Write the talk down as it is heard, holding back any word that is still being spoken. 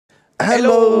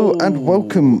Hello and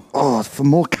welcome for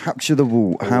more Capture the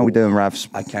Wall. How are we doing, Ravs?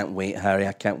 I can't wait, Harry.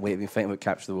 I can't wait. We've been thinking about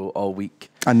Capture the Wall all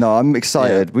week. I know. I'm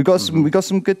excited. Yeah. We got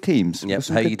some good teams. Yep.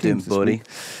 How you doing, buddy?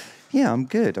 Yeah, I'm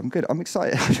good. I'm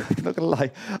excited. I'm not gonna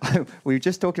lie. We were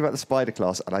just talking about the spider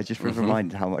class, and I just was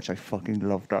reminded how much I fucking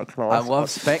love that class. I love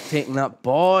spectating that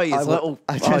boy.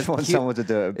 I just want someone to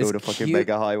do it and build a fucking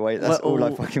mega highway. That's all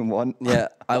I fucking want. Yeah,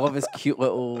 I love his cute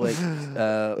little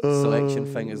selection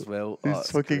thing as well. His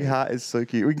fucking hat is so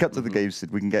cute. We can cut to the game, Sid.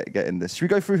 We can get in this. Should we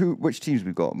go through which teams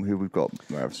we've got and who we've got,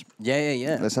 Ravs?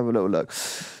 Yeah. Let's have a little look.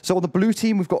 So on the blue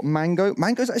team, we've got Mango.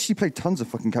 Mango's actually played tons of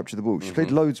fucking Capture the Wall. She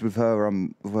played loads with her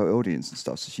audience and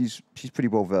stuff. So she's pretty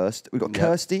well versed. We've got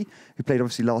Kirsty, who played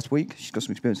obviously last week. She's got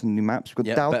some experience in the new maps. We've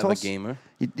got Daltos. Bit of a gamer.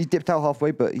 He dipped out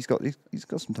halfway, but he's got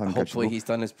some time. Hopefully he's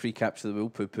done his pre-Capture the Wall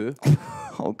poo-poo.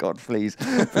 Oh God, please,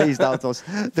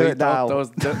 Daltos, do it now.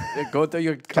 Go do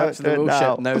your Capture the Wall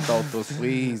shit now, Daltos,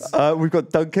 please. We've got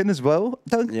Duncan as well.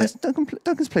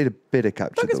 Duncan's played a bit of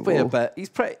Capture the Wall. Duncan's played a bit. He's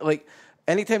pretty like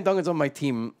anytime Duncan's on my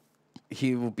team,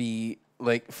 he will be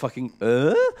like fucking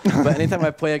but anytime I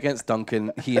play against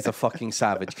Duncan, he is a fucking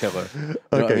savage killer. You know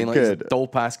what I mean? Like he's a dull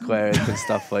pass cleric and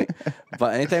stuff like.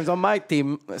 But anytime he's on my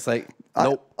team, it's like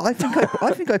nope. I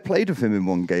think I played with him in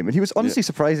one game, and he was honestly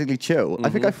surprisingly chill. I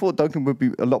think I thought Duncan would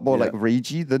be a lot more like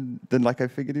ragey than like I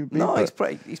figured he would be. No, he's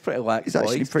pretty lax. He's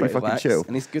actually pretty fucking lax, chill,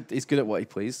 and he's good at what he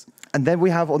plays. And then we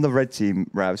have on the red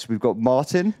team, Ravs, we've got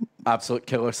Martin, absolute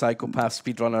killer, psychopath,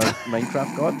 speedrunner,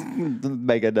 Minecraft god, the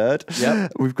mega nerd. Yeah,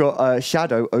 we've got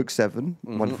Shadow Oak 7,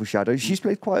 wonderful Shadow. She's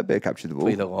played quite a bit of Capture the Wall.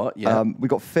 Played a lot. Yeah. We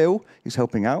got Phil, who's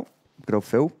helping out. Good old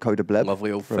Phil, Coda Bleb.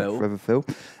 Lovely old Phil. Forever Phil.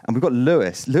 And we've got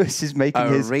Lewis. Lewis is making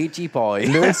his ragey boy.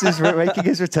 Lewis is making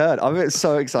his return. I'm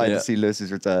so excited to see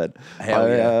Lewis's return. Hell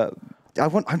yeah.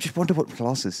 I just wonder what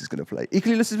class this is going to play.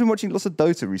 Equally, Lewis has been watching lots of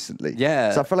Dota recently.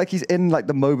 Yeah. So I feel like he's in like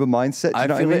the MOBA mindset. I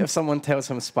feel like if someone tells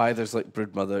him Spider's like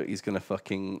Broodmother, he's going to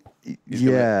fucking... He's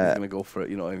going to go for it,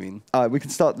 you know what I mean?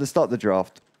 Let's start the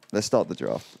draft. Let's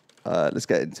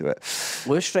get into it.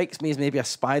 Lewis strikes me as maybe a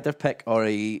Spider pick or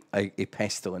a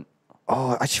Pestilent.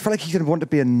 Oh, I just feel like he's going to want to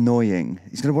be annoying.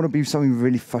 He's going to want to be something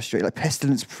really frustrating. Like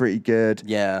Pestilent's pretty good.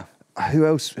 Yeah. Who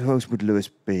else would Lewis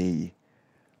be?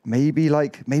 Maybe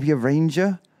a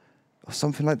Ranger or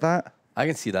something like that. I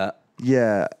can see that.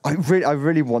 Yeah, I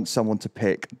really want someone to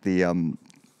pick the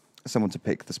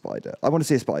Spider. I want to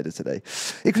see a Spider today.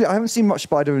 Equally, I haven't seen much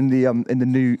Spider in the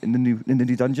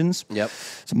new dungeons. Yep.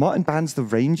 So Martin bans the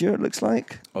Ranger. It looks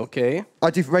like. Okay.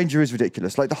 Ranger is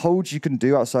ridiculous. Like the holds you can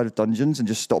do outside of dungeons and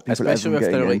just stop people. Especially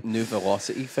if they're in. like new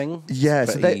velocity thing. Yeah.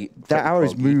 So their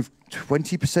arrows move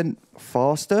 20%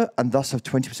 faster and thus have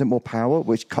 20% more power,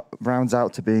 which rounds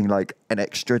out to being like an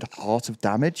extra heart of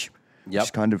damage. Yep. Which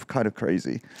is kind of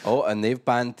crazy. Oh, and they've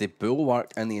banned the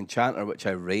Bulwark and the Enchanter, which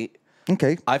I rate.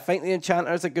 Okay. I think the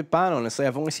Enchanter is a good ban, honestly.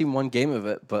 I've only seen one game of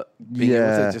it, but being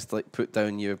able to just like put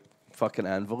down your fucking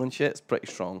anvil and shit, it's pretty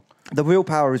strong. The real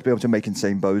power is being able to make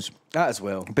insane bows. That as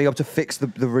well. Being able to fix the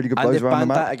really good bows around the map. And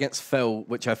they banned that against Phil,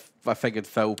 which I figured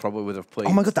Phil probably would have played.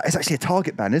 Oh my God, that is actually a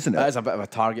target ban, isn't it? That is a bit of a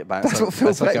target ban. That's what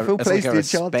Phil plays. Phil plays the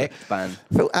Enchanter. Respect ban.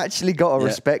 Phil actually got a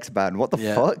respect ban. What the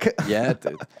fuck? Yeah,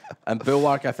 dude. And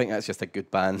Bulwark, I think that's just a good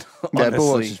ban. Yeah,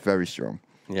 Bulwark is very strong.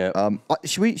 Yeah.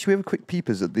 Should we have a quick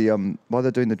peepers at the while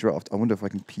they're doing the draft? I wonder if I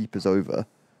can peepers over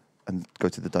and go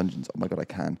to the dungeons. Oh my God, I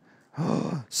can.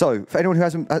 So, for anyone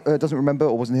who doesn't remember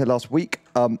or wasn't here last week,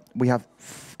 we have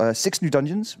 6 new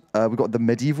dungeons. We've got the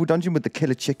medieval dungeon with the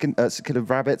killer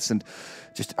rabbits and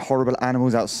just horrible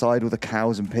animals outside, all the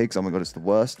cows and pigs. Oh my God, it's the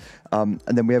worst. And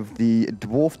then we have the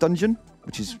dwarf dungeon,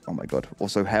 which is, oh my God,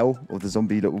 also hell, or the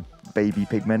zombie little baby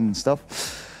pigmen and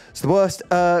stuff. It's the worst.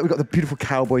 We've got the beautiful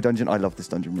cowboy dungeon. I love this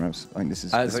dungeon, Ravs. I think this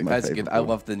is my favorite. Good. I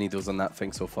love the needles on that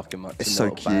thing so fucking much. It's so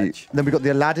cute. Then we got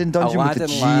the Aladdin dungeon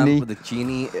with the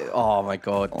genie. Oh my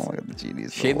God. Oh my God, the genie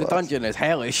is Shame the dungeon is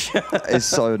hellish. It's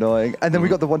so annoying. And then we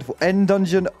got the wonderful end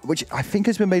dungeon, which I think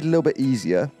has been made a little bit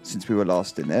easier since we were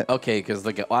last in it. Okay, because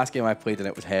the last game I played in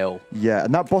it was hell. Yeah,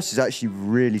 and that boss is actually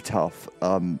really tough.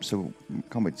 So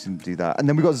can't wait to do that. And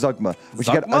then we got Zugma, which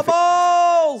Zugma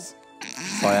balls!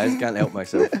 Sorry, I just can't help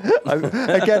myself.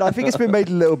 Again, I think it's been made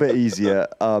a little bit easier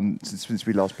since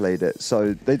we last played it,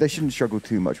 so they shouldn't struggle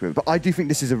too much with it. But I do think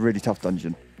this is a really tough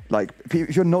dungeon. Like,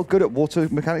 if you're not good at water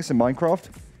mechanics in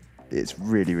Minecraft, it's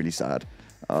really, really sad.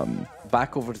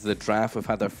 Back over to the draft, we've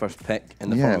had our first pick in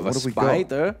the form of a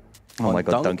spider. Oh my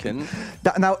God, Duncan.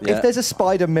 If there's a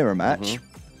spider mirror match,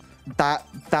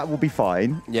 that will be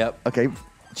fine. Yep. Okay,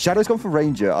 Shadow's gone for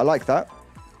Ranger. I like that.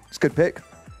 It's a good pick.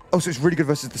 Oh, so it's really good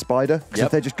versus the spider. Because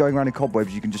if they're just going around in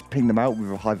cobwebs, you can just ping them out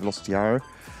with a high velocity arrow.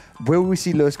 Will we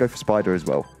see Lewis go for Spider as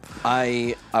well?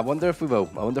 I wonder if we will.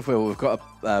 We've got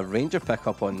a Ranger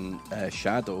pickup on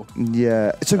Shadow.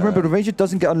 Yeah. So remember, the Ranger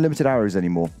doesn't get unlimited arrows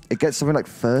anymore. It gets something like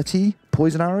 30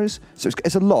 poison arrows. So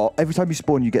it's a lot. Every time you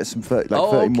spawn, you get some 30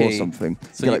 more something.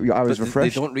 So you get, like, your arrows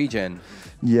refreshed. They don't regen.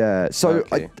 Yeah. So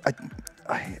okay.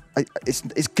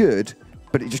 it's good,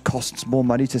 but it just costs more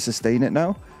money to sustain it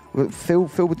now. Fill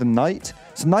with the Knight.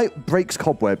 So Knight breaks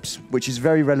cobwebs, which is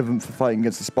very relevant for fighting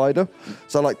against the Spider.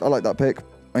 So I like that pick.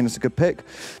 I think that's a good pick.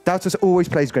 Dautus always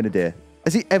plays Grenadier.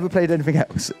 Has he ever played anything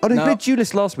else? Oh, no, he played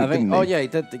Duelist last week, didn't he? Oh, yeah, he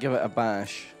did give it a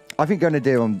bash. I think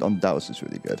Grenadier on Dautus is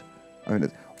really good.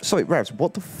 Sorry, Ravs,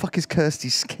 what the fuck is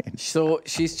Kirsty's skin? So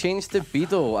she's changed to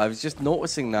Beetle. I was just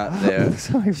noticing that there.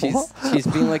 Sorry, what? She's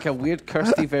been like a weird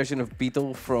Kirsty version of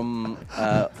Beetle from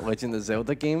Legend of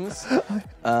Zelda games.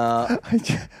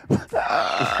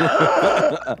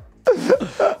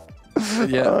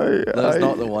 Yeah, that's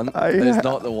not the one. That's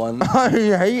not the one. I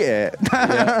hate it.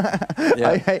 Yeah.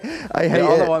 I hate the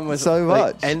other one was so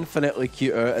much. Infinitely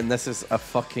cuter, and this is a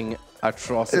fucking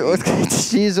atrocity.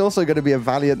 She is also going to be a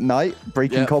valiant knight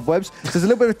breaking cobwebs. So there's a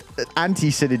little bit of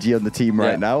anti-synergy on the team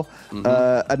right now.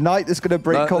 A knight that's going to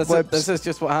break cobwebs. This is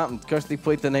just what happened. Kirsty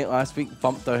played the knight last week,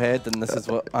 bumped her head, and this is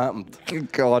what happened.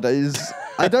 God,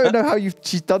 I don't know how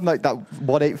she's done like that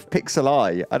 1/8 pixel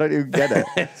eye. I don't even get it.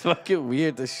 It's fucking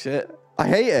weird as shit. I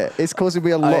hate it. It's causing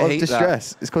me a lot of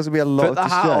distress. It's causing me a lot of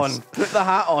distress. Put the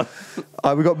hat on.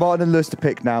 We've got Martin and Lewis to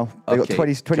pick now. They've got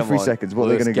 23 seconds. What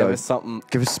Lewis, are they going to go? Give us something.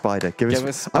 Give us Spider.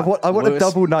 I want a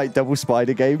double knight, double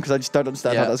Spider game because I just don't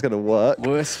understand how that's going to work.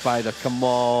 Lewis Spider, come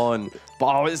on.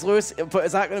 But it's Lewis. But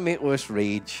is that going to make Lewis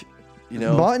rage? You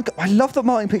know. Martin, I love that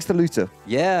Martin picks the looter.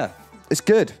 Yeah. It's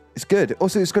good. It's good.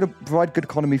 Also, it's going to provide good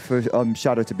economy for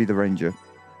Shadow to be the Ranger.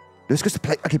 Lewis goes to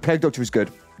play. Okay, Plague Doctor is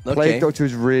good. Okay. Plague Doctor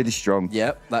is really strong.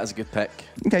 Yep, that's a good pick.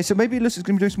 Okay, so maybe Lewis is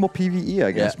going to be doing some more PvE,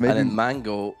 I guess. Yeah, maybe. And then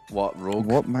Mango,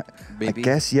 rogue? Maybe. I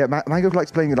guess, yeah. Mango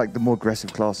likes playing like the more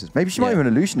aggressive classes. Maybe she might be an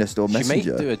illusionist or messenger. She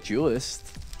might do a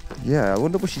duelist. Yeah, I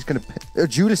wonder what she's going to pick. A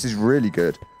duelist is really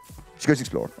good. She goes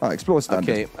Explorer. All right, Explorer standard.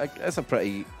 Okay, that's a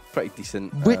pretty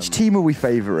decent. Which team are we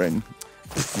favouring?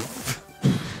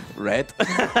 Red.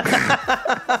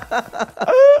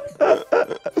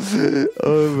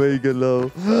 Oh my god,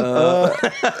 low.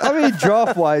 I mean,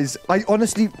 draft-wise,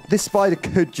 honestly, this Spider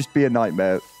could just be a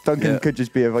nightmare. Duncan could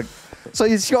just be a... So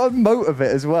he's got a moat of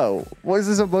it as well. What is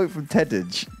this emote from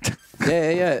Teddage?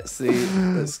 Yeah. See,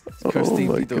 it's Kirsty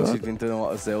Beetle. She's been doing a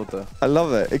lot of Zelda. I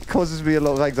love it. It causes me a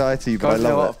lot of anxiety, but I love it. Causes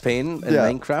me a lot of pain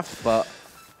in Minecraft, but...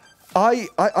 I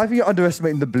think you're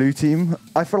underestimating the blue team.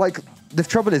 I feel like the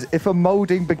trouble is, if a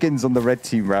molding begins on the red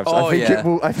team, Ravs,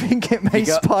 I think it may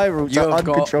spiral to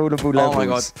uncontrollable levels. Oh my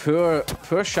god,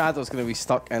 poor Shadow's going to be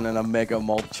stuck in a mega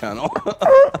mold channel.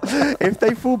 If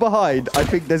they fall behind, I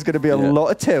think there's going to be a lot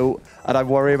of tilt, and I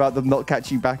worry about them not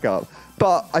catching back up.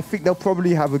 But I think they'll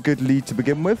probably have a good lead to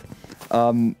begin with.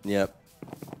 Yep.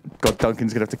 God,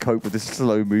 Duncan's going to have to cope with the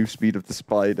slow move speed of the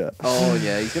Spider. Oh,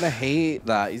 yeah, he's going to hate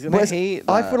that. He's going to hate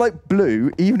that. I feel like blue,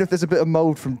 even if there's a bit of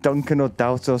mold from Duncan or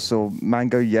Dautos or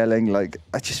Mango yelling, like,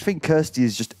 I just think Kirsty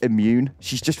is just immune.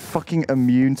 She's just fucking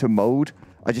immune to mold.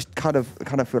 I just kind of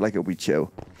feel like it'll be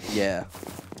chill. Yeah.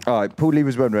 All right, Paul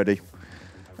Lever's run ready.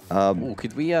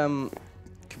 Could we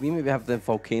maybe have the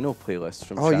volcano playlist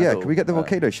from Shadow? Oh, yeah, can we get the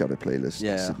Volcano Shadow playlist,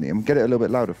 yeah. Sydney? And get it a little bit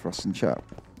louder for us in chat.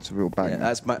 It's a real banger.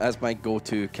 Yeah, that's my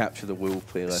go-to Capture the Wool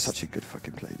playlist. Such a good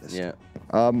fucking playlist. Yeah.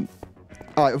 All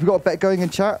right, have we got a bet going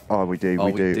in chat? Oh, we do.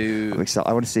 We do. I'm excited.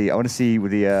 I want to see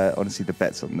with the I want to see the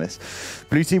bets on this.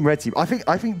 Blue team, red team. I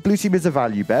think blue team is a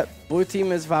value bet. Blue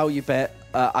team is value bet.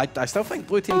 I still think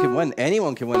blue team can win.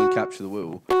 Anyone can win and Capture the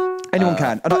Wool. Anyone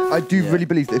can, and I do really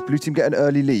believe that if blue team get an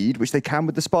early lead, which they can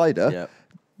with the Spider,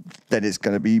 then it's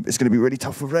gonna be really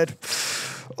tough for red.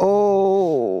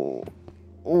 Oh,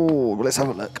 let's have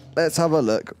a look.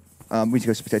 We need to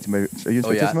go to potato mode. Are you in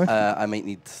potato mode? I might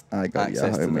need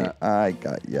access to that. I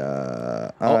got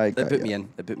ya. They put me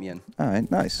in. All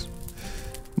right, nice.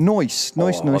 Nice.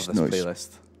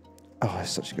 Playlist. Oh,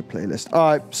 it's such a good playlist.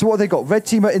 All right, so what have they got? Red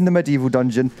team are in the medieval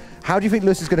dungeon. How do you think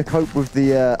Lewis is going to cope with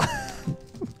the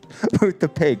with the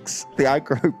pigs, the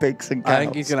aggro pigs and cows? I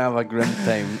think he's going to have a grim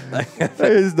time.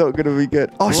 It's not going to be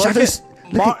good. Oh, Shadows.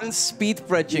 Martin's speed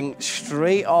bridging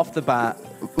straight off the bat.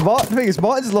 The thing is,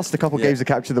 Martin's lost a couple games of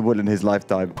Capture the Wool in his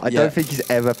lifetime. I don't think he's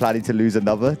ever planning to lose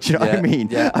another. Do you know what I mean?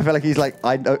 Yeah. I feel like he's like,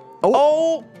 I know.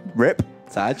 Oh! Rip.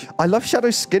 Sag. I love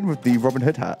Shadow's skin with the Robin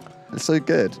Hood hat. It's so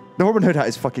good. The Robin Hood hat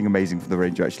is fucking amazing from the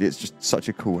Ranger, actually. It's just such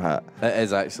a cool hat. It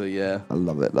is, actually, yeah. I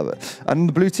love it. And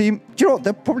the blue team, do you know what?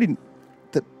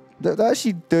 They're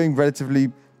actually doing relatively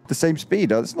the same speed.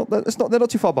 They're not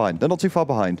too far behind. They're not too far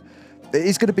behind. It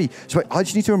is going to be. So wait, I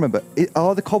just need to remember.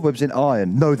 Are the cobwebs in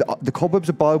iron? No, the cobwebs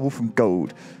are buyable from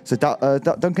gold. So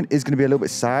Duncan is going to be a little bit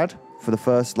sad for the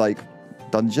first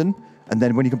dungeon, and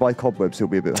then when you can buy cobwebs, he'll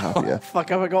be a bit happier. Oh,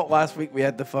 fuck! I forgot last week we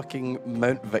had the fucking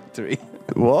mount victory.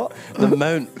 What? The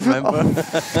mount, remember? Oh,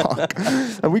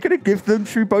 fuck. Are we going to give them?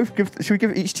 Should we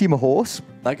give each team a horse?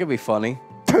 That could be funny.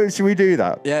 Should we do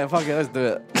that? Yeah, fuck it, let's do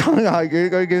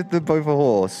it. Go give them both a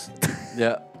horse.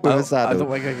 Yeah. With a saddle. I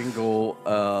don't think I can go.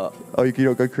 Oh, you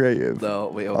cannot go creative? No,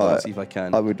 wait, I'll see if I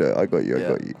can. I would do it. I got you.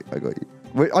 I got you.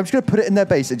 Wait, I'm just going to put it in their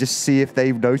base and just see if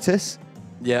they notice.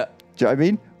 Yeah. Do you know what I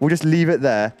mean? We'll just leave it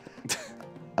there.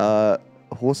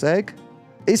 Horse egg?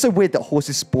 It's so weird that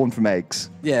horses spawn from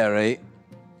eggs. Yeah, right.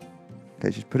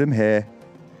 Okay, just put him here.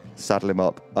 Saddle him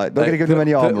up. Not going to give him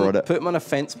any armor on it. Put him on a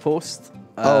fence post.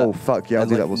 Oh, fuck. Yeah, I'll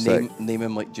do that. We'll say. Name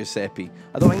him like Giuseppe.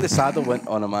 I don't think the saddle went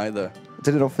on him either.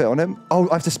 Did it not fit on him? Oh,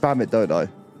 I have to spam it, don't I?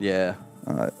 Yeah.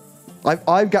 All right.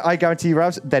 I guarantee you,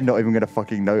 Ravs, they're not even going to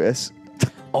fucking notice.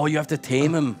 Oh, you have to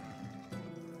tame him.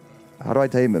 How do I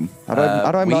tame him? How do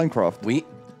I Minecraft? Wheat.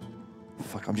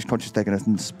 Fuck, I'm just conscious they're going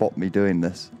to spot me doing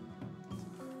this.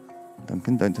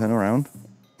 Duncan, don't turn around.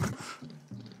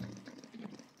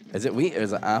 Is it wheat or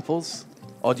is it apples?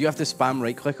 Oh, do you have to spam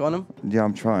right click on him? Yeah,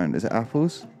 I'm trying. Is it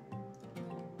apples?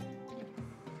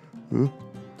 Ooh,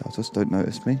 just don't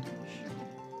notice me.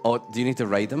 Oh, do you need to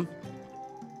ride him?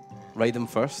 Ride him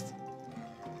first.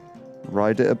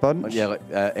 Ride it a bunch? Yeah, like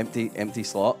empty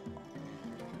slot.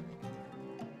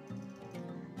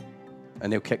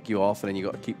 And they'll kick you off, and then you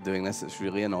got to keep doing this. It's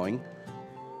really annoying.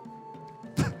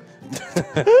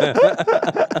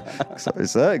 Sorry,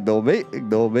 sir. Ignore me.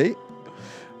 Ignore me.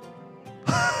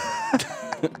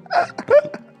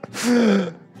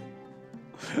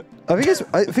 I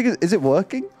think is it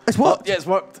working? It's worked. Oh, yeah, it's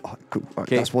worked. Oh, cool. Right,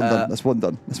 that's one done. That's one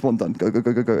done. That's one done.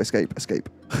 Go. Escape.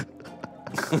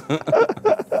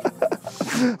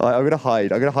 Right, I'm gonna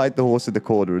hide. I'm gonna hide the horse in the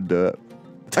corner and do it.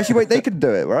 Actually, wait. They can do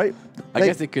it, right? I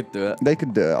guess they could do it. They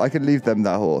can do it. I can leave them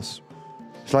that horse.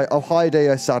 It's like I'll hide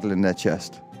a saddle in their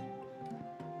chest.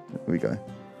 There we go.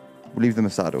 We'll leave them a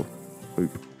saddle. Boop.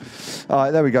 All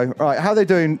right, there we go. All right, how are they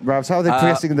doing, Ravs? How are they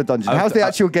progressing in the dungeon? How's the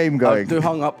actual game going? I'm too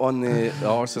hung up on the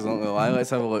horses, I'm not gonna lie. Let's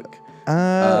have a look.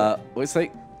 Looks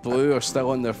like Blue are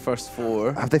still on their first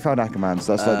 4. Have they found Ackermans?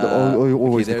 That's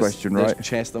always the question, right? There's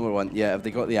chest number 1. Yeah, have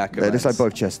they got the Ackermans? It looks like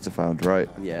both chests are found, right?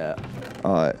 Yeah.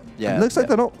 All right. Yeah. It looks like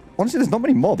they're not... Honestly, there's not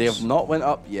many mobs. They have not went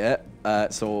up yet,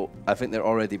 so I think they're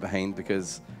already behind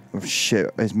because... Oh,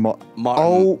 shit. It's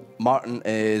Martin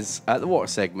is at the water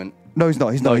segment. No, he's not.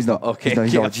 He's not. Okay.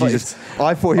 He's not. Jesus.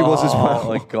 I thought he was as well. Oh,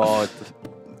 my God.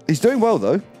 He's doing well,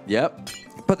 though. Yep.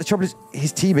 But the trouble is,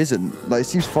 his team isn't. Like, it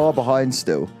seems far behind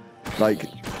still. Like,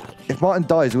 if Martin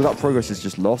dies, all that progress is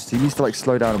just lost. He needs to,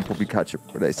 slow down and probably catch up,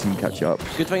 let his team catch up.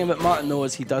 Good thing about Martin, though,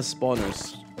 is he does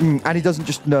spawners. And he doesn't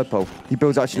just nerd pole. He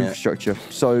builds actual infrastructure.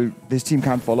 So his team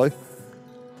can follow.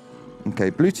 Okay,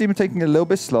 blue team are taking it a little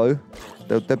bit slow.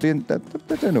 They're doing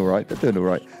all right. They're doing all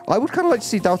right. I would kind of like to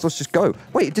see Daltos just go.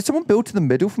 Wait, did someone build to the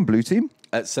middle from blue team?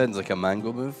 It sounds like a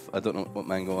Mango move. I don't know what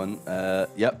Mango on.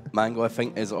 Yep, Mango I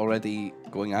think is already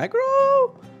going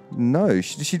aggro. No,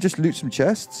 did she just loot some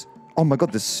chests? Oh my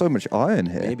God, there's so much iron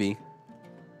here. Maybe.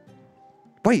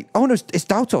 Wait, oh no, it's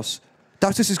Daltos.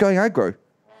 Daltos is going aggro.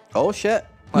 Oh shit.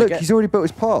 Look, he's already built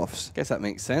his paths. Guess that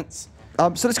makes sense.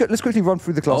 So let's quickly run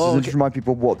through the classes and just remind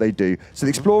people what they do. So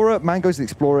the Explorer, Mango's the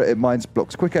Explorer. It mines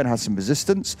blocks quicker and has some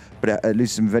resistance, but it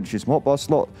loses some inventory in some hotbar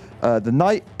slot. The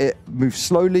Knight, it moves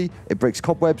slowly. It breaks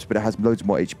cobwebs, but it has loads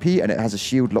more HP, and it has a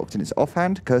shield locked in its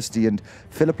offhand. Kirsty and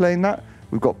Phil are playing that.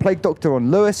 We've got Plague Doctor on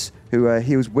Lewis, who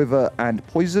heals Wither and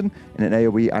Poison in an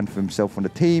AoE and for himself on the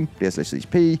team. He has less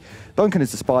HP. Duncan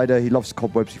is the Spider. He loves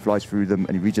cobwebs. He flies through them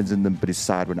and he regens in them, but is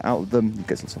sad when out of them. He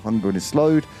gets lots of hunger and is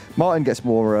slowed. Martin gets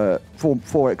more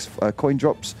 4x coin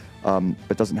drops,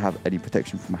 but doesn't have any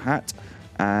protection from a hat.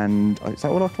 And is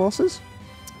that all our classes?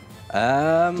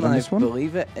 I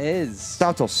believe it is.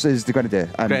 Daltos is the Grenadier.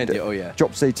 And Grenadier, oh yeah.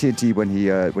 Drops a TNT when he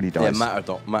dies. Yeah,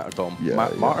 Martyrdom. Yeah,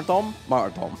 Martyrdom?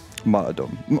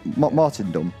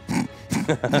 Martindom.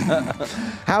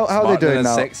 How are they doing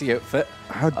now? Sexy outfit.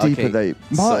 How deep are they?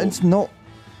 Martin's not...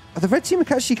 Are the red team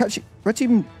actually catching... Red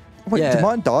team... Wait, did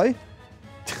Martin die?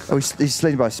 Oh, he's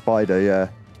slain by a spider, yeah.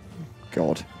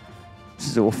 God. This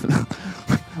is awful.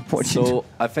 So,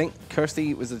 I think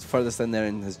Kirsty was the furthest in there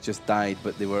and has just died,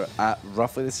 but they were at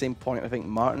roughly the same point I think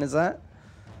Martin is at.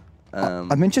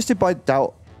 I'm interested by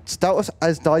Daltos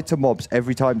has died to mobs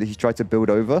every time that he's tried to build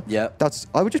over. Yeah.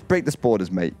 I would just break the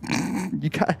spawners, mate. You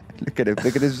can't look at him.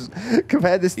 Look at his.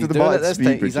 Compare this to the doing it Martin this speed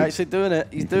time. He's bridges. actually doing it.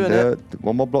 He's You doing can it. do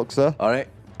One more block, sir. All right.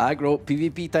 Aggro.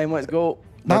 PvP time. Let's go.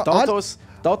 No, Now,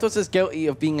 Daltos is guilty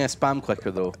of being a spam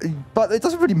clicker, though. But it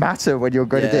doesn't really matter when you're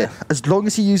going to do Yeah. it. As long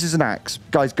as he uses an axe.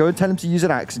 Guys, go and tell him to use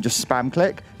an axe and just spam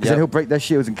click. Because then he'll break their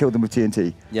shields and kill them with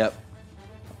TNT. Yep.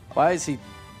 Why is he...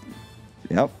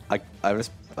 Yep. I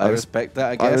respect that,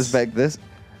 I guess. I respect this.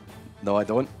 No, I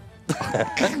don't.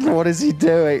 What is he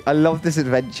doing? I love this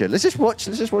adventure. Let's just watch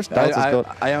Daltos go.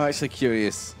 I am actually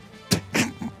curious.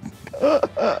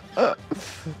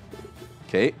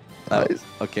 Okay. Nice.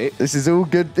 Okay. This is all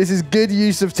good. This is good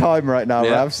use of time right now,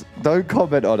 Yeah. Ravs. Don't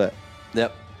comment on it.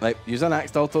 Yep. Right. Use an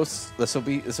axe, Daltos. This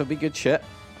will be good shit.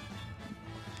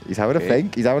 He's having a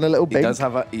think. He's having a little bink.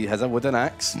 He has a wooden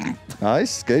axe.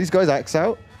 Nice. Good. He's got his axe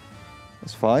out.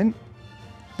 That's fine.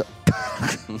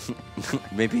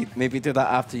 maybe do that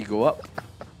after you go up.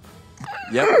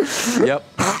 Yep. Yep.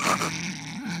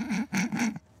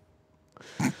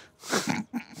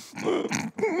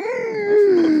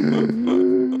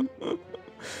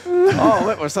 Oh,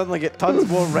 look, we're suddenly getting tons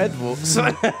more red votes.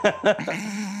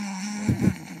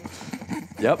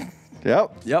 Yep.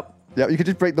 Yep. Yep. Yep. You could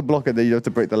just break the block and then you have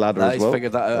to break the ladder Nice, as well.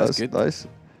 figured that out. That's good. Nice.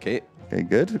 Okay. Okay,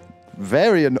 good.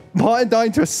 Martin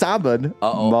dying to a salmon.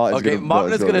 Uh-oh.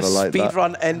 Martin is going to like speed that.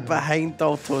 run in behind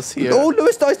Daltos here. Oh,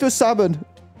 Lewis dies to a salmon.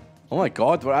 Oh my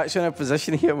god, we're actually in a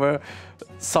position here where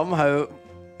somehow,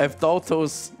 if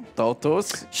Daltos...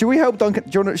 Should we help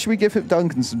Duncan? Should we give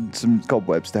Duncan some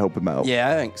cobwebs to help him out? Yeah,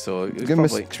 I think so. Should we give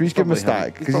him a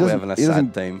stack? He's probably having a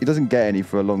sad time. He doesn't get any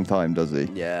for a long time, does he?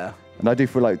 Yeah. And I do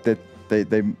feel like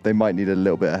they might need a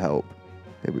little bit of help.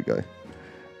 Here we go.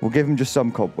 We'll give him just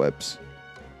some cobwebs.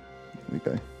 Here we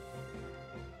go.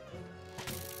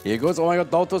 Here goes. Oh my god,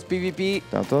 Daltos PvP.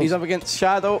 Daltos. He's up against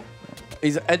Shadow.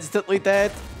 He's instantly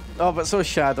dead. Oh, but so is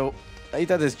Shadow. He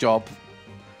did his job.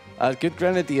 Good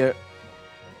Grenadier.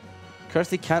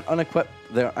 Kirsty can't unequip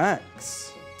their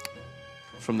axe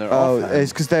from their offhand.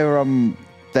 It's because they're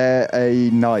a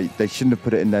knight. They shouldn't have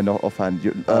put it in their offhand.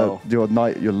 You're a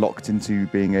knight. You're locked into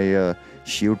being a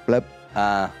shield bleb.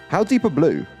 How deep are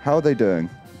blue? How are they doing?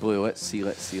 Blue. Let's see.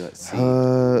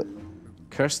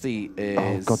 Kirsty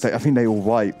is. Oh god, I think they all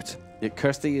wiped. Yeah,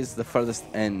 Kirsty is the furthest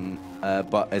in,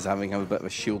 but is having a bit of a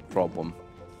shield problem.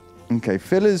 Okay,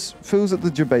 Phil's at the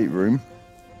debate room.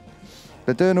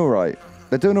 They're doing all right.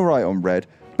 They're doing all right on red.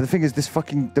 But the thing is,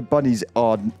 the bunnies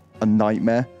are a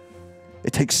nightmare.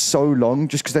 It takes so long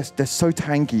just because they're so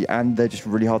tanky and they're just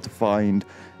really hard to find.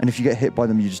 And if you get hit by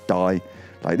them, you just die.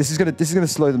 Like this is gonna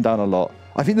slow them down a lot.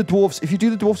 I think the dwarves, if you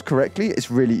do the dwarves correctly, it's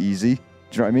really easy. Do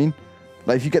you know what I mean?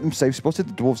 Like if you get them safe spotted,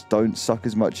 the dwarves don't suck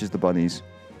as much as the bunnies.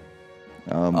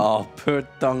 Oh, poor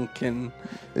Duncan.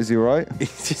 Is he alright?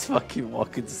 He's just fucking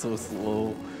walking so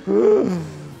slow.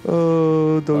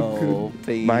 Oh, Duncan. Oh,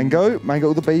 baby. Mango,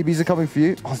 all the babies are coming for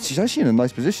you. Oh, she's actually in a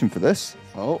nice position for this.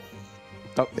 Oh.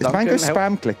 Is Mango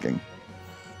spam clicking?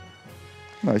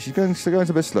 No, she's going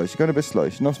a bit slow. She's going a bit slow.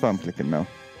 She's not spam clicking now.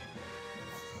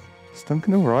 Is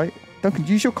Duncan all right? Duncan,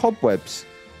 use your cobwebs.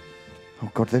 Oh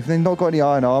god, they've not got any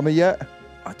iron armor yet.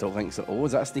 I don't think so. Oh,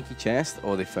 is that a sneaky chest?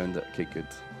 Oh, they found it. Okay, good.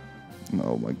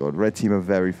 Oh my god, red team are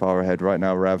very far ahead right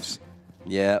now, Ravs.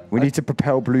 Yeah. We need to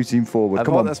propel blue team forward. I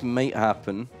Come thought on. this might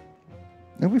happen.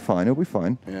 It'll be fine. It'll be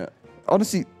fine. Yeah.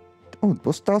 Honestly,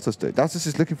 what's Daltos doing? Daltos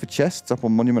is looking for chests up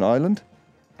on Monument Island.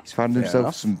 He's found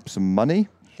himself some money.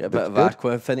 Get a bit of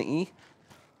Aqua Affinity.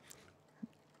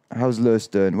 How's Lewis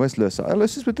doing? Where's Lewis? Oh,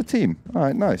 Lewis is with the team. All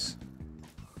right, nice.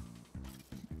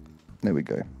 There we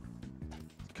go.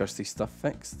 Kirsty stuff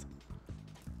fixed.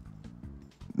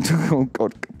 Oh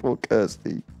god, poor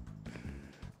Kirsty.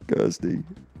 Kirsty.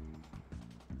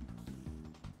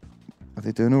 Are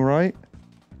they doing all right?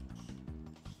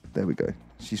 There we go.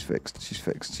 She's fixed. She's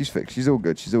fixed. She's fixed. She's all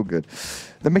good. She's all good.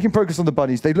 They're making progress on the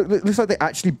bunnies. They looks like they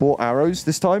actually bought arrows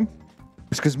this time.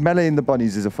 It's because meleeing the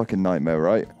bunnies is a fucking nightmare,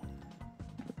 right?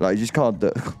 Like, you just can't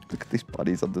do... Look at these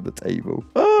bunnies under the table.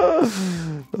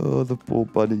 Oh, the poor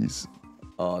bunnies.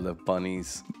 Oh, the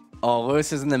bunnies. Oh,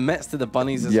 Lewis is in the midst of the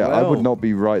bunnies as well. Yeah, I would not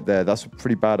be right there. That's a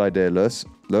pretty bad idea, Lewis.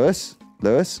 Lewis?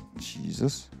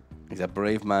 Jesus. He's a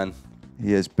brave man.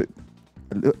 He is, but...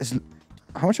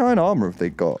 How much iron armor have they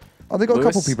got? Oh, they got a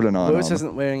couple people in iron Lewis armor.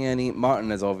 isn't wearing any.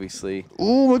 Martin is, obviously.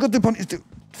 Oh my god, the bunnies...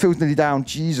 Phil's nearly down.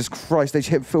 Jesus Christ, they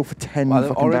hit Phil for 10 Wow, they've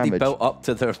fucking already damage. built up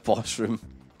to their boss room.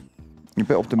 You're a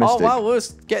bit optimistic. Oh, wow,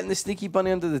 Lewis getting the sneaky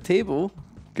bunny under the table.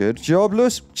 Good job,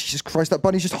 Lewis. Jesus Christ, that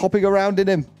bunny's just hopping around in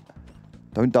him.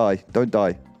 Don't die. Don't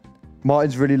die.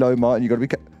 Martin's really low, Martin. You got to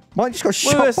be... Martin just got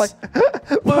shot by...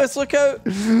 Lewis, look out.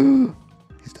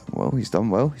 He's done well. He's done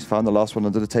well. He's found the last one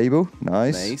under the table.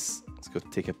 Nice. Nice. Let's go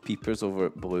take a peepers over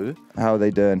at blue. How are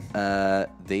they doing?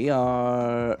 They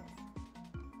are...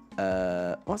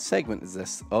 what segment is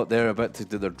this? Oh, they're about to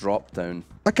do their drop down.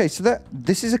 Okay, so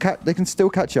this is they can still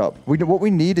catch up. What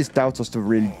we need is Doubtos to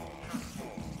really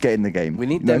get in the game. We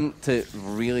need them to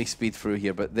really speed through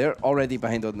here, but they're already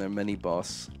behind on their mini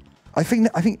boss. I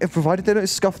think if provided they don't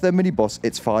scuff their mini boss,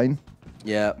 it's fine.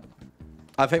 Yeah,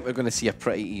 I think we're going to see a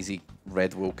pretty easy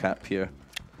red wool cap here.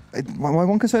 My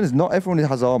one concern is not everyone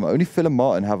has armor. Only Phil and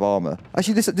Martin have armor.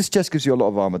 Actually, this chest gives you a lot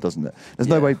of armor, doesn't it? There's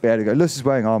no way to be able to go, Lewis is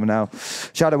wearing armor now.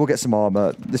 Shadow will get some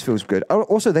armor. This feels good.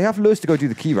 Also, they have Lewis to go do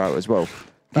the key route as well.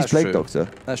 He's Plague Doctor.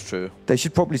 That's true. They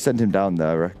should probably send him down there,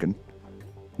 I reckon.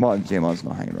 Martin's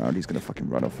not hanging around. He's going to fucking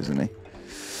run off, isn't he?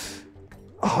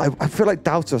 Oh, I feel like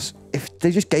Doubtos, if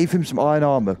they just gave him some iron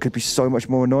armor, could be so much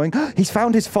more annoying. He's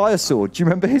found his fire sword. Do you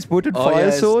remember his wooden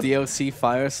fire sword? His DLC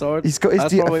fire sword. He's got his I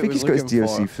think he's got his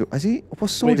DLC sword. Has he? What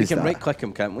sword is that? We can right-click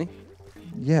him, can't we?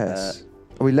 Yes.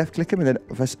 We left-click him and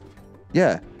then...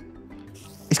 Yeah.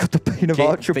 He's got the Bane of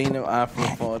Arthropods. Bane of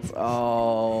Arthropods.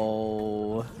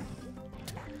 Oh...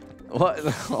 What?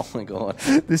 Oh my god.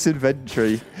 This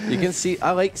inventory. You can see...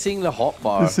 I like seeing the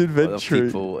hotbar this inventory. of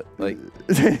people, like...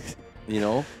 You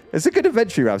know, it's a good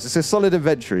inventory, Ravs. It's a solid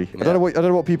inventory. Yeah. I don't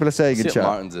know what people are saying in chat. What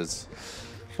Martin's is.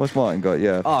 What's Martin got?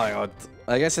 Yeah. Oh my god.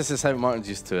 I guess this is how Martin's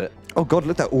used to it. Oh god,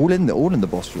 look, they're all in the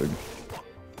boss room.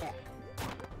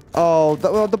 Oh,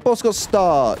 the boss got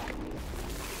stuck.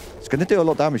 It's gonna do a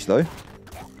lot of damage though.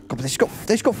 God, but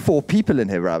they've got 4 people in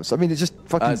here, Ravs. I mean, it's just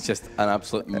fucking. That's just an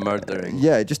absolute murdering.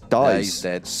 Yeah, it just dies. Yeah, he's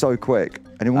dead So quick.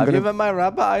 Have you given my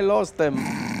rabbit? I lost him.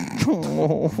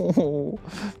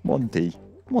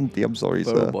 Monty, I'm sorry,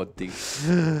 sir. Monty.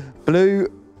 Blue,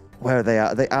 where are they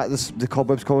at? Are they at the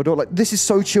Cobwebs corridor? Like, this is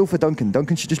so chill for Duncan.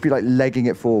 Duncan should just be, like, legging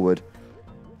it forward.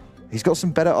 He's got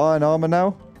some better iron armor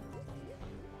now.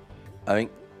 I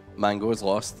think Mango's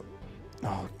lost.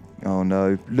 Oh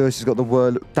no. Lewis has got the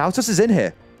whirl. Doubtos is in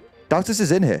here. Doubtos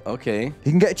is in here. Okay.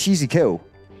 He can get a cheesy kill.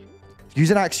 Use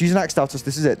an axe, Doubtos.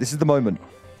 This is it. This is the moment.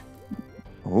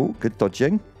 Oh, good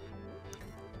dodging.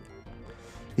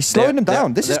 He's slowing them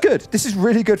down. This is good. This is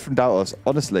really good from Doubtos,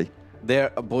 honestly. They're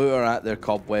blue are at their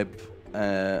cobweb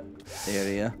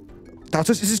area.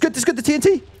 Doubtos, this is good. This is good. The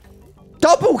TNT.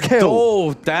 Double kill.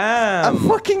 Oh, damn. A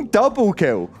fucking double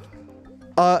kill.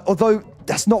 Although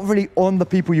that's not really on the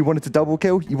people you wanted to double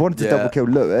kill. You wanted to double kill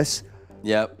Lewis.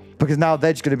 Yep. Because now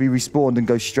they're just going to be respawned and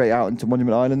go straight out into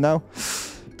Monument Island now.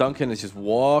 Duncan is just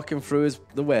walking through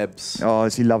the webs. Oh,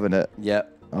 is he loving it?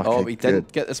 Yep. Okay, he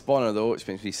didn't get the spawner though, which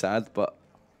makes me sad, but...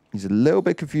 He's a little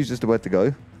bit confused as to where to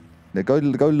go. Now go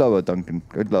lower, Duncan.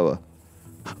 Go lower.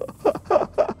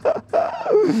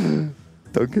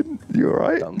 Duncan, you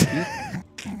alright?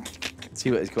 See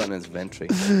what he's got in his inventory.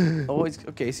 Oh,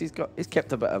 okay. So he's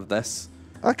kept a bit of this.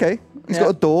 Okay, he's got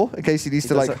a door in case he needs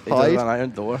to like hide. He does an iron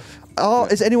door. Oh,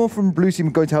 is anyone from Blue Team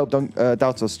going to help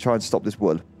Doubtos try and stop this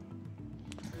wool?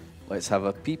 Let's have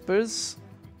a peepers.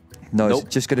 No, nope.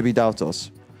 It's just going to be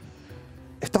Doubtos.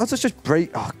 If Doubtos just break...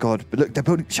 Oh, God. But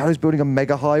look, Shadow's building a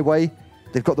mega highway.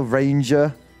 They've got the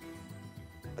Ranger.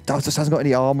 Doubtos hasn't got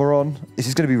any armor on. This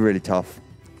is going to be really tough.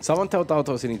 Someone tell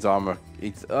Doubtos he needs armor.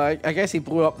 I guess he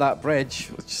blew up that bridge,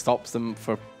 which stops them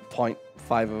for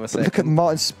 0.5 of a second. Look at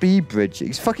Martin's speed bridging.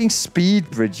 He's fucking speed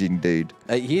bridging, dude.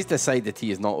 He's decided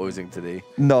he is not losing today.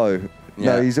 No.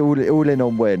 Yeah. No, he's all in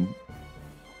on win.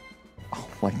 Oh,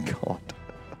 my God.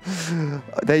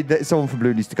 Someone from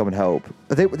Blue needs to come and help.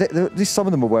 At least some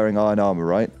of them are wearing iron armor,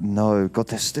 right? No, God,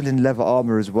 they're still in leather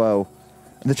armor as well.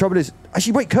 And the trouble is,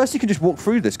 actually, wait, Kirsty can just walk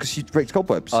through this because she breaks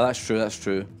cobwebs. Oh, that's true. That's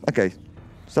true. Okay,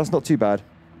 so that's not too bad.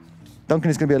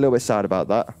 Duncan is going to be a little bit sad about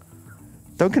that.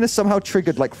 Duncan has somehow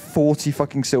triggered like 40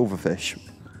 fucking silverfish.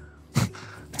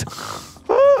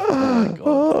 Oh, my God.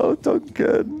 Oh,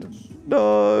 Duncan.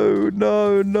 No.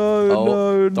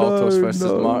 Doubtos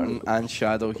versus Martin and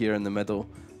Shadow here in the middle.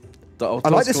 I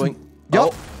like this. Going,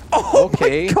 yep. Oh,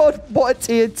 okay. My God, what a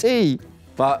TNT.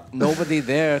 But nobody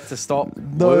there to stop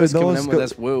Lewis coming in with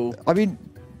this wool. I mean,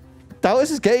 Doubtos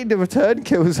is getting the return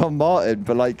kills on Martin,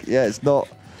 but like, yeah, it's not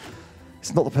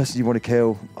the person you want to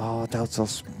kill. Oh,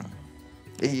 Doubtos.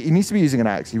 He needs to be using an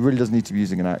axe. He really does need to be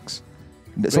using an axe.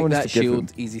 Break that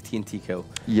shield, easy TNT kill.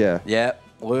 Yeah. Yeah,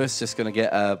 Lewis just going to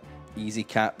get a easy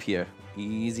cap here.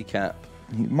 Easy cap.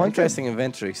 Interesting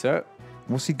inventory, sir.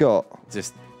 What's he got?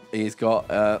 He's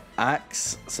got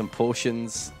axe, some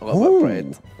potions, a little bit of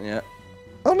bread. Yeah.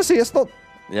 Honestly, it's not.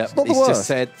 Yeah. It's not the He's worst. just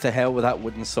said to hell with that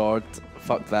wooden sword.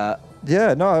 Fuck that.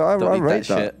 Yeah. No, I rate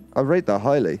that. Shit. I rate that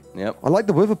highly. Yep. I like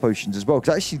the wither potions as well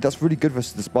because actually that's really good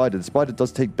versus the spider. The spider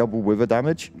does take double wither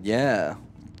damage. Yeah.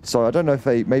 So I don't know if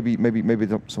maybe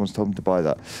someone's told them to buy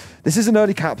that. This is an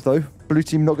early cap though. Blue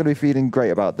team not going to be feeling great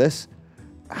about this.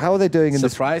 How are they doing in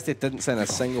this? Surprised they didn't send a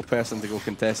single person to go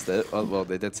contest it. Oh, well,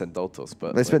 they did send Daltos,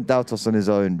 but they spent Daltos on his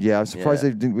own. Yeah, I'm surprised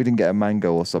we didn't get a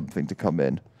Mango or something to come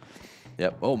in.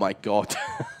 Yep. Oh my God,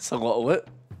 that's a lot of it.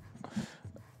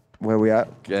 Where are we at?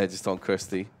 Yeah, just on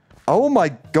Kirsty. Oh my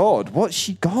God, what's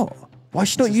she got? Why is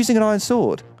she not using an iron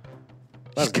sword?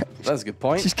 That's a good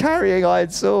point. She's carrying iron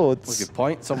swords. That's a good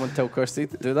point. Someone tell Kirsty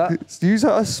to do that. Use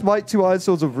her smite 2 iron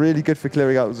swords are really good for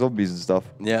clearing out zombies and stuff.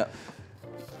 Yeah.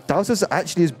 Daltos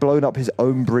actually has blown up his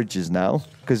own bridges now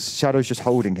because Shadow's just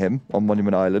holding him on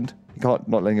Monument Island. He can't,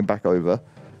 not letting him back over.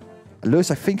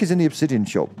 Lewis, I think, is in the Obsidian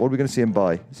shop. What are we going to see him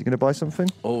buy? Is he going to buy something?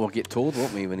 Oh, we'll get told,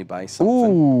 won't we, when he buys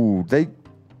something? Ooh,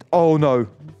 oh no.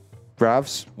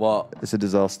 Ravs. What? It's a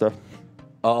disaster.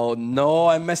 Oh no,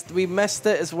 we missed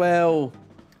it as well.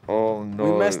 Oh no.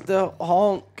 We missed the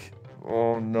honk.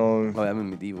 Oh no. Oh, I'm in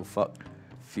medieval. Fuck.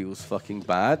 Feels fucking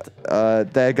bad. The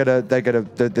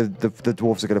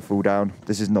dwarves are gonna fall down.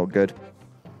 This is not good.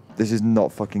 This is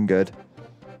not fucking good.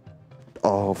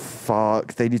 Oh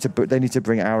fuck! They need to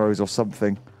bring arrows or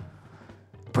something.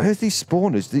 Where's these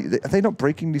spawners? Are they not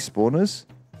breaking these spawners?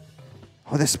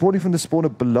 Oh, they're spawning from the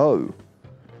spawner below.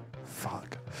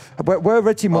 Fuck. Where are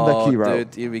red team on their key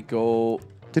route? Dude, here we go.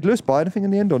 Did Lewis buy anything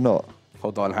in the end or not?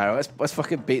 Hold on, Harry. Let's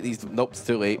fucking bait these. Nope, it's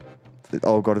too late.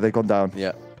 Oh god, have they gone down?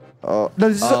 Yeah. No,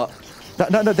 this is no.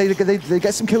 They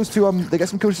get some kills to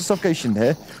to suffocation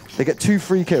here. They get 2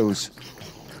 free kills.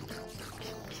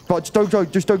 But just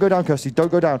don't go down, Kirsty.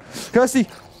 Don't go down, Kirsty.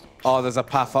 Oh, there's a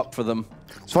path up for them.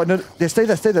 It's fine. No, stay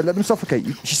there. Let them suffocate.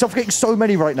 She's suffocating so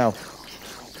many right now.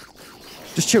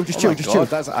 Just chill. Chill.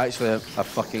 That's actually a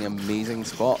fucking amazing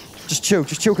spot. Just chill,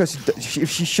 Kirsty.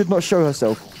 She should not show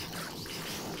herself.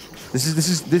 This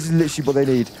is literally what they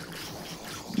need.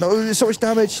 No, there's so much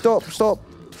damage. Stop.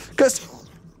 Kirsty.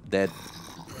 Dead.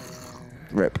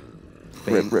 Rip.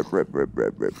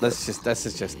 This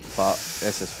is just fuck.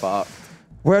 This is fuck.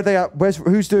 Where are they at?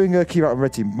 Who's doing a key route on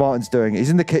red team? Martin's doing it. He's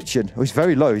in the kitchen. Oh, he's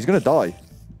very low. He's gonna die.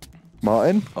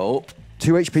 Martin. Oh.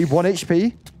 2 HP, 1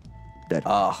 HP. Dead.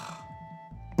 Ah.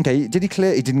 Okay, did he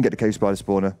clear? He didn't get the cave spider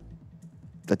spawner.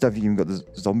 I don't think he even got the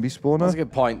zombie spawner. That's a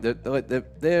good point.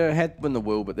 They're ahead when they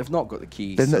will, but they've not got the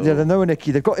key. They're nowhere near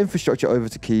key. They've got infrastructure over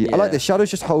to key. Yeah. I like this. Shadow's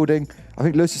just holding. I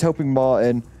think Lewis is helping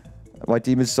Martin. My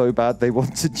team is so bad they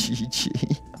want to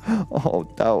GG. Oh,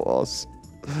 Daltos.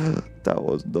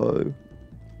 Daltos, no.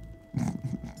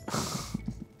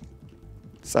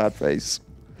 Sad face.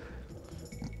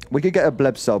 We could get a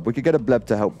bleb sub. We could get a bleb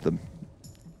to help them.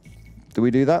 Do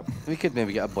we do that? We could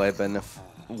maybe get a bleb in if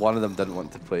one of them didn't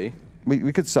want to play.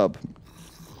 We could sub.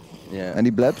 Yeah.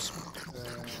 Any blebs?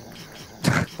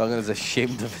 Dungan is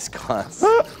ashamed of his class.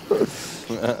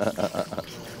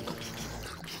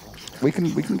 we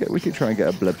can try and get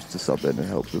a blebs to sub in and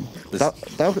help them.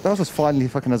 That was just finally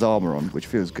fucking has armor on, which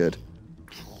feels good.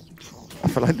 I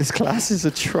feel like this class is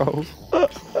a troll.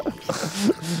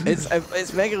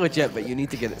 It's mega legit, but you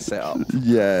need to get it set up.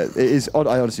 Yeah, it is.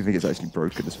 I honestly think it's actually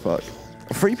broken as fuck.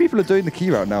 3 people are doing the key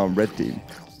route now on red team.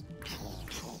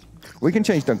 We can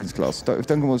change Duncan's class. If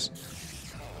Duncan was...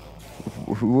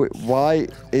 Why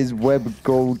is web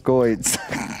gold coins?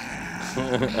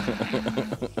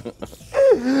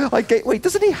 Wait,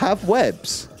 doesn't he have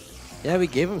webs? Yeah, we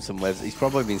gave him some webs. He's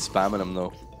probably been spamming them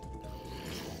though.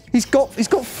 He's got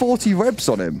 40 webs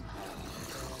on him.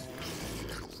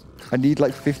 I need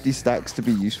like 50 stacks to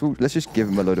be useful. Let's just give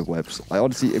him a load of webs. I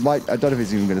don't know if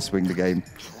he's even going to swing the game.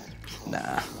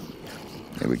 Nah.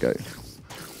 There we go.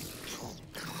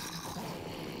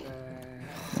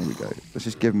 There we go. Let's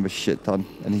just give him a shit ton,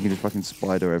 and he can just fucking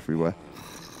spider everywhere.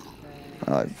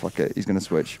 Alright, fuck it. He's gonna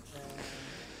switch.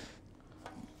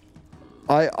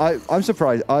 I'm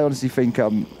surprised. I honestly think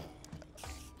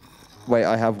wait,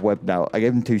 I have web now. I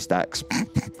gave him 2 stacks.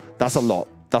 That's a lot.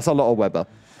 That's a lot of Weber.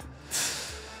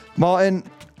 Martin.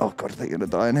 Oh god, they're gonna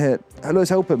die in here.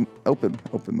 Let's help him. Help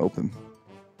him.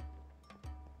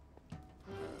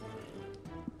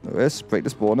 Lewis, break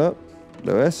the spawner.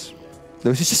 Lewis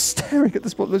is just staring at the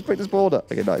spawn. Let's break the spawner.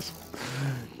 Okay, nice.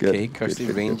 Good. Okay, Kirsty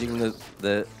ranging the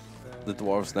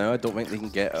dwarves now. I don't think they can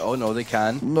get it. Oh no, they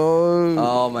can. No.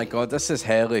 Oh my god, this is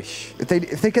hellish. If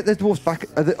they get the dwarves back...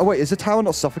 oh wait, is the tower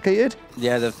not suffocated?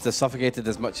 Yeah, they're suffocated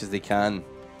as much as they can.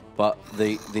 But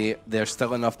they're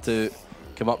still enough to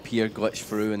come up here, glitch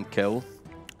through and kill.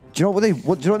 Do you know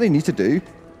what they need to do?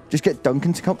 Just get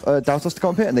Duncan to come, Daltos to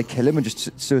come up here and they kill him and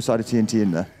just suicide a TNT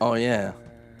in there. Oh yeah.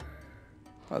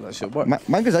 Oh, that should work.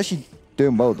 Manga's actually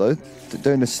doing well though.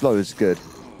 Doing this slow is good.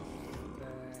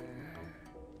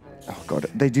 Oh god,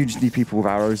 they do just need people with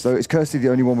arrows though. Is Kirsty the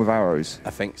only one with arrows? I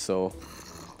think so.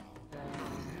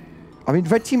 I mean,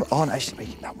 red team aren't actually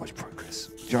making that much progress.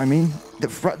 Do you know what I mean? The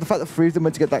fact that 3 of them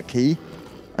went to get that key,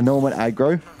 and no one went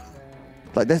aggro.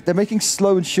 Like they're making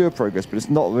slow and sure progress, but it's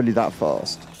not really that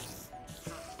fast.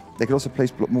 They could also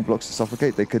place more blocks to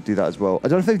suffocate. They could do that as well. I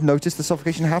don't know if they've noticed the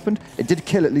suffocation happened. It did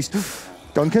kill at least.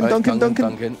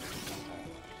 Duncan.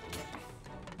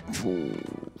 Ooh,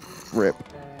 rip.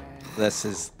 This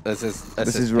is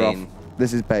rough. Bane.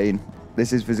 This is Bane.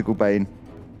 This is physical Bane.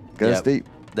 Kirsty. Yep.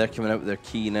 They're coming out with their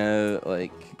key now.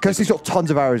 Like Kirsty's got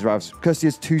tons of arrows, Ravs. Kirsty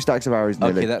has 2 stacks of arrows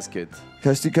nearly. Okay, that's good.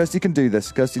 Kirsty can do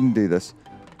this. Kirsty can do this.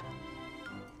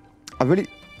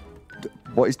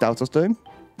 What is Daltos doing?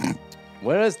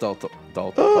 Where is Daltos?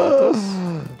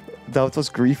 Daltos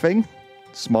griefing.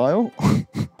 Smile.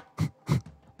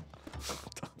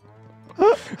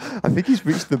 I think he's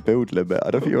reached the build limit. I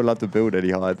don't think you're allowed to build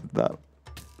any higher than that.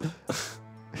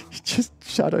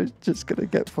 Shadow's just gonna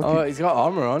get fucking... Oh, he's got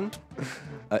armor on.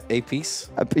 A piece.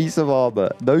 A piece of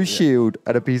armor. No shield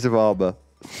and a piece of armor.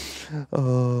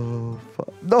 Oh,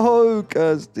 fuck. No,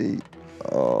 Kirsty.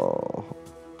 Oh.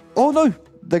 Oh, no.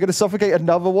 They're going to suffocate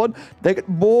another one.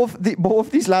 More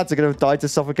of these lads are going to die to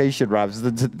suffocation, Ravs,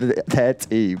 than their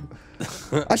team.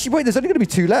 Actually, wait, there's only going to be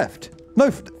 2 left.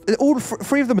 No, all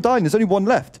 3 of them are dying. There's only 1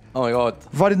 left. Oh, my God.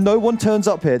 Provided no one turns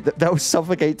up here, they'll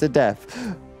suffocate to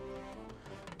death.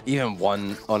 Even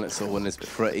 1 on its own is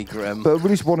pretty grim. But at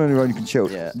least 1 on your own you can chill.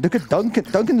 Yeah. Look at Duncan.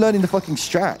 Duncan learning the fucking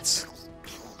strats.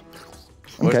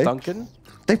 Where's Duncan?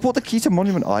 They bought the key to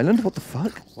Monument Island? What the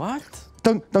fuck? What?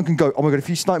 Duncan, go. Oh my god, if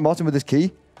you snipe Martin with this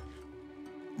key.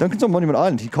 Duncan's on Monument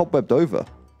Island. He cobwebbed over.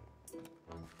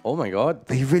 Oh my god.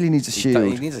 But he really needs a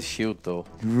shield. He needs a shield though.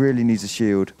 He really needs a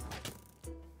shield.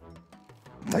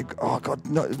 Like, oh god,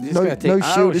 no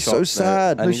shield is so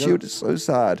sad. No shield is so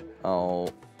sad. Oh,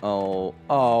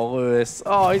 Lewis.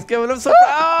 Oh, he's giving him some.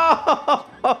 Oh!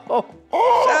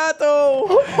 Shadow!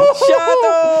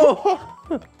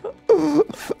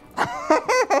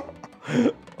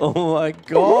 Oh my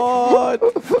god!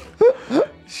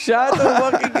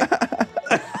 Shadow fucking.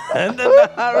 And then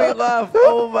the Harry laugh.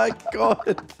 Oh my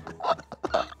god.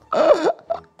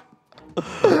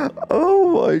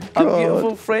 Oh my god. A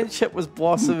beautiful friendship was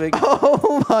blossoming.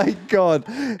 Oh my god.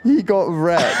 He got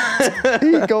wrecked.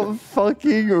 He got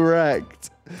fucking wrecked.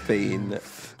 Pain.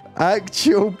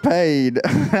 Actual pain.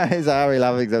 That is Harry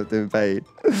laughing something pain.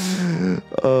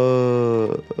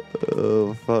 Oh,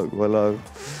 fuck my life.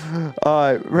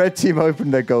 Alright, red team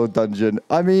opened their gold dungeon.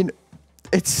 I mean,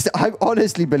 I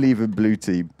honestly believe in blue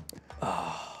team.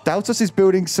 Daltos is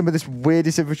building some of this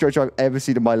weirdest infrastructure I've ever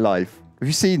seen in my life. Have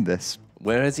you seen this?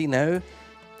 Where is he now?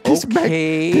 This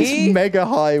mega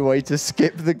highway to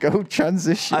skip the gold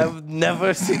transition. I've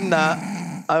never seen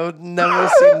that. I've never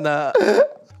seen that.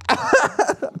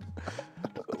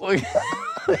 Where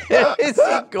is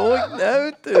he going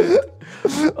now, dude?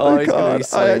 Oh,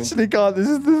 I actually can't. This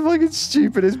is the fucking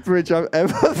stupidest bridge I've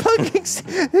ever fucking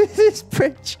seen. This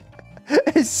bridge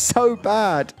is so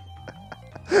bad.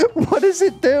 What is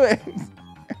it doing?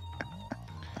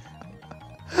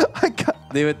 I can't.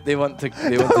 They want to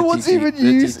no one's even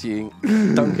used.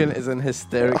 Duncan is in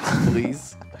hysterics,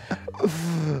 please.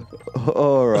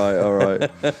 All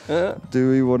right. Do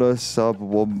we want to sub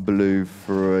 1 blue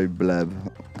for a bleb?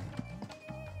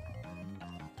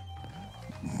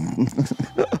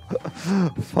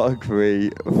 Fuck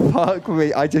me.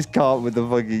 I just can't with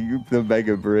the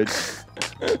mega bridge.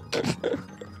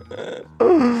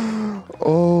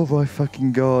 Oh my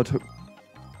fucking god.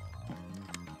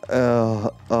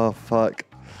 Oh fuck.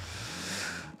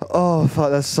 Oh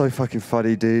fuck, that's so fucking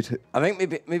funny, dude. I think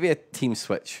maybe a team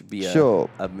switch would be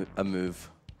a move.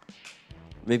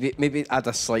 Maybe add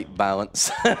a slight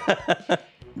balance.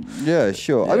 Yeah,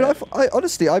 sure. Yeah. I mean, I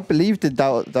honestly believed in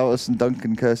Dallas and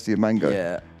Duncan, Kirsty, and Mango.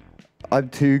 Yeah. I'm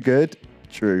too good.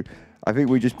 True. I think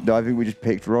we just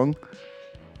picked wrong.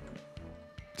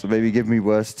 So maybe give me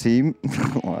worst team.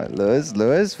 All right,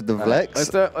 Lewis with the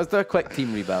flex. Let's do a quick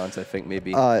team rebalance. I think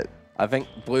maybe. I think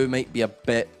blue might be a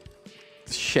bit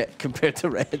shit compared to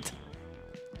red.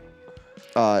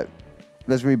 All right,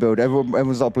 let's rebuild.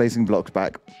 Everyone start placing blocks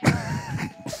back.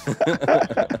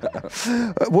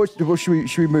 What should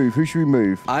we move? Who should we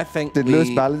move? I think Did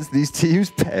Lewis balance these teams?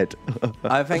 Ped.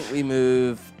 I think we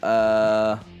move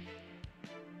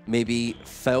maybe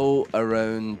Phil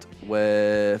around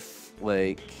with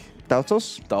like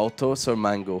Daltos or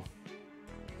Mango.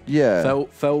 Yeah.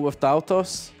 Phil with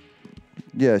Daltos.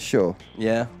 Yeah, sure.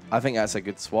 Yeah, I think that's a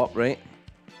good swap, right?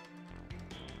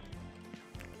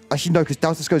 Actually, no, because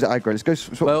Daltas goes aggro. Let's go.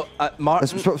 Martin.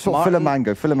 Let's swap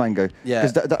Philomango. Yeah.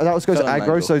 Because Daltas goes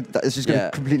aggro, Philomango. so that is just going to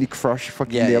completely crush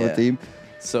fucking the other team.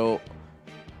 So,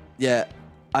 yeah,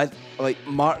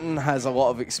 Martin has a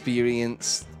lot of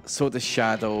experience. So does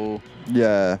Shadow.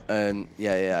 Yeah. And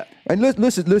yeah. And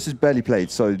Lewis has barely played,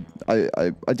 so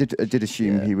I did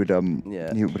assume he would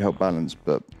help balance,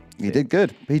 but he did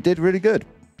good. He did really good.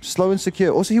 Slow and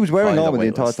secure. Also, he was wearing armor the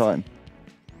entire time.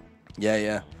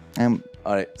 Yeah.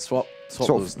 All right, swap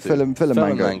those two.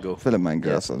 Philomango.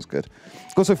 Yeah. That sounds good.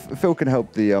 Also, Phil can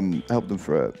help them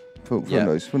for it. Phil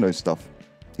knows stuff.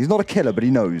 He's not a killer, but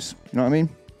he knows. You know what I mean?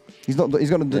 He's not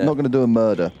gonna do a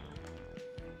murder.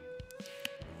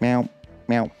 Meow,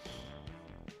 meow,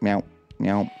 meow,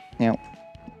 meow, meow.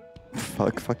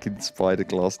 Fucking Spider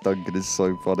Glass Duncan is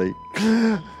so funny.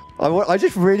 I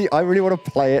really want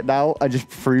to play it now. I just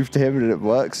prove to him that it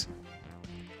works.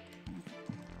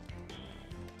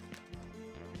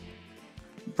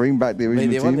 Bring back the original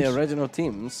teams. They want the original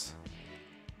teams.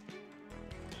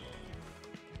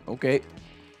 Okay.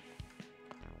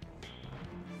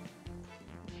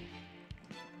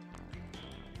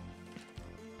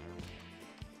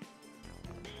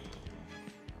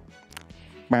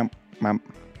 Ma'am. All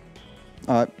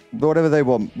right. Whatever they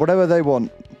want.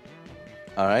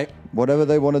 All right. Whatever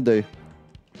they want to do.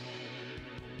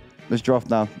 Let's draft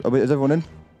now. Is everyone in?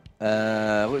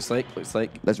 Looks like.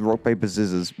 Let's rock, paper,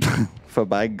 scissors for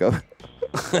Mango.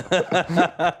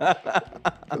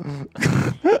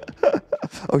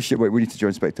 Oh shit! Wait, we need to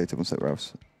join spectator. One sec,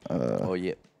 Ravs. Oh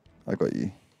yeah. I got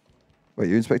you. Wait,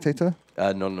 you in spectator?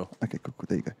 No. Okay, cool.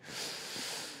 There you go.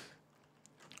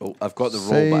 Oh, I've got the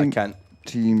roll, but I can't.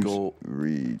 Teams go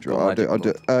redraw. I'll do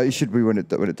it. It should be when it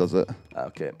does it.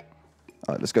 Okay.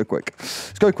 All right, let's go quick.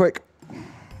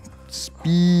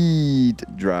 Speed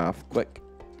draft. Quick.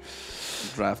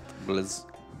 Draft Blizz.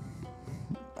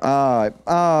 All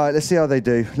right. Let's see how they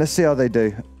do.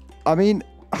 I mean,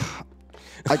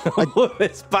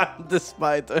 It's banned the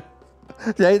spider.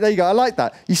 Yeah, there you go. I like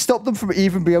that. You stop them from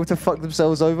even being able to fuck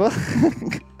themselves over.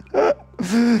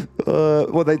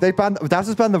 Well, they banned.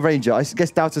 Daltas banned the Ranger. I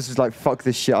guess Daltas was like, "Fuck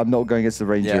this shit. I'm not going against the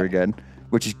Ranger again,"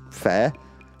 which is fair.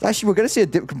 Actually, we're going to see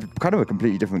kind of a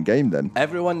completely different game then.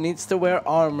 Everyone needs to wear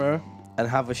armor and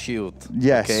have a shield.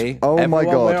 Yes. Okay? Oh my god.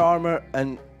 Everyone wear armor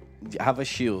and have a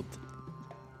shield.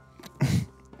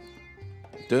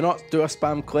 Do not do a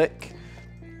spam click.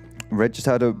 Red just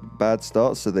had a bad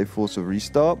start, so they force a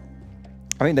restart.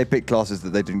 I think they picked classes that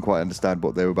they didn't quite understand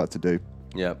what they were about to do.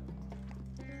 Yep.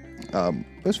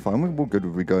 It's fine. We're good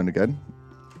if we going again.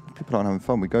 People aren't having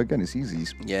fun. We go again. It's easy.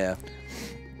 Yeah.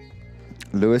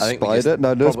 Lewis Spider.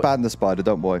 No, Lewis banned the Spider.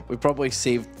 Don't worry. We probably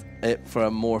saved it for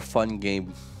a more fun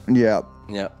game. Yeah.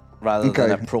 Yeah. Rather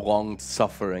than a prolonged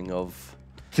suffering of.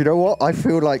 Do you know what? I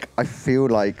feel like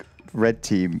Red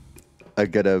Team are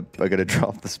gonna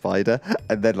drop the Spider,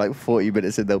 and then like 40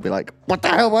 minutes in, they'll be like, "What the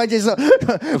hell? Why did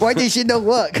she not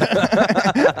work?" All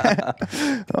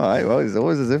right. Well, it's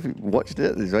always as if you watched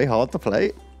it. It's very hard to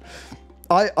play.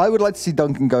 I would like to see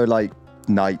Duncan go like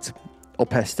Knight or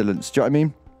Pestilence. Do you know what I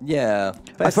mean? Yeah.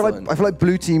 I feel like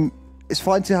Blue Team. It's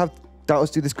fine to have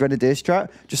Daltas do this Grenadier strat.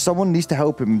 Just someone needs to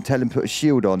help him and tell him put a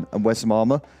shield on and wear some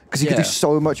armor, because he can do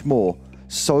so much more,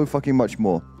 so fucking much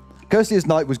more. Kirsty as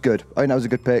Knight was good. I think that was a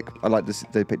good pick. I like this.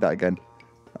 They picked that again.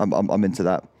 I'm into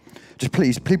that. Just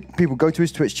please, people go to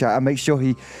his Twitch chat and make sure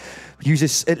he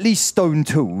uses at least stone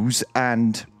tools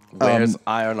and wears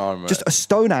iron armor. Just a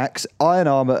stone axe, iron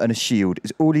armor, and a shield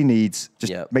is all he needs.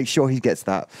 Just make sure he gets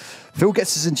that. Phil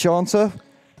gets his enchanter.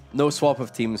 No swap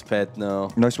of teams, Ped. No.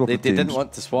 No swap of teams. They didn't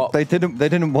want to swap. They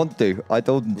didn't want to. I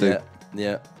told them to.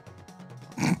 Yeah.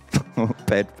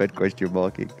 Ped question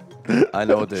marking. I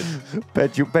know, dude.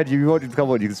 Ped, you want to come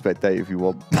on? You can spectate if you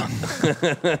want.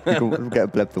 You can get a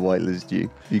Bleb the Whitelist.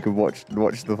 You can watch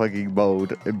the fucking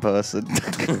mold in person.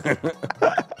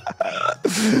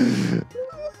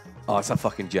 Oh, it's a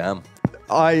fucking jam.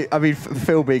 I mean,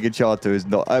 Phil being enchanter is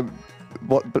not.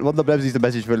 But one of the Blebs needs the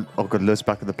message for. Oh god, Lewis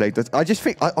back on the plate.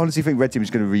 I honestly think Red Team is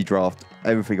going to redraft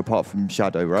everything apart from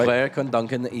Shadow, right? Cleric on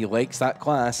Duncan. He likes that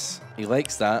class. He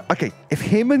likes that. Okay, if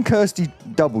him and Kirsty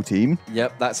double team.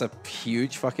 Yep, that's a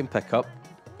huge fucking pickup.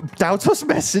 Daltas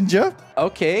Messenger.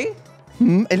 Okay.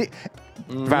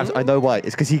 Ravs, I know why.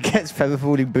 It's because he gets feather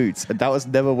falling boots, and Daltas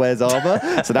never wears armor,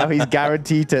 so now he's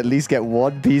guaranteed to at least get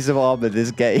one piece of armor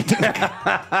this game.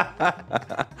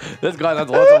 This guy has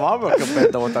lots of armor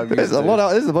compared to what I'm used to. This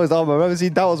is the most armor I've ever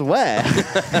seen Daltas wear.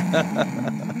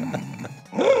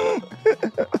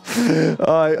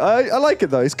 I like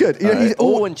it though. It's good. He's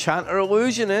Enchanter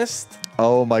Illusionist.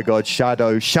 Oh my god,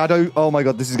 Shadow. Oh my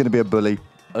god, this is going to be a bully.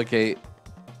 Okay.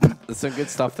 There's some good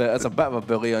stuff there. It's a bit of a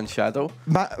bully on Shadow.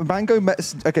 Mango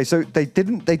met. Okay, so they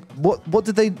didn't. What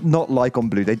did they not like on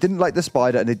blue? They didn't like the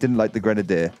spider and they didn't like the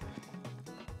grenadier.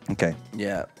 Okay.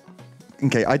 Yeah.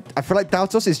 Okay, I feel like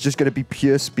Daltos is just going to be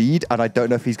pure speed, and I don't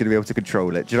know if he's going to be able to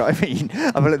control it. Do you know what I mean?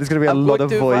 I feel like there's going to be a lot of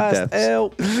void depths.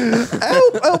 Help!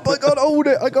 Help! I can't hold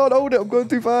it. I can't hold it. I'm going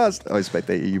too fast. I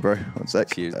spectate you, bro. One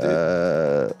sec. Cheers, dude.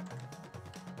 There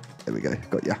we go.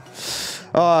 Got ya.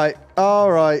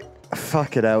 All right.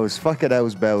 Fucking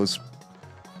hells, bells.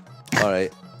 All right.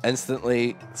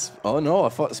 Instantly. Oh no! I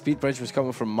thought Speed Bridge was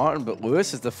coming from Martin, but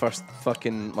Lewis is the first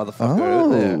fucking motherfucker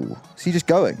out there. Is he just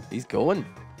going? He's going.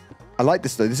 I like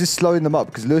this though. This is slowing them up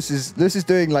because Lewis is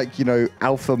doing like, you know,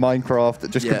 alpha Minecraft,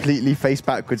 just completely face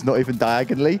backwards, not even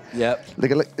diagonally. Yep.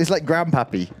 It's like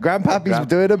Grandpappy. Grandpappy's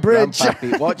doing a bridge.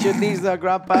 Grandpappy. Watch your knees there,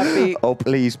 Grandpappy. Oh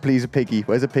please, a piggy.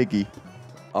 Where's a piggy?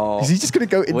 Oh. Is he just gonna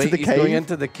go into the he's cave? Going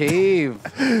into the cave.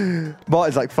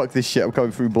 Martin's like, fuck this shit. I'm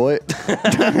coming through, boy.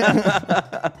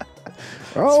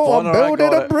 Oh, I'm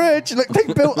building a bridge. Look, they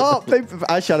built up.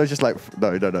 Shadow's just like,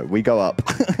 no, we go up.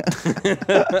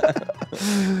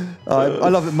 I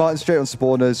love it. Martin straight on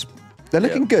spawners. They're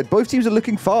looking good. Both teams are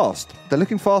looking fast. They're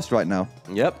looking fast right now.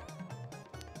 Yep.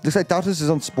 Looks like Daltos is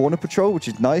on spawner patrol, which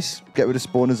is nice. Get rid of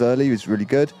spawners early is really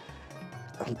good.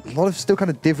 A lot of still kind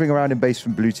of dithering around in base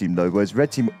from blue team, though, whereas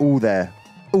red team all there,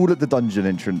 all at the dungeon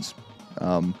entrance.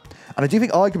 And I do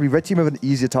think arguably red team have an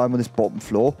easier time on this bottom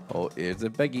floor. Oh, here's the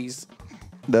biggies.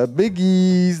 The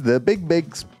biggies, the big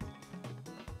bigs.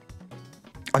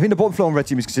 I think the bottom floor on red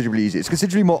team is considerably easier. It's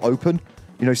considerably more open.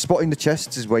 You know, spotting the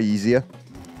chests is way easier.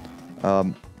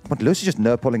 But Lewis is just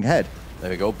nerd-pulling ahead.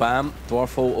 There we go. Bam.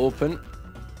 Dwarf hole open.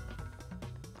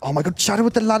 Oh my god, Shadow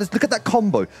with the ladders. Look at that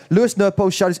combo. Lewis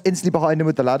nerd-pulls, Shadow's instantly behind him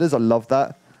with the ladders. I love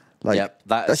that. Like, yep,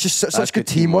 that's just such good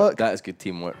teamwork. That is good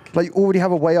teamwork. Like, you already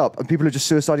have a way up, and people are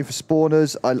just suiciding for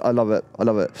spawners. I love it. I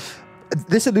love it.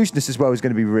 This illusionist as well is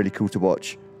going to be really cool to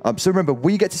watch. So remember,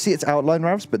 we get to see its outline,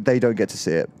 Ravs, but they don't get to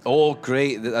see it. Oh,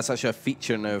 great. That's actually a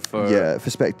feature now for... Yeah, for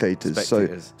spectators. So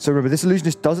remember, this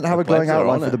illusionist doesn't have a glowing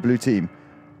outline for the blue team.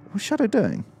 What's Shadow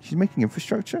doing? She's making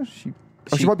infrastructure?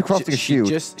 She might be crafting a shield.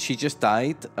 She just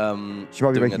died. She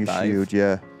might be making a shield,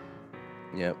 yeah.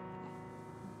 Yep.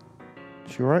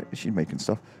 She all right? She's making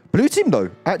stuff. Blue team, though,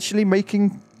 actually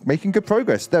making good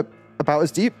progress. They're about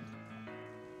as deep.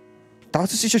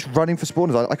 Daltos is just running for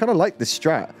spawners. I kind of like this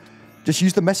strat. Just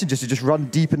use the messengers to just run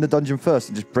deep in the dungeon first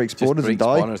and just break spawners and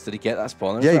die. Spawners. Did he get that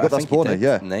spawner? Yeah, he got that spawner,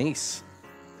 yeah. Nice.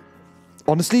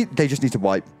 Honestly, they just need to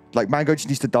wipe. Like, Mango just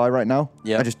needs to die right now.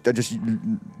 Yeah. And just to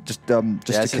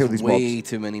kill these mobs. Way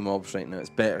too many mobs right now. It's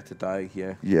better to die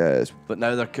here. Yeah. But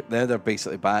now they're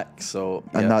basically back, so...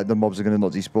 And now the mobs are going to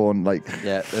not despawn, like...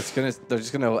 Yeah, they're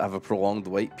just going to have a prolonged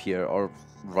wipe here, or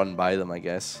run by them, I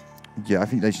guess. Yeah, I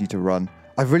think they just need to run.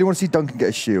 I really want to see Duncan get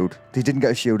a shield. He didn't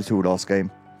get a shield at all last game.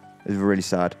 It was really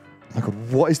sad. Oh my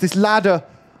god, what is this ladder?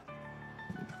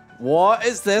 What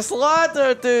is this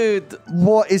ladder, dude?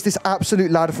 What is this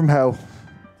absolute ladder from hell?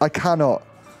 I cannot.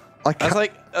 That's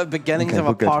like a beginnings of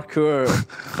a parkour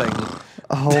thing.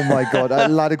 Oh my god,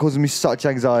 that ladder causes me such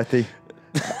anxiety.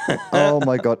 Oh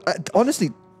my god. Honestly,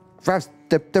 Ravs,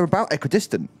 they're about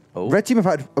equidistant. Oh. Red team have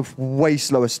had a way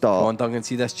slower start. Come on, Duncan,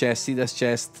 see this chest,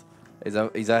 He's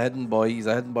a hidden boy,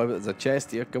 but there's a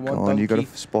chest here. Come on, Donkey. You gotta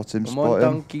spot him, Come on,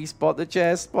 Donkey, spot the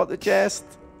chest,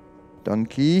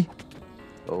 Donkey.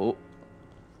 Oh.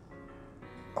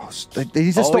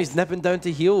 He's nipping down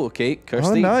to heal, okay.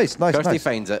 Kirsty. Oh, nice. Kirsty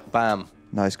finds it. Bam.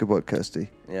 Nice, good work, Kirsty.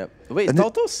 Yep. Wait, is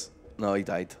Daltos? No, he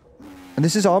died. And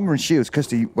this is armor and shields.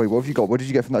 Kirsty, wait, what have you got? What did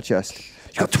you get from that chest?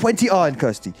 You got 20 iron,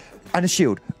 Kirsty. And a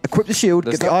shield. Equip the shield,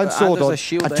 get the iron sword on,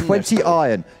 and 20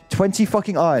 iron. 20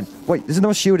 fucking iron. Wait, there's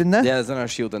another shield in there? Yeah, there's another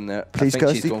shield in there. Please, I think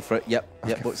Kirsty. she's going for it. Yep,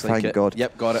 Okay, looks like it. Thank God.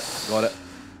 Yep, got it.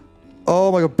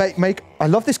 Oh my god, I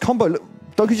love this combo. Look,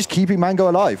 Donkey just keeping Mango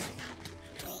alive.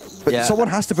 But someone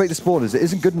has to break the spawners. It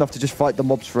isn't good enough to just fight the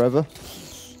mobs forever.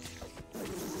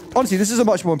 Honestly, this is a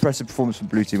much more impressive performance from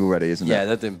Blue Team already, isn't it? Yeah,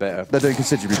 they're doing better. They're doing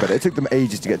considerably better. It took them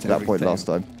ages to get to that point last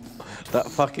time. That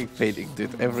fucking painting,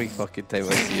 dude. Every fucking time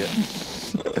I see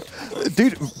it.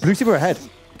 Dude, Blue Team are ahead.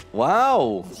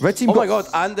 Wow. Red Team my god,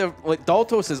 and they're, like,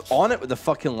 Daltos is on it with the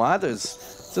fucking ladders.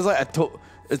 So it's like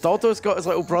has Daltos got his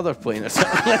little brother playing or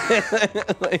something?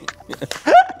 Like,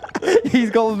 he's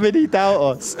got mini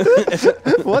Daltos.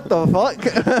 What the fuck?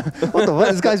 What the fuck?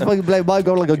 This guy's fucking playing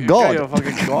Minecraft like a god. You're a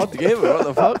fucking god gamer. What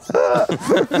the fuck?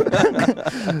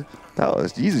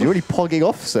 Jesus, you're already pogging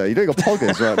off, sir. You're doing a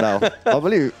poggers right now. I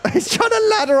believe. He's trying to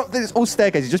ladder up this whole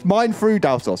staircase. Just mine through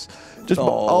Daltos.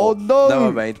 Oh no.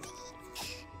 Never mind.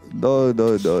 No.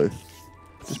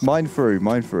 Just mine through.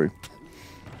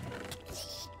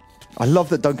 I love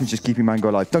that Duncan's just keeping Mango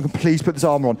alive. Duncan, please put this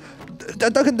armor on.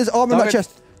 Duncan, there's armor in that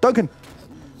chest. Duncan.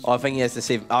 Oh, I think he has to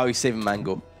save. Oh, he's saving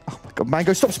Mango. Oh my God,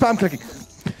 Mango, stop spam clicking.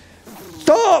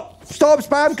 Stop! Stop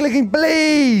spam clicking,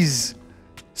 please!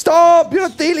 Stop! You're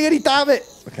not dealing any damage.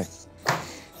 Okay.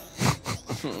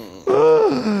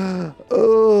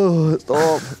 Oh,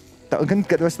 stop. Duncan,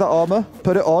 get the rest of that armor.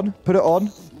 Put it on. Put it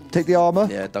on. Take the armor.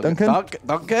 Yeah, Duncan.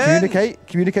 Duncan. Communicate.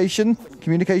 Communication.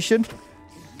 Communication.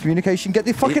 Communication. Get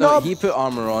the fucking armor. He put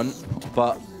armor on,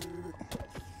 but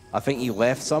I think he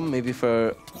left some, maybe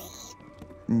for...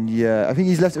 Yeah, I think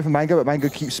he's left it for Mango, but Mango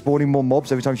keeps spawning more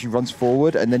mobs every time she runs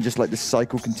forward, and then just like this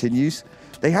cycle continues.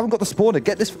 They haven't got the spawner.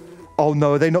 Get this. Oh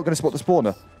no, are they not going to spot the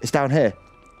spawner? It's down here.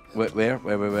 Where?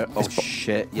 Oh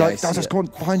shit! Yeah, like, that's just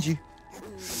behind you.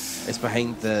 It's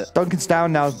behind the. Duncan's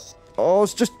down now. Oh,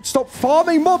 it's just stop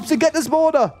farming mobs and get the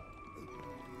spawner.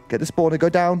 Get the spawner. Go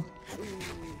down.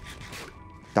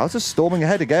 Dallas is storming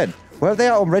ahead again. Where are they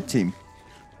at on red team?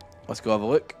 Let's go have a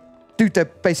look. Dude,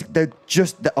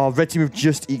 our red team have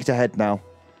just eked ahead now.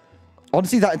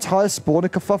 Honestly, that entire spawner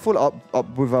kerfuffle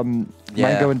up with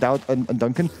Mango and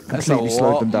Duncan completely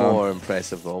slowed them down. A lot more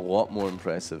impressive, though. A lot more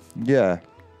impressive. Yeah.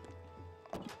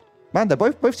 Man, they're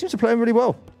both teams are playing really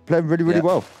well. Playing really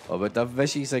well. Oh, but that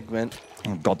Vichy segment.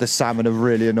 Oh god, the salmon are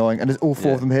really annoying, and there's all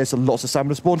four of them here, so lots of salmon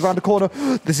have spawned around the corner.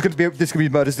 This is gonna be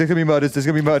murders. There's gonna be murders. There's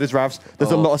gonna be murders, Ravs.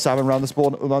 There's a lot of salmon around the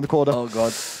corner. Oh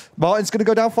god. Martin's gonna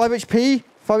go down 5 HP.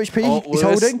 5 HP. Oh, he's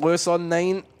holding. Lewis on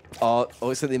 9. Oh,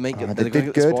 looks like they might get. They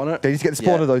did good. They need to get the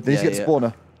spawner though. They need to get the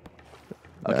spawner.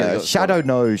 Okay. Shadow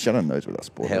knows. Shadow knows where that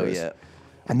spawner Hell is. yeah.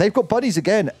 And they've got buddies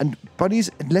again. And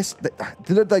buddies, unless they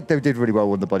look like they did really well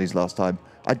with the buddies last time.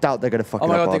 I doubt they're going to fuck it up.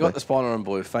 Oh my god, they got the spawner on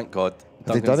board. Thank God.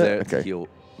 Have they done it? There okay. to heal.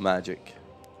 Magic.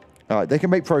 All right, they can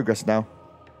make progress now.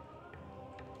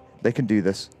 They can do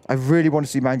this. I really want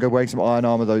to see Mango wearing some iron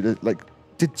armor though. Like,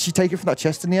 did she take it from that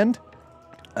chest in the end?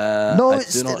 No,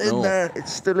 it's still in there.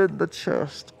 It's still in the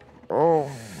chest.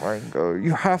 Oh, Mango,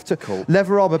 you have to. Cool.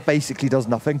 Leather armor basically does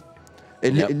nothing.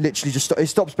 It literally just it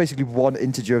stops basically one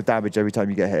integer of damage every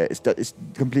time you get hit. It's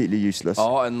completely useless.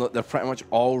 Oh, and look, they're pretty much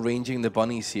all ranging the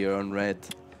bunnies here on red.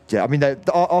 Yeah, I mean,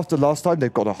 after last time,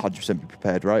 they've got to 100% be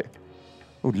prepared, right?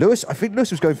 Oh, Lewis, I think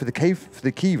Lewis was going for the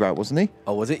key route, wasn't he?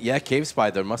 Oh, was it? Yeah, cave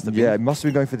spider must have been. Yeah, it must have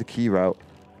been going for the key route.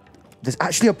 There's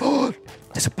actually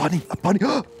there's a bunny.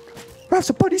 Ralph's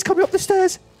a bunny's coming up the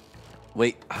stairs.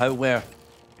 Wait, how? Where?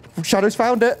 Shadow's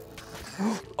found it.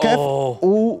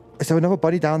 Oh, is there another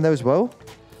bunny down there as well?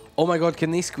 Oh my god, can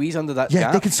they squeeze under that gap?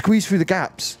 Yeah, they can squeeze through the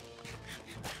gaps.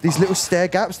 These little stair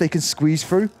gaps, they can squeeze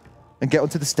through and get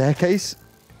onto the staircase.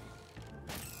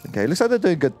 Okay, looks like they're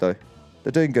doing good though.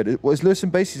 They're doing good. What is Lewis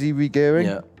in base? Is he re-gearing?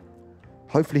 Yeah.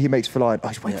 Hopefully he makes full iron.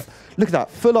 Oh, look at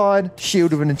that. Full iron,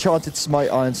 shield with an enchanted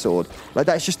smite iron sword. Like,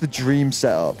 that's just the dream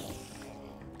setup.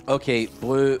 Okay,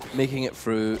 Blue making it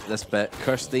through this bit.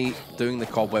 Kirsty doing the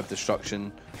cobweb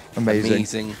destruction.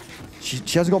 Amazing. She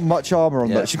hasn't got much armor on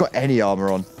though. She's got any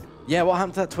armor on. Yeah, what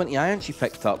happened to that 20 iron she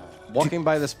picked up? Walking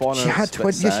by the spawner. She had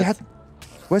 20. Yeah, she had.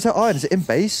 Where's her iron? Is it in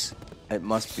base? It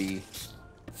must be.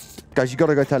 Guys, you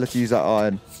gotta go tell her to use that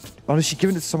iron. Oh, is she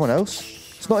giving it to someone else?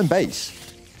 It's not in base.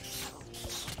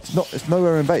 It's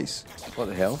nowhere in base. What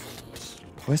the hell?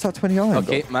 Where's that 20 iron?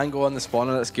 Okay, Mango on the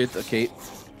spawner. That's good. Okay,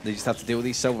 they just have to deal with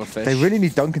these silverfish. They really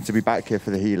need Duncan to be back here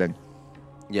for the healing.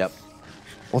 Yep.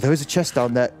 Oh, there is a chest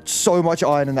down there. So much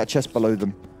iron in that chest below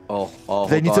them. Oh,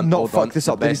 they need to not fuck this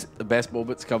up. The best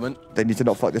moment's coming. They need to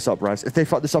not fuck this up, Raz. If they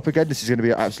fuck this up again, this is going to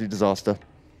be an absolute disaster.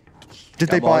 Did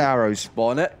they buy arrows?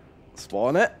 Spawn it.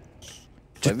 Spawn it.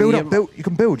 Just build up. Build. You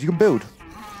can build. You can build.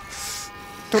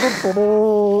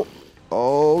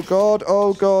 Oh, God.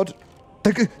 Oh, God.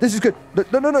 This is good.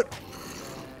 No.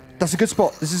 That's a good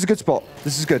spot. This is a good spot.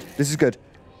 This is good. This is good.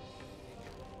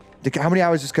 How many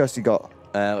hours has Kirsty got?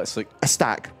 Let's look. A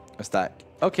stack. A stack.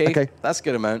 Okay. That's a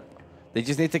good amount. They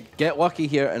just need to get lucky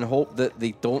here and hope that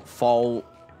they don't fall.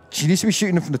 She needs to be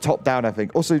shooting them from the top down, I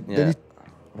think. Also, yeah.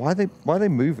 Why are they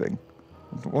moving?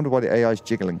 I wonder why the AI is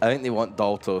jiggling. I think they want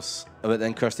Daltos, but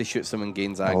then Kirsty shoots them and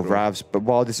gains aggro. Oh, Ravs. But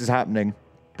while this is happening,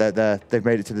 they've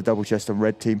made it to the double chest on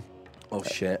red team. Oh,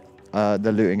 shit. They're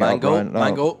looting out.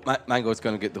 Mango's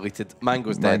going to get deleted.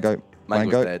 Mango's dead.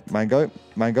 Mango's dead.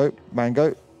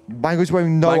 Mango's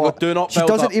wearing no armor. Do not she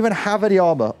doesn't even have any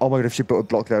armor. Oh my god, if she put a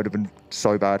block there, it would have been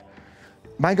so bad.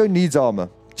 Mango needs armor.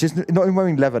 She's not even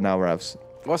wearing leather now, Ravs.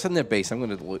 What's in their base? I'm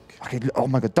going to look. Okay, oh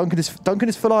my god, Duncan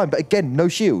is full iron, but again, no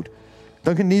shield.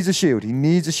 Duncan needs a shield. He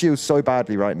needs a shield so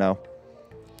badly right now.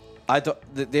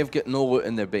 They've got no loot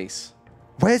in their base.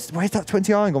 Where's that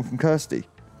 20 iron gone from Kirsty?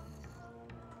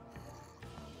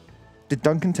 Did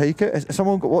Duncan take it? Has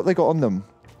someone got what they got on them?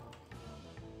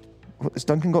 Has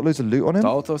Duncan got loads of loot on him?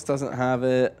 Daltos doesn't have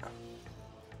it.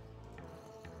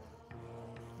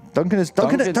 Duncan has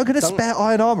spare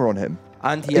iron armor on him.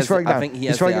 And he has, I think he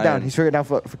has throwing it down. iron. He's throwing it down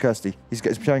for Kirsty. He's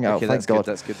showing it out. Thank God.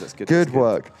 That's good. That's good. Good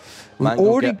work.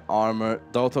 Mango, get armor.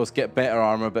 Daltos, get better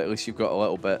armor, but at least you've got a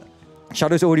little bit.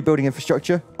 Shadow's already building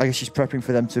infrastructure. I guess she's prepping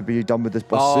for them to be done with this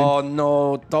boss soon. Oh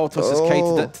no, Daltos has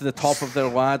kited it to the top of their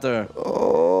ladder.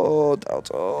 Oh,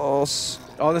 Daltos.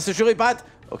 Oh, this is really bad.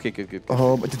 Okay, good.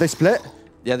 Did they split?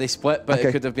 Yeah, they split, but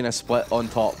it could have been a split on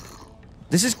top.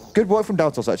 This is good work from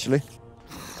Daltos, actually.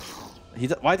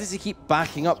 Why does he keep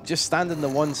backing up? Just stand in the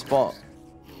one spot.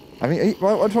 I mean, I just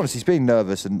want to see he's being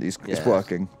nervous and it's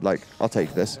working. Like, I'll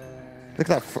take this. Look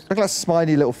at that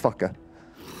smiley little fucker.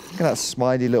 Look at that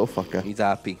smiley little fucker. He's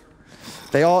happy.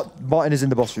 Martin is in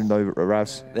the boss room though,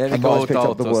 Ravs. There we go,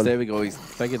 Daltos. There we go. He's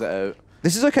figured it out.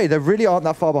 This is okay. They really aren't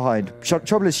that far behind.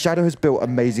 Trouble is, Shadow has built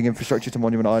amazing infrastructure to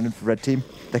Monument Island for Red Team.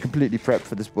 They're completely prepped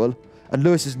for this bull. And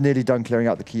Lewis is nearly done clearing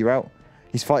out the key route.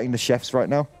 He's fighting the chefs right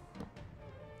now.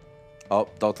 Oh,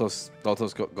 Daltos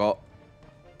got.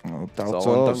 Oh,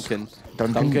 Daltos.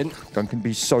 Duncan,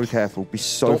 be so careful. Be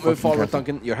so Don't move forward, careful.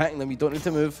 Duncan. You're hitting them. You don't need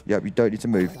to move. Yep, you don't need to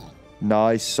move.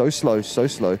 Nice. So slow.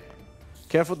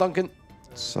 Careful, Duncan.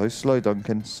 So slow,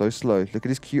 Duncan. So slow. Look at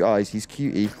his cute eyes. He's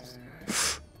cutie.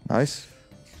 Nice.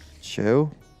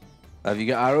 Chill. Have you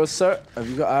got arrows, sir? Have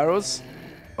you got arrows?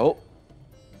 Oh.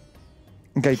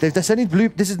 Okay, they're sending blue.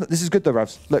 This is good though,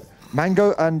 Ravs. Look,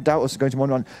 Mango and Daltos are going to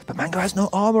 1-1, but Mango has no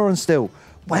armor on still.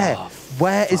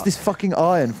 Where is this fucking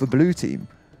iron for blue team?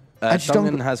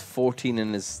 Duncan has 14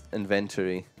 in his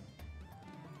inventory.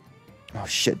 Oh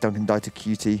shit! Duncan died to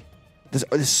QT.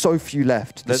 There's so few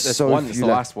left. There's so one. Few It's the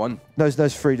left. last one. No,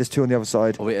 there's 3. There's 2 on the other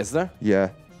side. Oh wait, is there? Yeah.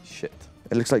 Shit.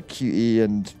 It looks like QE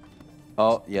and.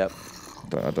 Oh yep.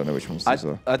 I don't know which ones these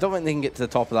are. I don't think they can get to the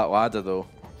top of that ladder though.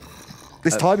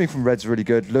 This timing from Red's really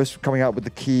good. Lewis coming out with the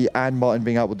key and Martin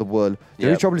being out with the wool. The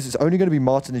only trouble is it's only going to be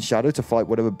Martin and Shadow to fight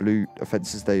whatever blue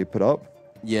offenses they put up.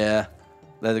 Yeah.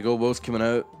 There they go. Will's coming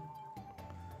out.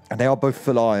 And they are both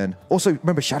full iron. Also,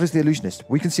 remember, Shadow's the illusionist.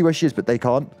 We can see where she is, but they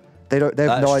can't. They have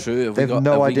no idea. They have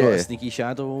no idea. We got a sneaky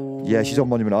Shadow? Yeah, she's on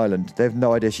Monument Island. They have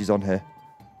no idea she's on here.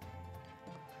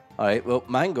 All right. Well,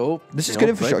 Mango. This is good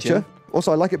infrastructure.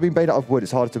 Also, I like it being made out of wood.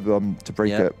 It's harder to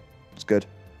break it. It's good.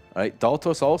 All right.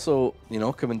 Daltos also,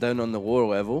 coming down on the lower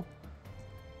level.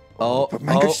 But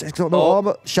Mango's got no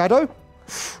armor. Shadow?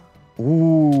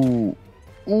 Ooh.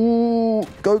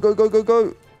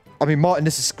 Go. I mean, Martin,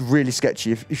 this is really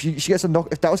sketchy. If she gets a knock,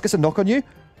 if Dallas gets a knock on you.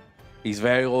 He's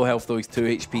very low health though. He's 2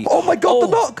 HP. Oh my God, the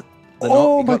knock!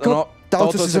 Oh my God.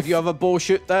 Daltos, if you have a bow,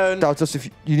 shoot down. Daltos, if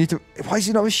you need to. Why does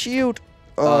he not have a shield?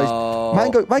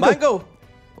 Mango.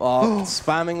 Oh,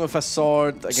 spamming with a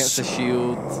sword against a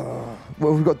shield.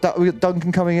 Well, we've got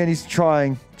Duncan coming in. He's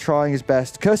trying his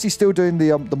best. Kirsty's still doing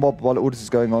the mob while all this is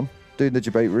going on, doing the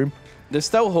debate room. There's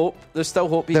still hope. There's still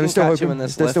hope. He can catch him in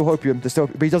this lift. There's still hopium.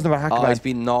 But he doesn't have a hacker. Oh, he's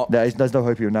been knocked. No, there's no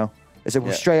hopium now. Is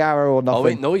it straight arrow or nothing? Oh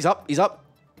wait, no, he's up. He's up.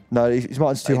 No,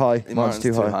 Martin's too high. Martin's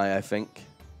too high, I think.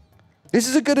 This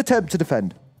is a good attempt to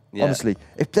defend. Yeah. Honestly,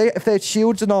 if they had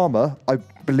shields and armor, I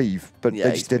believe, but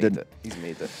they just didn't. He's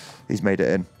made it. He's made it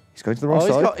in. He's going to the wrong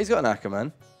side. He's got an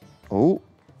Ackerman. Oh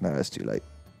no, that's too late.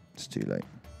 It's too late.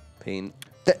 Pain.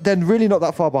 They're really not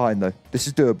that far behind though. This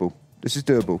is doable.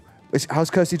 How's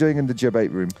Kirsty doing in the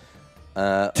debate room?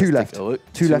 2 left. 2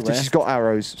 left, and she's got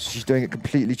arrows. So she's doing it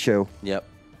completely chill. Yep.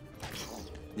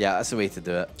 Yeah, that's the way to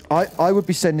do it. I would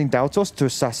be sending Daltos to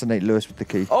assassinate Lewis with the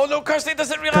key. Oh no, Kirsty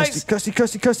doesn't realize.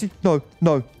 Kirsty. No.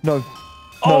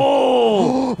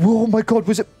 Oh! Oh my God,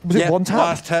 was it one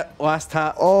tap? Last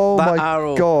tap. Oh that my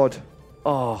arrow. God.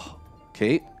 Oh.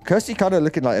 Okay. Kirsty kind of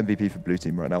looking like MVP for blue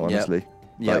team right now, honestly.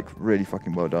 Yep. Like, really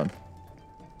fucking well done.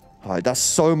 All right, that's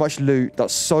so much loot.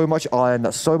 That's so much iron.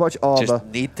 That's so much armor. Just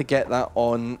need to get that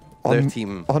on their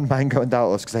team. On Mango and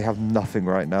Daltos, because they have nothing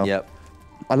right now. Yep.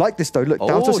 I like this, though. Look,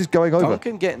 Daltos is going over.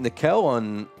 Duncan getting the kill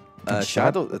on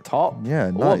Shadow at the top.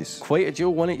 Yeah, nice. Quite a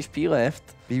duel, 1 HP left.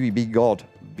 BBB God.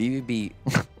 BBB.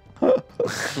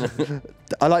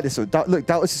 I like this one. Look,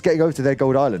 Daltos is getting over to their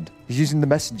gold island. He's using the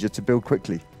messenger to build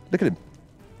quickly. Look at him.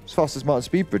 As fast as Martin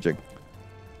speed bridging.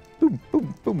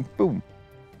 Boom.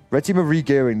 Red team are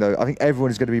re-gearing, though. I think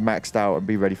everyone is going to be maxed out and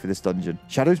be ready for this dungeon.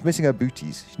 Shadow's missing her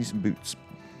booties. She needs some boots.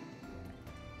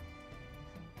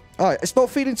 All right, it's not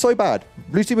feeling so bad.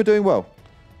 Blue team are doing well.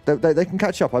 They can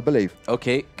catch up, I believe.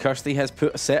 Okay, Kirsty has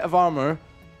put a set of armor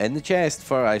in the chest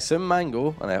for, I assume,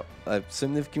 Mango, and I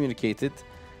assume they've communicated.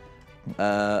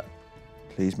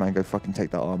 Please, Mango, fucking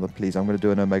take that armor, please. I'm going to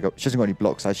do an Omega. She hasn't got any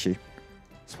blocks, has she?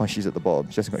 That's why she's at the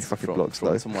bottom. She hasn't got any fucking blocks,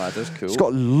 though. Some ladders, cool. She's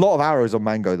got a lot of arrows on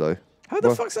Mango, though. How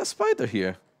the fuck's that spider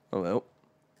here? Oh well.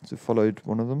 So it followed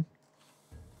one of them.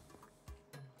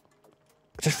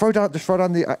 Just throw down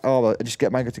the armor and just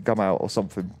get Mango to come out or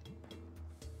something.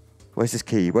 Where's his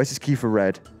key? Where's his key for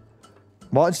red?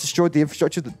 Martin's destroyed the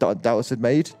infrastructure that Dallas had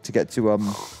made to get to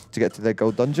their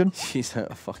gold dungeon. She's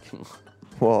out of fucking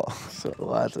What? so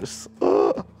ladders.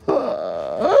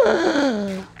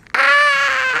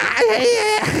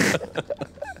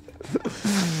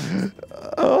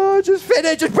 Oh, just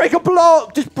finish. Just break a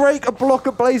block. Just break a block,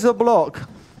 a blazer block.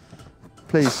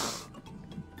 Please.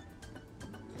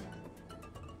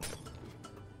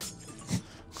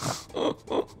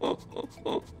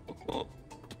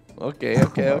 Okay.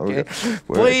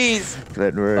 Please.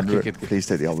 Please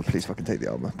take the armor. Please fucking take the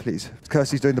armor. Please.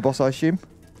 Kirsty's doing the boss, I assume?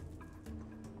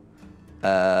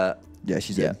 Yeah,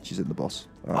 she's in. She's in the boss.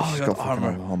 Oh, she's got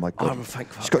armor. Oh my god. Armor, thank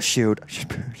fuck. She's got shield. She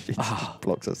just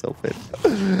blocks herself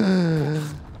in.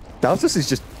 Dallas is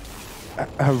just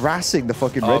harassing the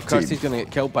fucking red team. Kirsty's gonna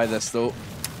get killed by this though.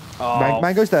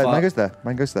 Mango's there.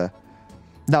 Mango's there.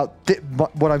 Now,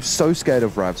 what I'm so scared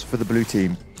of, Ravs, for the blue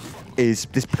team is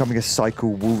this becoming a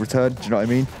cycle will return. Do you know what I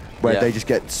mean? Where they just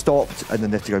get stopped and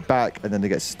then they have to go back and then they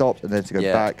get stopped and then they have to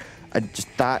go back. And just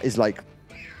that is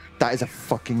a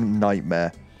fucking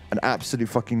nightmare. An absolute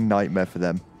fucking nightmare for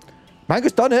them.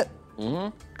 Mango's done it.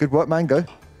 Good work, Mango.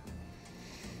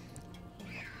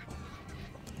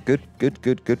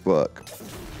 Good work.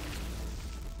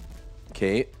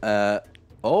 Okay.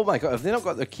 Oh my god, have they not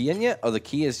got their key in yet? Oh, the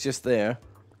key is just there.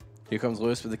 Here comes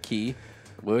Lewis with the key.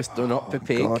 Lewis, do not be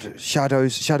pig. God.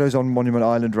 Shadows on Monument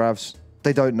Island, Ravs.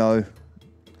 They don't know.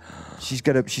 She's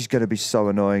gonna be so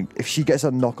annoying. If she gets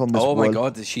a knock on this wall. Oh my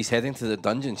god, she's heading to the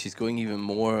dungeon. She's going even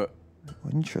more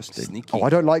interesting. Sneaky. Oh, I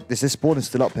don't like this. This spawn is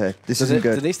still up here. This isn't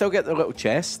good. Do they still get their little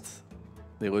chest?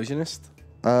 The illusionist?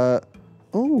 Oh.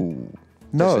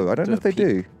 No, I don't know if they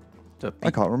do.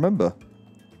 I can't remember.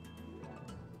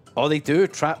 Oh, they do.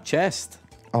 Trap chest.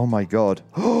 Oh my god.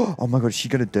 Oh my god, is she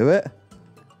gonna do it?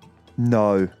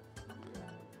 No.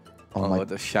 Oh,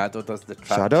 the Shadow does the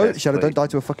trap chest. Shadow, don't die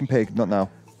to a fucking pig. Not now.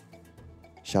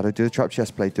 Shadow, do a trap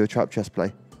chest play. Do a trap chest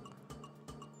play.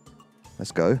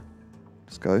 Let's go.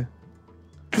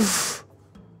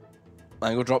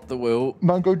 Mango dropped the wool.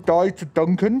 Mango died to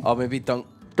Duncan. Oh, maybe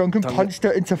Duncan punched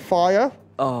her into fire.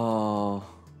 Oh.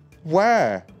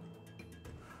 Where?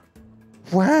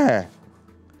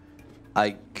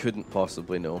 I couldn't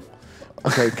possibly know.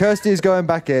 Okay, Kirsty is going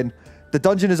back in. The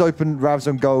dungeon is open, Ravs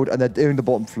on gold, and they're doing the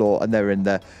bottom floor, and they're in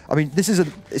there. I mean,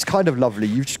 it's kind of lovely.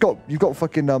 You've got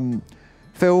fucking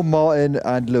Phil, Martin,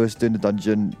 and Lewis doing the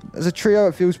dungeon. As a trio,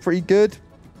 it feels pretty good.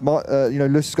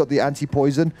 Lewis has got the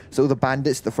anti-poison, so all the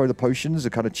bandits that throw the potions are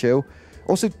kind of chill.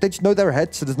 Also, they just know they're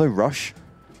ahead, so there's no rush.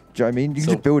 Do you know what I mean? You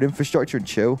can just build infrastructure and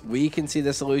chill. We can see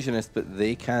this illusionist, but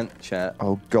they can't chat.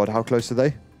 Oh god, how close are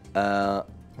they? Oh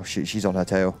shit, she's on her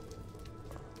tail.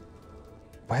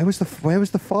 Where was the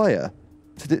fire?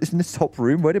 It's in this top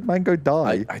room. Where did Mango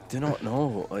die? I do not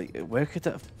know. Like, where could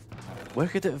it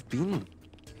have been?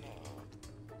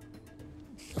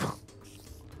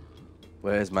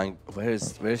 Where's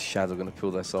Shadow gonna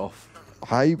pull this off?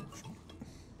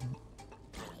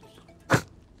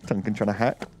 Duncan trying to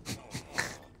hack.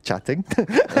 Chatting.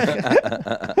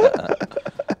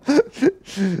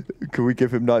 Can we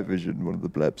give him night vision, one of the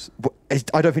plebs?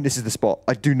 I don't think this is the spot.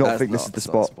 I do not think this is the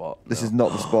spot. This is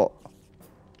not the spot.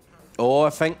 Oh, I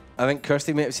think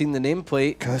Kirsty may have seen the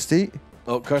nameplate. Kirsty?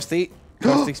 Oh, Kirsty.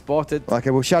 Kirsty spotted. Okay,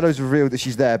 well, Shadow's revealed that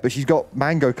she's there, but she's got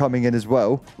Mango coming in as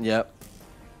well. Yep.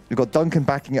 We've got Duncan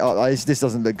backing it up. This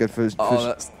doesn't look good for... and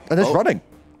it's running.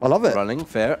 I love it. Running,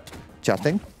 fair.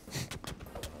 Chatting.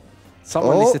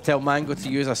 Someone needs to tell Mango to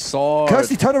use a sword.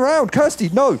 Kirsty, turn around. Kirsty,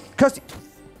 no. Kirsty.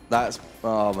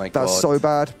 Oh my god. That's so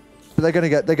bad. But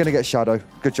they're gonna get Shadow.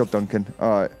 Good job, Duncan. All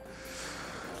right.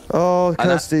 Oh,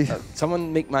 Kirsty.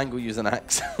 Someone make Mango use an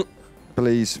axe.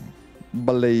 Please.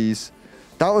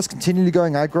 That was continually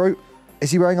going aggro.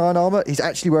 Is he wearing iron armor? He's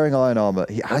actually wearing iron armor.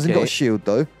 He hasn't got a shield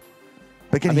though.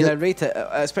 But I mean, I rate it,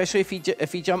 especially if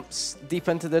he jumps deep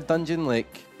into the dungeon,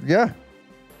 like. Yeah.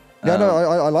 Yeah, no,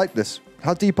 I like this.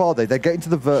 How deep are they? They're getting to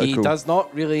the vertical. He does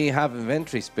not really have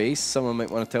inventory space. Someone might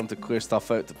want to tell him to clear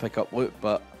stuff out to pick up loot,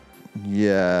 but...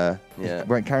 Yeah. Yeah.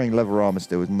 Carrying leather armor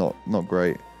still is not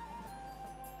great.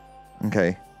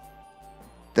 Okay.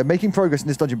 They're making progress in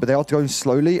this dungeon, but they are going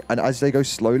slowly, and as they go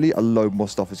slowly, a load more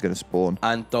stuff is going to spawn.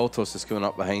 And Daltos is coming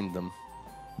up behind them.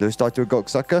 Lewis died to a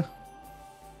Goksucker.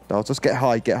 Daltos, get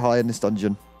high in this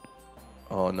dungeon.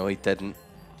 Oh, no, he didn't.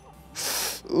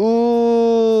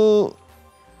 Ooh.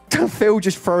 Phil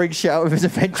just throwing shit out of his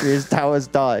inventory as Towers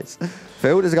dies.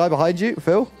 Phil, there's a guy behind you.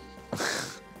 Phil?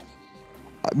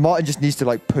 Martin just needs to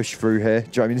like push through here. Do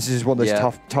you know what I mean? This is one of those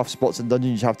Yeah. tough spots in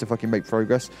dungeons. You have to fucking make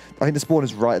progress. I think the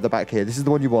spawner's right at the back here. This is the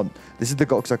one you want. This is the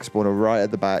Goxsucker spawner right at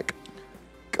the back.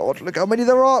 God, look how many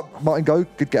there are. Martin, go.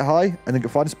 Good, get high, and then go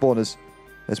find the spawners.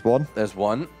 There's one. There's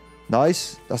one.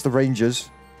 Nice. That's the Rangers.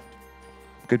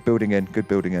 Good building in. Good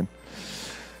building in.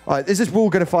 All right, is this wall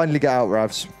going to finally get out,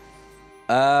 Ravs?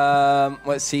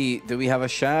 Let's see. Do we have a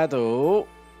shadow?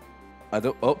 I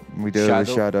don't. Oh, We do have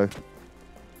a shadow.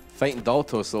 Fighting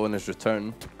Daltos though in his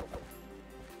return.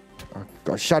 Oh,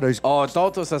 God, shadows. Oh,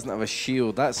 Daltos doesn't have a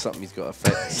shield. That's something he's got to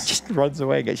fix. He just runs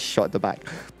away and gets shot at the back.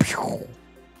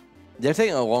 They're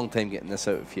taking a long time getting this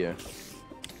out of here.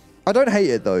 I don't hate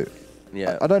it though.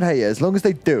 Yeah. I don't hate it. As long as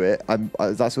they do it,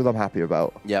 that's what I'm happy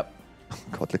about. Yep.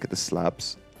 God, look at the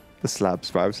slabs. The slabs,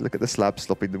 Ravs. Look at the slabs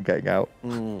stopping them getting out.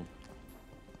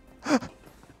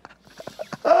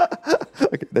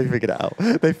 Okay, they figured it out.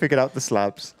 They figured out the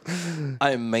slabs.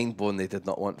 I am mind blown they did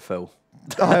not want Phil.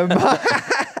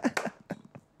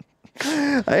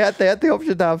 They had the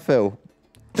option to have Phil.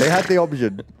 They had the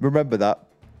option. Remember that.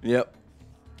 Yep.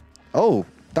 Oh,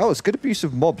 that was good abuse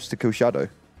of mobs to kill Shadow.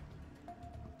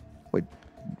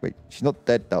 Wait. She's not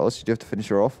dead, that was. You do have to finish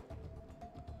her off.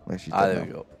 Where she's dead There now.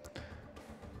 we go.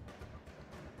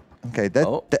 Okay, they're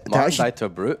Martin actually, died to a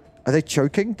brute. are they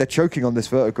choking? They're choking on this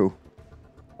vertical.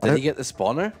 Did he get the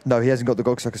spawner? No, he hasn't got the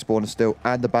Gogsucker spawner still,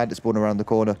 and the bandit spawner around the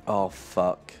corner. Oh,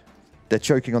 fuck. They're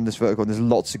choking on this vertical, and there's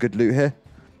lots of good loot here.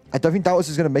 I don't think Dallas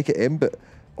is going to make it in, but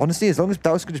honestly, as long as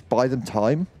Dallas can just buy them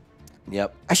time.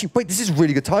 Yep. Actually, wait, this is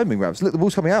really good timing, Ravs. Look, the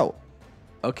wall's coming out.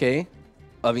 Okay.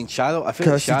 I mean, Shadow. I feel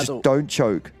like Kirsty, Shadow. just don't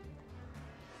choke.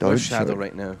 Don't Where's Shadow choke.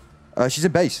 right now? She's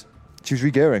in base. She was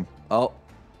re-gearing. Oh,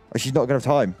 She's not going to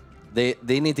have time. they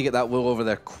need to get that wool over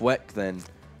there quick then.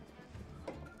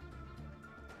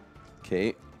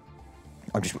 Okay.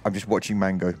 I'm just watching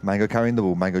Mango. Mango carrying the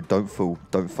ball. Mango, don't fool.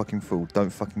 Don't fucking fool. Don't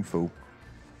fucking fool.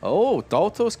 Oh,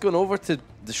 Daltos going over to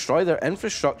destroy their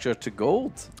infrastructure to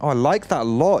gold. Oh, I like that a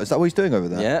lot. Is that what he's doing over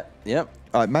there? Yeah, yep.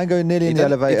 All right, Mango nearly in the He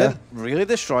elevator. didn't really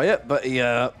destroy it, but he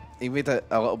made it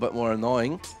a little bit more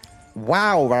annoying.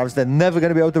 Wow, Ravs, they're never going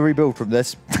to be able to rebuild from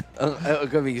this. It's going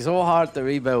to be so hard to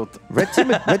rebuild. Red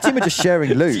team are just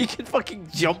sharing loot. You can fucking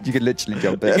jump. You can literally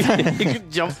jump it. You can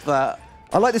jump that.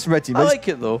 I like this from Red team. I like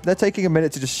it though. They're taking a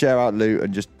minute to just share out loot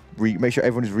and just make sure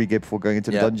everyone is re-geared before going into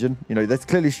the Yeah. dungeon. You know, they're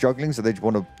clearly struggling, so they just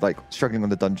want to, struggling on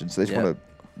the dungeon, so they just want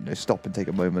to stop and take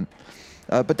a moment.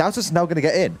 But Dowsus is now going to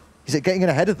get in. He's getting in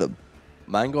ahead of them.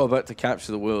 Mango about to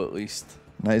capture the wheel at least.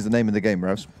 That is the name of the game,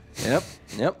 Ravs.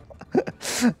 Yep.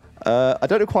 I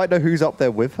don't quite know who's up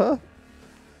there with her.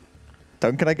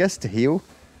 Duncan, I guess, to heal.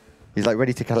 He's like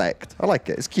ready to collect. I like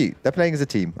it. It's cute. They're playing as a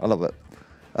team. I love it.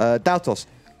 Dautos.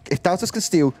 If Dautos can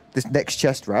steal this next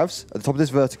chest, Ravs, at the top of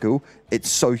this vertical, it's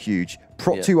so huge.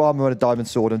 Prop 2 armor and a diamond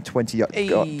sword and 20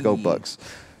 gold bucks.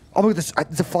 Oh my god,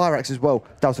 there's a fire axe as well.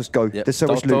 Dautos, go. Yep. There's so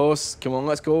much loot. Daltos, come on,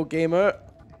 let's go, gamer.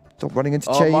 Stop running into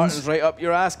Oh, chains. Martin's right up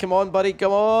your ass. Come on, buddy.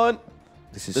 Come on.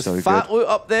 This is There's so fat good. loot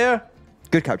up there.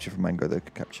 Good capture from Mango, though.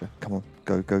 Good capture. Come on.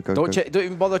 Go. Don't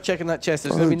even bother checking that chest.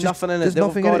 There's Oh, going to be just- nothing in it. There's They've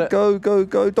nothing got in it.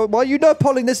 Go. Don't. Why are you not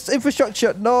pulling this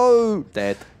infrastructure? No.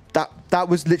 Dead. That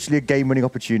was literally a game-winning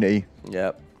opportunity.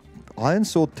 Yep. Iron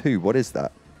Sword 2, what is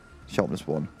that? Sharpness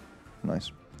 1.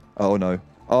 Nice. Oh no.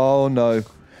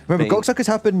 Remember, Bing. Gogsuckers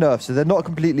have been nerfed, so they're not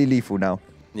completely lethal now.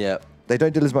 Yep. They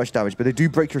don't deal as much damage, but they do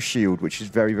break your shield, which is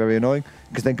very, very annoying.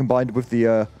 Because then combined with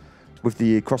the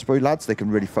crossbow lads, they can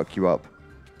really fuck you up.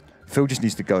 Phil just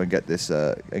needs to go and get this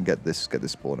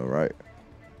spawner, right?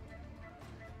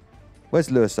 Where's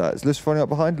Lewis at? Is Lewis following up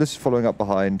behind? Lewis is following up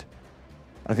behind.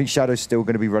 I think Shadow's still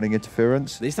going to be running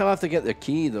interference. They still have to get their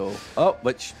key though. Oh,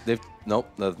 which they've not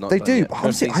They done do. yet. But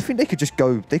honestly, I think they could just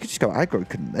go aggro,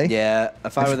 couldn't they? Yeah,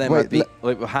 if I were them, Wait, I'd be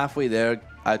like we're halfway there.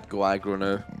 I'd go aggro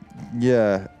now.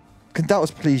 Yeah. Can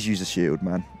Dallas please use a shield,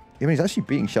 man? I mean, he's actually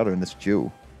beating Shadow in this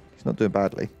duel. He's not doing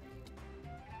badly.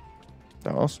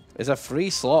 Dallas. It's a free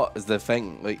slot, is the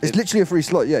thing. Like, It's literally a free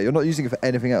slot, yeah. You're not using it for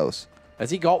anything else.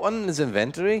 has he got one in his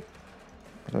inventory?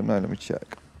 I don't know. Let me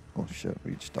check. Oh, shit.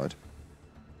 We just died.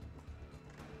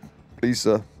 Please,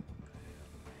 sir.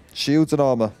 Shields and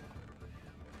armor.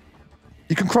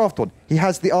 You can craft one. He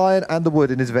has the iron and the wood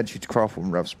in his inventory to craft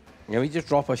one, Ravs. Can we just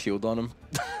drop a shield on him?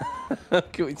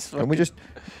 Can we just Can we just...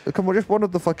 Come on, just one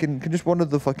of the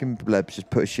fucking plebs just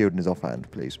put a shield in his offhand,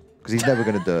 please? Because he's never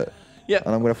going to do it. Yeah.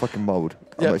 And I'm going to fucking mold.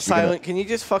 I'm Yeah, actually Silent, can you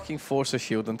just fucking force a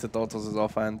shield into Daltos'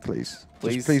 offhand? Please.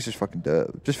 Please. Please just fucking do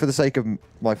it. Just for the sake of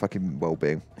my fucking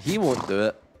well-being. He won't do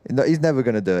it. No, he's never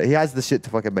going to do it. He has the shit to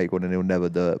fucking make one and he'll never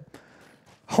do it.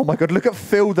 Oh my god, look at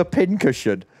Phil the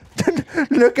pincushion.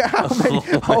 Look at how many.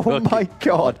 Oh my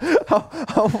god.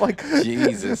 Oh my god.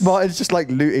 Jesus. Martin's just like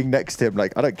looting next to him.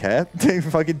 Like, I don't care.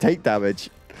 Fucking take damage.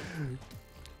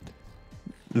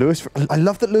 Lewis. I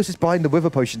love that Lewis is buying the wither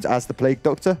potions as the plague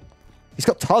doctor. He's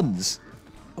got tons.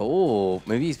 Oh,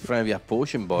 maybe he's trying to be a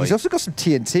potion boy. He's also got some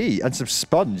TNT and some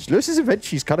sponge. Lewis's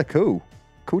inventory is kind of cool.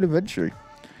 Cool inventory.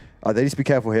 They need to be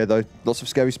careful here, though. Lots of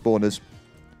scary spawners.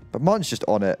 But Martin's just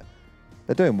on it.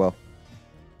 They're doing well.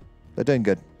 They're doing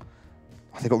good.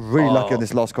 They got really lucky on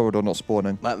this last corridor not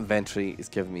spawning. That inventory is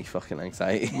giving me fucking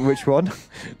anxiety. Which one?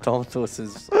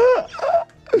 Tomatos's.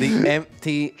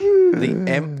 The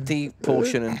empty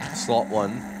potion in slot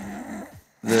 1.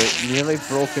 The nearly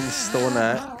broken stone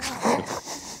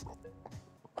axe.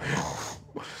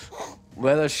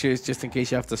 Leather shoes, just in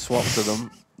case you have to swap to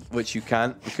them, which you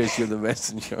can't because you're the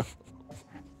messenger.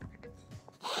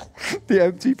 The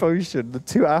empty potion, the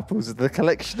 2 apples, the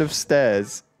collection of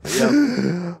stairs. Yep.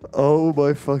 Oh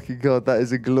my fucking god, that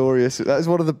is a glorious. That is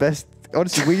one of the best.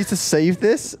 Honestly, we need to save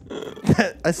this.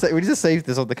 We need to save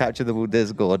this on the Capture the Ball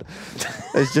Discord.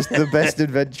 It's just the best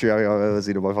inventory I've ever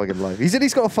seen in my fucking life. He's at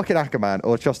least got a fucking Ackerman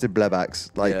or a trusted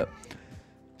Blebax. Like, yep.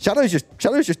 Shadow's just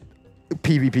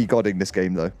PvP godding this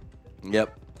game though.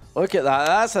 Yep. Look at that.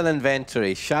 That's an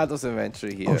inventory. Shadow's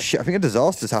inventory here. Oh shit! I think a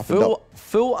disaster's happened.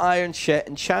 Full iron shit,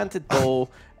 enchanted bow,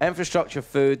 infrastructure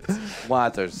food,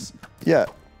 ladders. Yeah.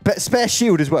 But spare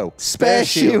shield as well. Spare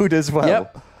shield as well.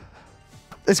 Yep.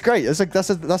 It's great. It's like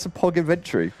that's a pog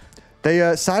inventory.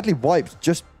 They sadly wiped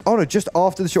just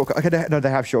after the shortcut. Okay, they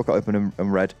have shortcut open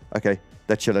and red. Okay,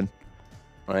 they're chilling.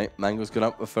 Right, Mango's going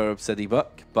up with her Obsidian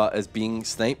Buck, but is being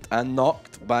sniped and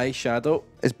knocked by Shadow.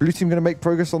 Is Blue Team going to make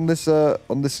progress on this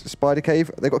spider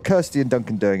cave? They've got Kirsty and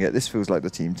Duncan doing it. This feels like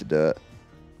the team to do it.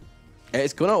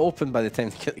 It's going to open by the time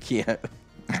they get the key out.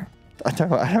 I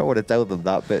don't want to tell them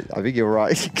that, but I think you're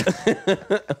right. I think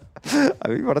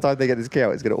by the time they get this key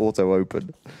out, it's going to auto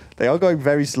open. They are going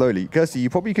very slowly. Kirsty, you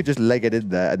probably could just leg it in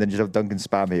there and then just have Duncan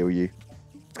spam heal you.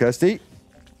 Kirsty?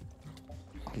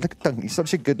 Oh, look at Duncan. He's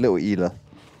such a good little healer.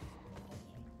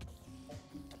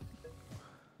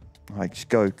 All right, just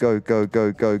go. Oh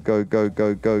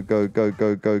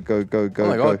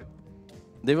my god.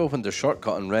 They've opened a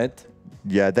shortcut in red.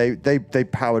 Yeah, they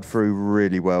powered through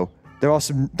really well. There are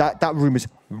some that room is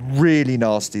really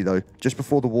nasty though. Just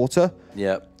before the water,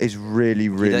 is really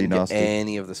nasty. Get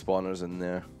any of the spawners in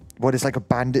there. What? It's like a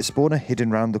bandit spawner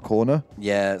hidden around the corner.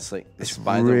 Yeah, it's like the it's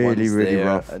spider really one's there,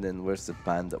 rough. and then where's the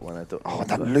bandit one? I don't know. Oh,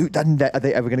 that loot! Are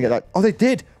they ever gonna get that? Oh, they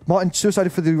did. Martin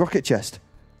suicided for the rocket chest.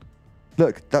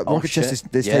 Look, that rocket chest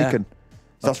is taken.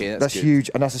 So that's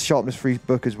huge, and that's a sharpness free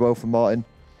book as well for Martin.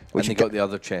 And they got the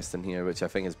other chest in here, which I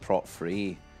think is prop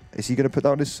free. Is he gonna put that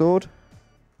on his sword?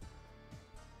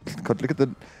 God, look at the.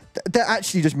 They're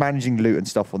actually just managing loot and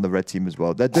stuff on the red team as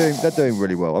well. They're doing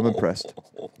really well. I'm impressed.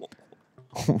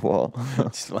 What?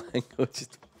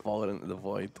 just falling into the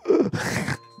void.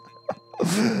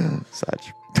 Sag.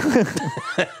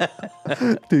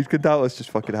 Dude, could Dallas just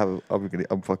fucking have?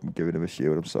 I'm fucking giving him a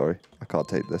shield. I'm sorry. I can't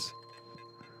take this.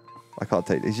 I can't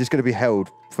take. He's just gonna be held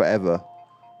forever.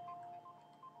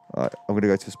 All right, I'm gonna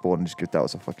go to spawn and just give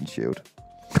Dallas a fucking shield.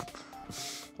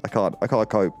 I can't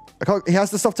cope. He has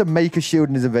the stuff to make a shield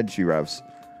in his inventory, Ravs.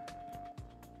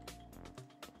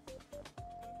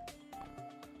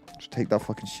 Just take that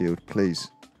fucking shield, please.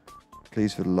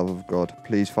 Please, for the love of God.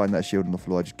 Please find that shield on the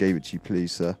floor. I just gave it to you,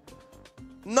 please, sir.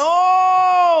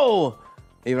 No!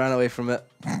 He ran away from it.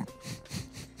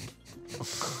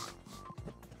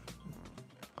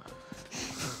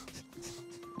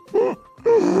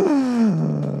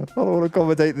 I don't want to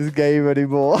commentate this game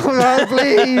anymore. Man,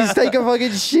 please, take a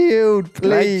fucking shield,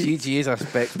 please. GG is a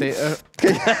spectator.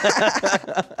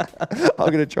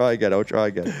 I'm going to try again. I'll try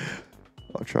again.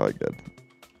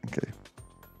 Okay.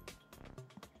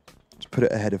 Let's put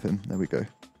it ahead of him. There we go.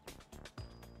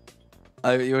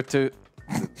 You were too...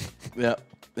 Yeah.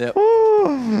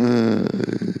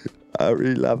 I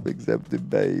really love exempted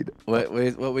Bane. What way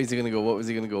is he going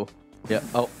to go? Yeah.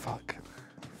 Oh. Fuck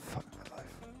my life.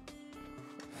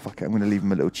 Fuck it. I'm going to leave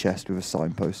him a little chest with a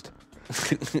signpost.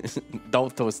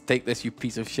 Daltos, take this, you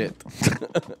piece of shit.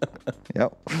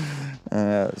 Yep.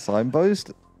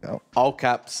 Signpost. Yep. All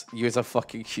caps, use a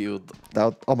fucking shield.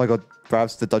 Now, oh my god,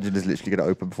 perhaps the dungeon is literally going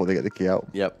to open before they get the key out.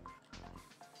 Yep.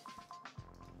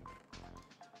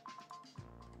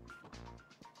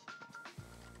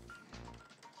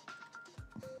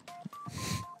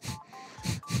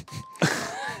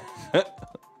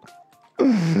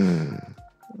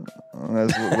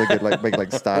 That's what we could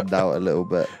make stand out a little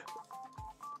bit.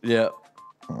 Yeah.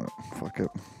 Right, fuck it.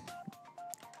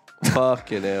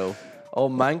 Fucking hell. Oh,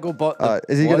 Mango bought the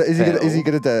Is he gonna do it? Is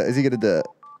he gonna do it?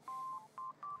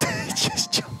 He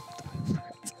just jumped over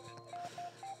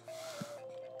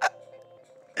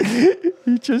it.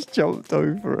 He just jumped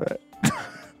over it.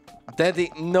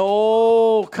 Daddy,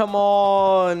 no, come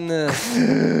on.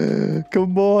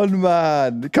 Come on,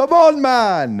 man. Come on,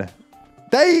 man.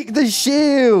 Take the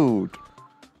shield.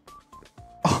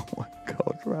 Oh my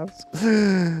God,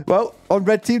 Ravs. Well, on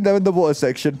red team, they're in the water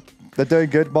section. They're doing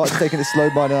good. Martin's taking it slow,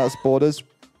 mining out its borders.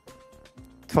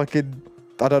 Fucking,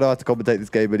 I don't know how to commentate this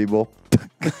game anymore.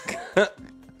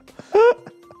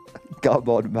 Come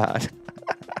on, man.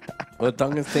 Well,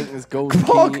 Duncan's taking his goal. Come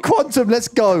on, Quantum, let's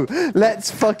go. Let's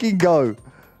fucking go.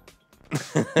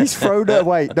 He's thrown it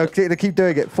away. No, keep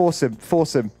doing it. Force him.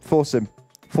 Force him. Force him.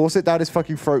 Force it down his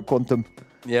fucking throat, Quantum.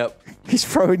 Yep. He's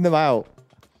throwing them out.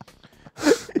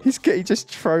 He just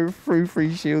threw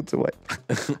 3 shields away.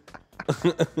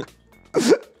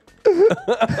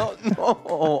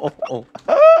 Oh, no.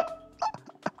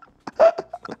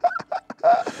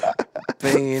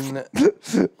 Pain.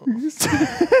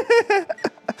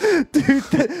 Dude,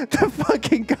 the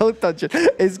fucking gold dungeon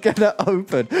is gonna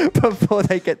open before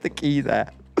they get the key there.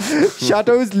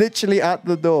 Shadow's literally at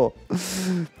the door.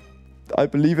 I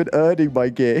believe in earning my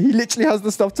gear. He literally has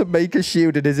the stuff to make a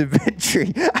shield in his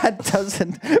inventory and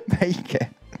doesn't make it.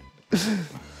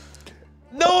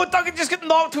 No, Duncan just got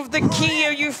knocked with the key.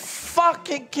 Are you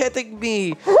fucking kidding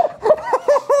me?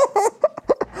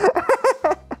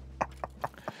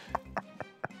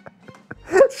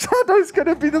 Shadow's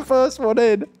gonna be the first one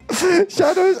in.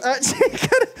 Shadow's actually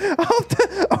gonna,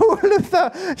 after all of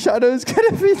that, Shadow's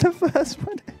gonna be the first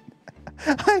one in.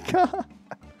 I can't.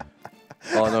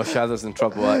 Oh no, Shadow's in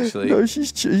trouble actually. No,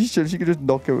 she's chill. She can just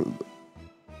knock him.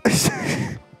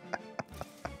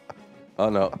 Oh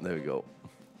no, there we go.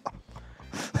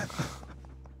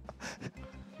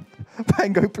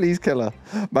 Mango, please kill her.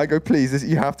 Mango, please.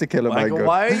 You have to kill her, Mango.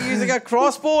 Why are you using a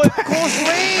crossbow at close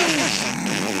range?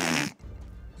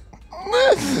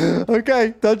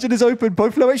 Okay, dungeon is open.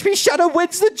 Both low HP. Shadow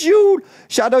wins the duel.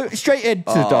 Shadow straight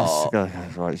into dust. Oh,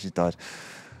 right, she's died.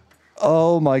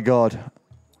 Oh my God.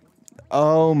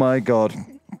 Oh my God.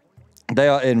 They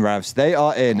are in, Ravs. They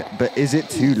are in. But is it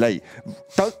too late?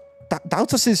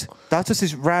 Daltus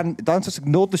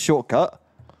ignored the shortcut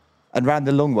and ran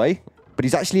the long way, but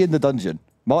he's actually in the dungeon.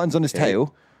 Martin's on his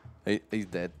tail. He's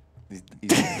dead.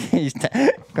 He's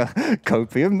dead.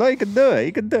 Copy him. No, he can do it.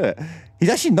 He can do it. He's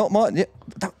actually not Martin yet.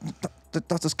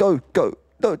 Daltus, go.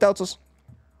 No, Daltus,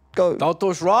 go.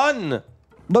 Daltus, run.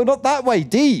 No, not that way.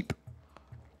 Deep.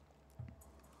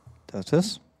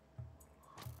 Daltus.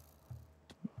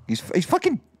 He's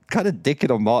fucking kind of dicking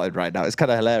on Martin right now. It's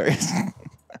kind of hilarious.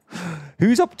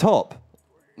 Who's up top?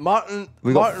 Martin.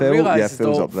 We got Phil. Realizes,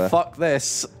 Phil's though, up there. Fuck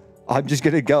this. I'm just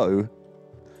gonna go.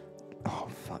 Oh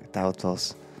fuck,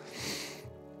 Daltos.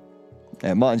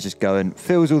 Yeah, Martin's just going.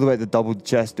 Phil's all the way at the double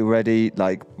chest already.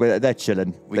 Like they're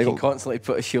chilling. We can constantly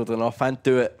put a shield in offhand.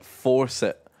 Do it. Force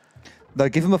it. No,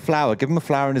 give him a flower. Give him a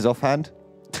flower in his offhand.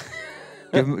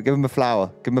 give him a flower.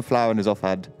 Give him a flower in his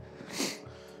offhand.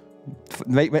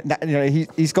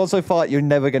 He's gone so far. You're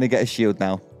never gonna get a shield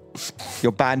now.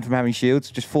 You're banned from having shields.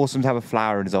 Just force him to have a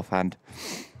flower in his offhand.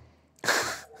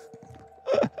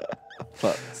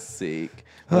 Fuck's sake.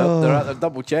 Well, they're at the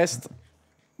double chest.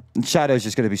 And Shadow's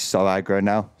just going to be so aggro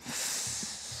now.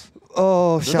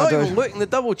 Oh, They're Shadow. not even looting the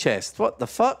double chest. What the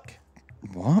fuck?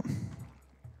 What?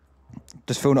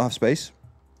 Does Phil not have space?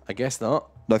 I guess not.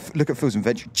 No, look at Phil's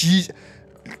inventory. Jeez.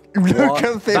 Look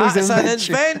at Phil's That's an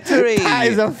inventory. That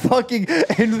is a fucking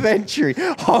inventory.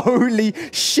 Holy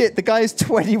shit. The guy has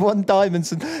 21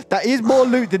 diamonds. And that is more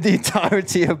loot than the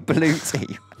entirety of Blue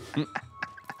Team.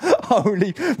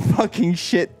 Holy fucking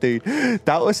shit, dude.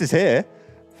 Daltus is here.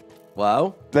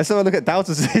 Wow. Let's have a look at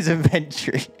Daltus'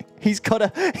 inventory. He's got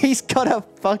a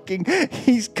fucking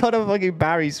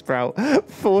berry sprout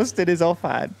forced in his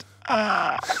offhand.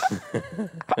 Ah.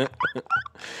 I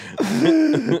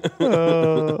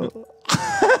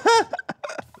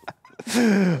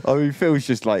mean, Phil's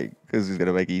just like, because he's going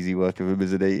to make easy work of him,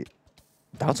 isn't he?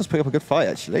 Daltus put up a good fight,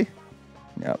 actually.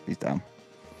 Yep, he's down.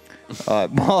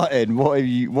 Martin,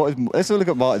 let's have a look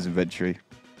at Martin's inventory.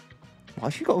 Why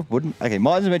has she got a wooden? Okay,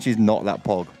 Martin's inventory is not that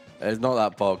pog. It's not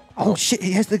that pog. Oh no. Shit,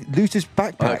 he has the looter's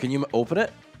backpack. Can you open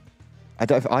it?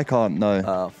 I can't, no.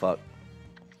 Oh, fuck.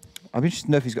 I'm interested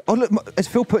to know if he's got... Oh, look, is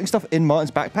Phil putting stuff in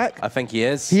Martin's backpack? I think he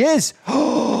is. He is!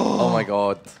 Oh my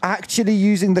God. Actually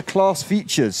using the class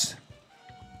features.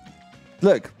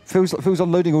 Look, Phil's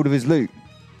unloading all of his loot.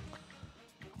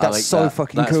 That's like so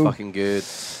fucking cool. That's fucking good.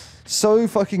 So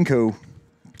fucking cool.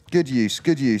 Good use,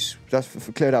 good use. That's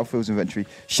for cleared out Phil's inventory.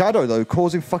 Shadow, though,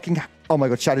 causing fucking Oh my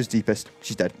god, Shadow's deepest.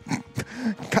 She's dead.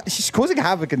 She's causing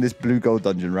havoc in this blue gold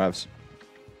dungeon, Ravs.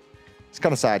 It's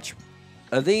kind of sad.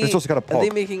 Are they? It's also kind of are they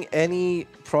making any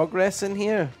progress in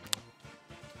here?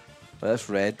 Well, that's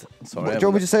red. Sorry. Do you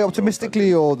want me to say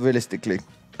optimistically or realistically?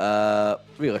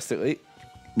 Realistically.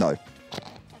 No.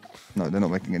 No, they're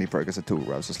not making any progress at all,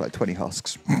 Ravs. It's like 20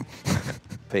 husks.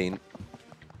 Pain.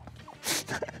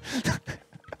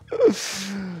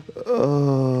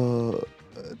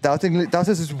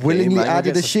 Doubters has willingly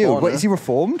added a shield. Wait, is he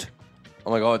reformed?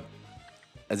 Oh my god.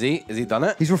 Is he? Has he done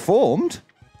it? He's reformed?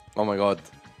 Oh my god.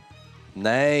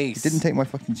 Nice. He didn't take my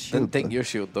fucking shield. Didn't take your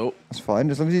shield though. That's fine,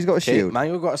 as long as he's got a shield.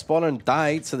 Mango got a spawner and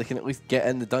died, so they can at least get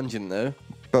in the dungeon now.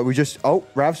 But we just... Oh,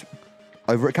 Ravs.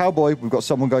 Over at Cowboy, we've got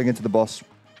someone going into the boss.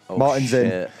 Oh, Martin's shit.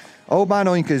 in. Oh man,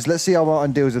 Oinkers. Let's see how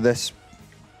Martin deals with this.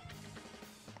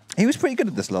 He was pretty good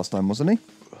at this last time, wasn't he?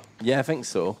 Yeah, I think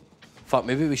so. Fuck,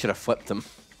 maybe we should have flipped him.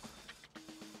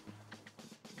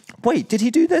 Wait, did he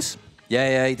do this?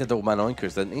 Yeah, he did Old Man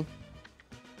Oinkers, didn't he?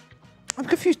 I'm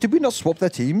confused. Did we not swap their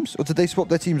teams? Or did they swap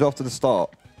their teams after the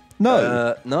start?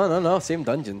 No. No. Same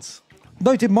dungeons.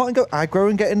 No, did Martin go aggro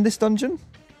and get in this dungeon?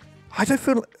 I don't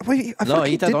feel... Wait, I feel like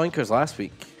he did Oinkers last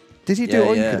week. Did he do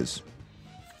Oinkers?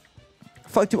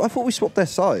 Fuck, I thought we swapped their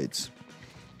sides.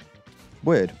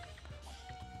 Weird.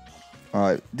 All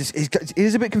right. It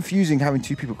is a bit confusing having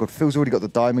two people. God, Phil's already got the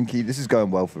diamond key. This is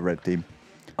going well for red team.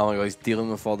 Oh my god, he's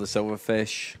dealing with all the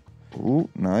silverfish. Ooh,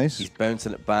 nice. He's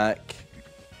bouncing it back.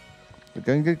 They're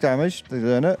going good damage. They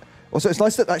learn it. Also, it's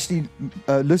nice that actually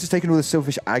Lewis has taken all the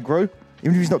silverfish aggro.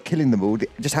 Even if he's not killing them all,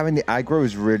 just having the aggro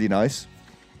is really nice.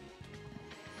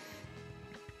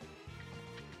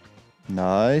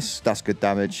 Nice. That's good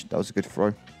damage. That was a good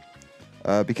throw.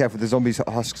 Be careful. The zombies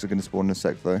husks are going to spawn in a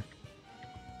sec, though.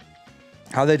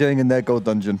 How are they doing in their gold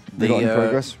dungeon? They got any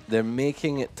progress? They're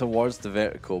making it towards the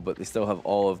vertical, but they still have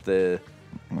all of the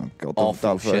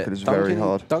awful shit. Is very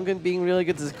hard. Duncan being really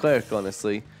good as a cleric,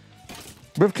 honestly.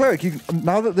 With cleric,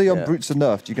 now that the brutes are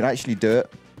nerfed, you can actually do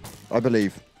it. I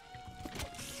believe.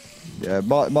 Yeah,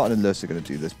 Martin and Lewis are going to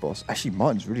do this, boss. Actually,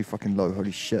 Martin's really fucking low.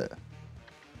 Holy shit.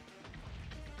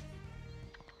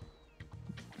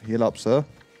 Heal up, sir.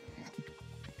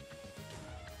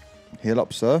 Heal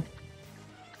up, sir.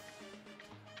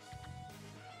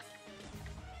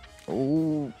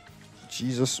 Oh,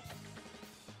 Jesus.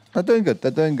 They're doing good. They're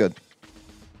doing good.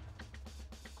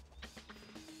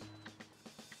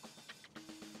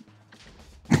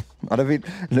 I don't think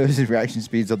Lewis's reaction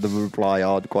speeds on the reply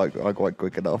are quite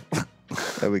quick enough.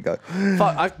 There we go.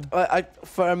 Fuck, I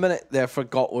for a minute there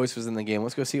forgot Lewis was in the game.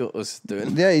 Let's go see what Lewis is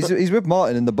doing. Yeah, he's with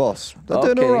Martin and the boss. They're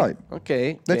doing all right.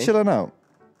 Okay. They're chilling out.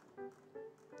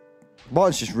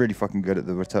 Martin's just really fucking good at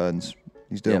the returns.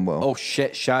 He's doing well. Oh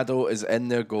shit, Shadow is in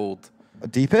their gold. A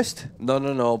deepest?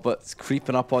 No, but it's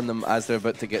creeping up on them as they're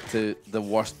about to get to the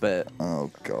worst bit.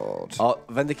 Oh, God. Oh,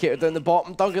 Vindicator down the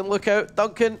bottom. Duncan, look out.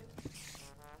 Duncan,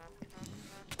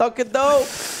 no.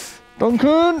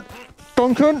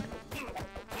 Duncan.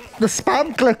 The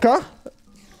spam clicker.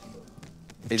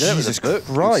 He did Jesus it with a book.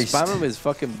 Christ. Spam him with his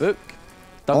fucking book.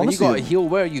 Duncan, Honestly, you got to heal.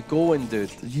 Where are you going, dude?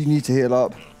 You need to heal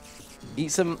up.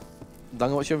 Eat some.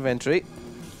 Duncan, what's your inventory?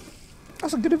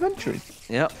 That's a good inventory.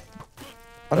 Yep.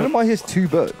 I don't know why he has 2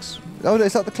 books. Oh,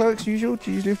 is that the cleric's usual?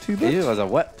 Do you usually have 2 books? He has a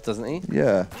whip, doesn't he?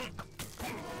 Yeah.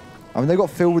 I mean, they got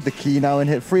Phil with the key now in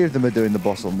here. 3 of them are doing the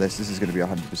boss on this. This is going to be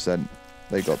 100%.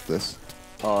 They got this.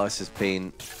 Oh, this is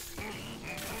pain.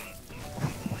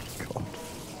 Oh my God.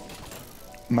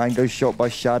 Mango shot by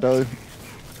Shadow.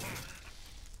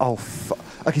 Oh, fuck.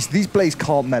 Okay, so these blades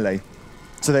can't melee.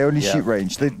 So they only shoot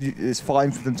range. It's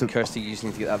fine for them to... Kirsty, you just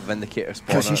need to get that Vindicator spawner.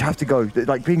 Kirsty, you have to go.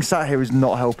 Like, being sat here is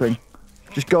not helping.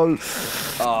 Just go.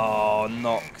 Oh,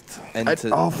 knocked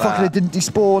into Oh, fucking, it didn't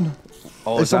despawn.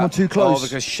 Oh, is someone too close? Oh,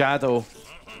 because Shadow.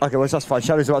 Okay, well, that's fine.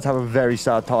 Shadow's about to have a very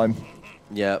sad time.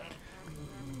 Yep.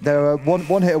 They're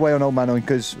one hit away on Old Man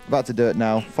Oinkers. About to do it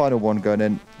now. Final one going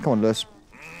in. Come on, Lewis.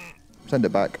 Send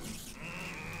it back.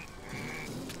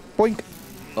 Boink.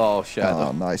 Oh, Shadow.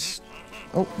 Oh, nice.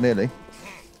 Oh, nearly.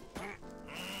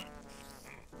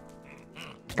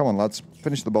 Come on, lads.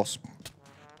 Finish the boss.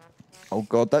 Oh,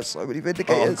 God, that's so many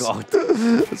Vindicators. Oh, God.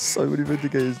 That's so many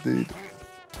Vindicators, dude.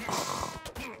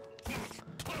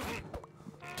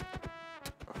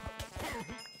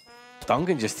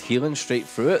 Duncan just healing straight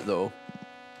through it, though.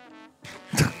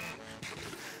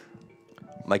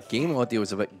 My game audio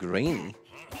is a bit grainy.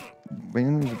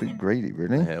 Man, it was a bit greedy,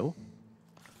 really. Hell.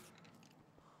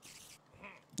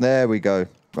 There we go.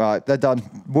 Right, they're done.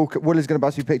 Will is going to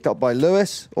about to be picked up by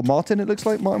Lewis or Martin, it looks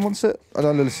like. Martin wants it. I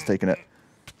know Lewis is taking it.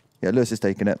 Yeah, Lewis is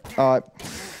taking it. All right.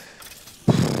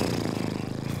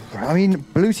 I mean,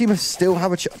 blue team still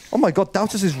have a chance. Oh my god,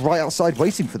 Daltus is right outside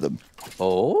waiting for them.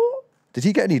 Oh? Did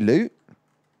he get any loot?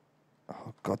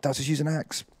 Oh god, Daltus using an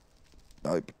axe.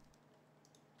 Nope.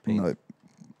 Pain. Nope.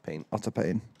 Pain. Utter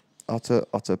pain.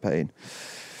 Utter pain.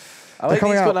 I like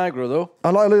these going aggro, though.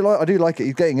 I do like it.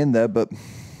 He's getting in there, but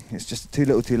it's just too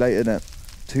little too late, isn't it?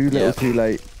 Too little too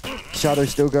late. Shadow's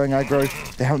still going aggro.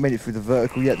 They haven't made it through the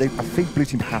vertical yet. I think blue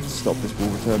team have to stop this ball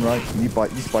return, right? You need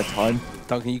to buy time.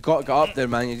 Duncan, you got to get up there,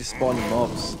 man. You're just spawning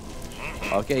mobs.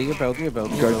 Okay, you're building.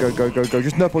 Go.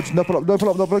 Just nurple up.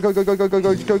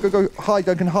 Go. Hi,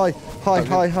 Duncan. Hi.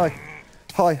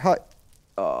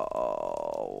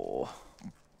 Oh.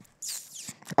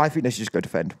 I think they should just go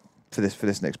defend for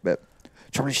this next bit.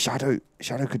 Trouble is Shadow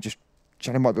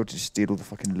might be able to just steal all the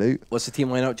fucking loot. What's the team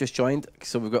lineup just joined?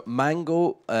 So we've got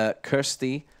Mango,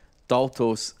 Kirsty,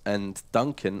 Daltos, and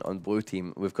Duncan on blue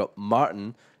team. We've got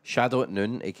Martin, Shadow at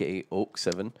noon, aka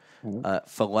Oak7,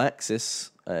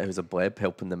 Phylexis, who's a bleb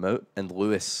helping them out, and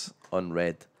Lewis on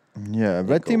red. Yeah,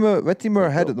 red team are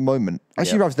ahead at the moment.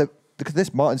 Actually, Ravs, look at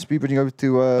this. Martin speedrunning over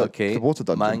to the water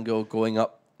dungeon. Mango going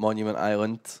up Monument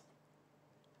Island.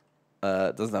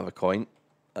 Doesn't have a coin.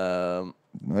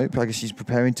 Nope, I guess she's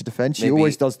preparing to defend. She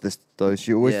always does this, though.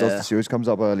 She always does this. She always comes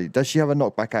up early. Does she have a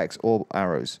knockback axe or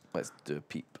arrows? Let's do a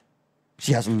peep.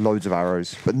 She has loads of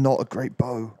arrows, but not a great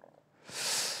bow.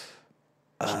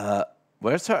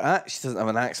 Where's her axe? She doesn't have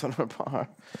an axe on her bar.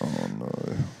 Oh,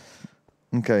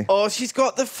 no. Okay. Oh, she's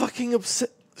got the fucking...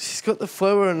 She's got the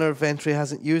flower in her inventory,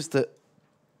 hasn't used it.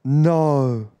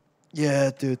 No.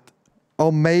 Yeah, dude. Oh,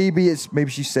 maybe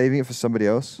she's saving it for somebody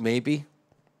else. Maybe.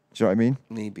 Do you know what I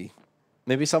mean?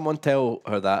 Maybe someone tell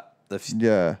her that.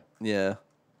 Yeah. Yeah.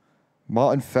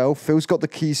 Martin fell. Phil's got the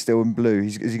key still in blue.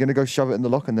 Is he going to go shove it in the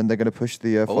lock and then they're going to push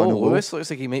the final wall? Lewis looks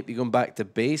like he might be going back to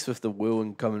base with the wool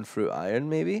and coming through iron,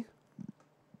 maybe?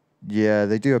 Yeah,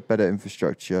 they do have better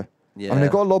infrastructure. Yeah. I mean,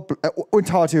 they've got a lot...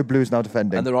 entirety of blue is now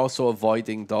defending. And they're also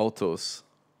avoiding Daltos.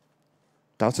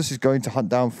 Daltos is going to hunt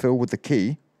down Phil with the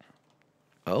key.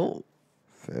 Oh.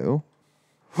 Phil.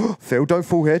 Phil, don't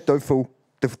fall here. Don't fall.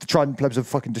 The Trident plebs are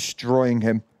fucking destroying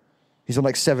him. He's on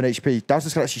like 7 HP.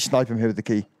 Daltos can actually snipe him here with the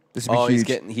key. This would be huge.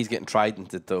 He's getting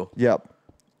tridented though. Yep.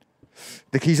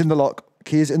 The key's in the lock.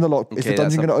 Key is in the lock. Is the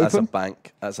dungeon going to open?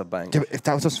 That's a bank. Yeah, if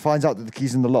Daltos finds out that the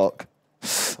key's in the lock...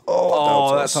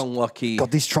 Oh, that's unlucky. God,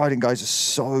 these Trident guys are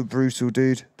so brutal,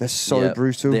 dude. They're so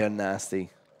brutal. They're nasty.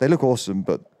 They look awesome,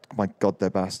 but my God, they're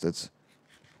bastards.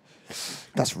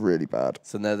 That's really bad.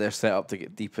 So now they're set up to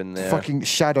get deep in there. Fucking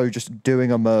Shadow just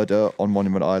doing a murder on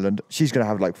Monument Island. She's going to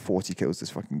have like 40 kills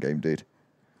this fucking game, dude.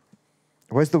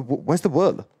 Where's the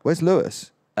Whirl? Where's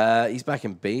Lewis? He's back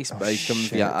in base, but he's coming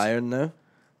via iron now.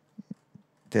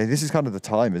 Yeah, this is kind of the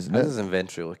time, isn't it? How's his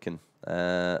inventory looking?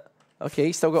 Okay,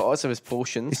 he's still got lots of his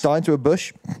potions. He's dying to a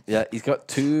bush. Yeah, he's got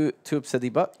two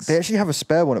obsidian bucks. They actually have a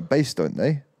spare one at base, don't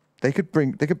they? They could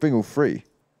bring all three.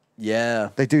 Yeah.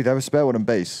 They do. They have a spare one on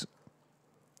base.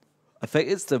 I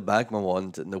think it's the magma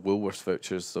wand and the Woolworth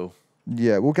vouchers, so.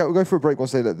 Yeah, we'll go for a break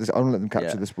once they let this. I'm gonna let them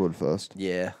capture this world first.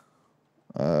 Yeah.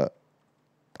 I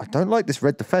don't like this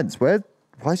red defense.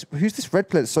 Who's this red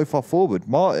player that's so far forward?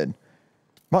 Martin,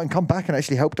 come back and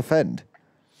actually help defend.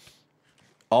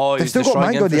 Oh, they've still got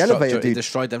Mango in the elevator, dude. He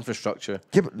destroyed infrastructure.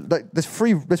 Yeah, but like, there's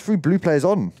three blue players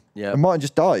on. Yeah. And Martin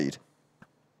just died.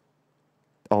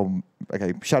 Oh,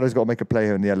 okay. Shadow's got to make a play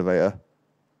here in the elevator.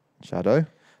 Shadow.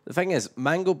 The thing is,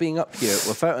 Mango being up here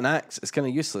without an axe is kind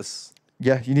of useless.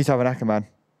 Yeah, you need to have an Ackerman.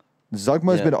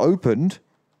 Zugma's been opened.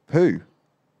 Who?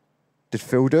 Did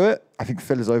Phil do it? I think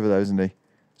Phil is over there, isn't he?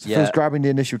 So Phil's grabbing the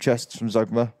initial chests from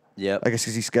Zugma. Yeah. I guess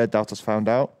because he's scared Daltos found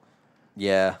out.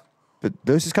 Yeah. But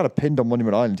Lewis is kind of pinned on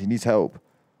Monument Island. He needs help.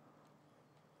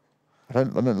 I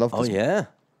don't love this. Oh, yeah.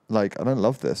 Like, I don't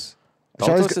love this.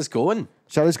 Daltos is going.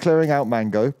 Shadow's clearing out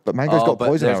Mango, but Mango's got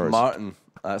poison arrows. Martin.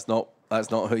 That's not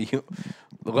who you...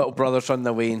 The little brother's running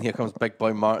away, and here comes big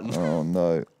boy Martin. Oh,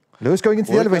 no. Lewis going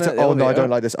into the elevator. Oh, no, I don't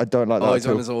like this. I don't like that. Oh, he's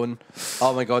on his own.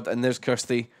 Oh, my God. And there's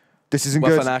Kirsty. This isn't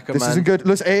good. This isn't good.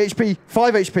 Lewis, 8 HP.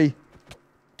 5 HP.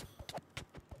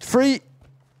 3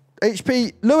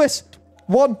 HP. Lewis.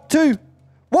 1, 2,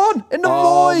 1 in the void.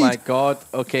 Oh, my God.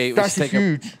 Okay. That's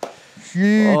huge.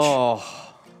 Huge. Oh.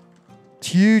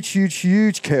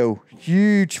 Huge kill.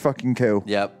 Huge fucking kill.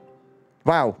 Yep.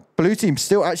 Wow. Blue team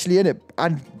still actually in it.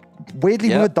 And weirdly,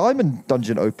 with a diamond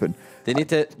dungeon open. They need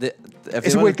to...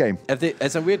 It's a weird game.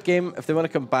 It's a weird game. If they want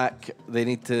to come back, they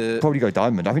need to... Probably go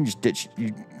diamond. I think just ditch...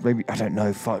 Maybe, I don't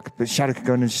know, fuck. But Shadow could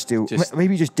go in and just steal...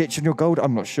 Maybe just ditch on your gold.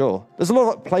 I'm not sure. There's a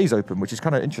lot of plays open, which is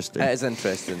kind of interesting. It is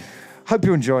interesting. Hope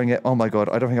you're enjoying it. Oh my god,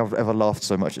 I don't think I've ever laughed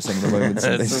so much at some of the moments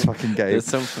in this fucking game. There's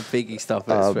some biggie stuff.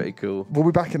 It's pretty cool. We'll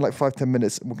be back in like 5-10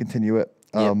 minutes and we'll continue it.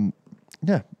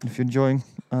 Yeah, if you're enjoying,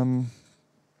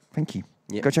 thank you.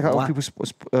 Yep. Go check out other people's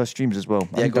streams as well.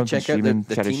 Yeah, go check out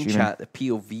the team chat, the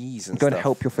POVs and go and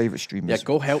help your favourite streamers. Yeah,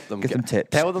 go help them. Give them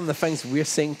tips. Tell them the things we're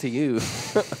saying to you.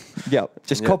 Yeah,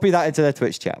 just copy that into their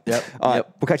Twitch chat. Yep. All right,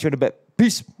 we'll catch you in a bit.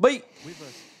 Peace. Bye.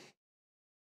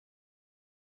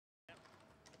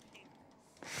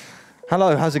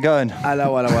 Hello, how's it going?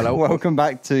 Hello. Welcome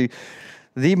back to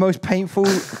the most painful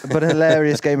but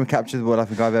hilarious game of Capture the World I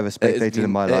think I've ever spectated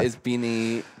in my life. It has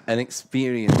been an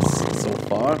experience so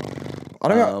far.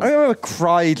 I ever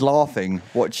cried laughing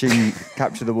watching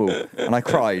Capture the World, and I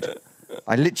cried.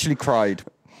 I literally cried.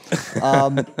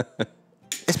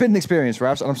 It's been an experience,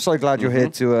 Ravs, and I'm so glad you're here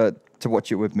to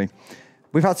watch it with me.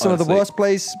 We've had some of the worst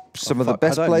plays, some of the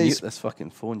best plays. plays. Mute this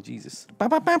fucking phone, Jesus. Bam,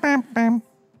 bam, bam, bam, bam.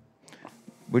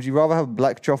 Would you rather have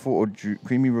black truffle or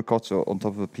creamy ricotta on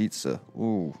top of a pizza?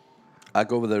 Ooh. I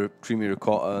go with the creamy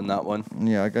ricotta on that one.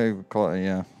 Yeah, I go ricotta,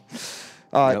 yeah.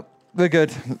 All right, we're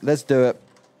good. Let's do it.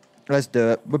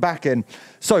 We're back in.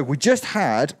 So we just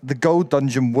had the gold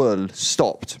dungeon world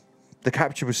stopped. The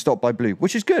capture was stopped by blue,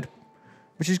 which is good.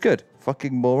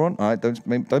 Fucking moron. All right,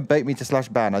 don't bait me to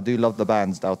 /ban. I do love the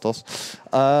bans, Daltos.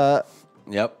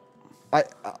 Yep.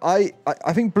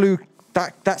 I think blue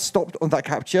that stopped on that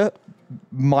capture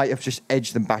might have just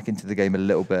edged them back into the game a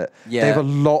little bit. Yeah. They have a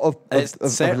lot of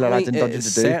Aladdin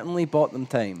dungeons to do. Certainly bought them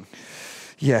time.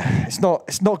 Yeah, it's not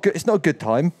good. It's not a good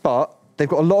time, but they've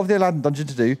got a lot of the Aladdin dungeon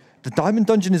to do. The diamond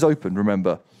dungeon is open.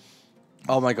 Remember?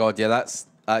 Oh my god, yeah, that's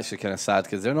actually kind of sad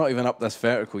because they're not even up this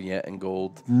vertical yet in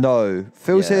gold. No,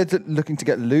 Phil's here looking to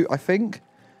get loot. I think.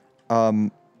 Do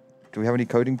we have any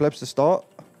coding plebs to start?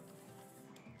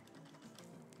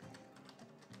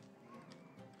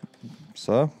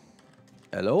 Sir?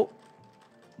 Hello?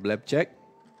 Bleb check.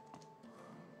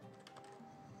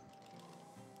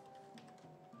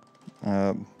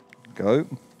 Go.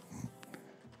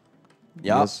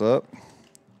 Yeah. Yes, sir.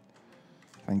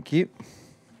 Thank you.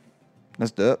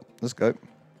 Let's do it. Let's go.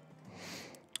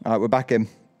 All right, we're back in.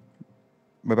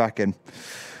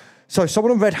 So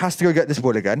someone on red has to go get this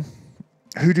wood again.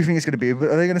 Who do you think it's going to be?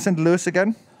 Are they going to send Lewis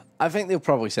again? I think they'll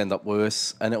probably send up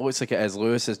Lewis, and it looks like it is.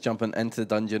 Lewis is jumping into the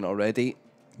dungeon already.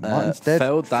 Martin's dead.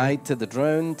 Phil died to the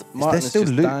drowned. Martin has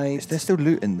just died. Is there still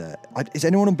loot in there? Is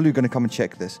anyone on blue going to come and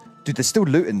check this? Dude, there's still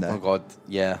loot in there. Oh, God,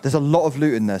 yeah. There's a lot of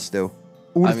loot in there still.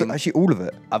 Actually, all of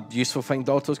it. A useful thing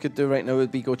Daltos could do right now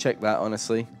would be go check that,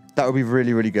 honestly. That would be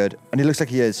really, really good. And he looks like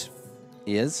he is.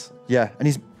 He is? Yeah, and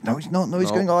he's... No, he's not. No,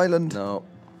 he's going island. No.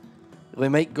 He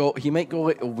might go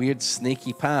like a weird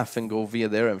snaky path and go via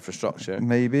their infrastructure.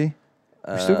 Maybe.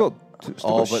 We've still got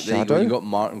but there you go. You got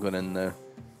Martin going in there.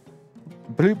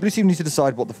 Blue team needs to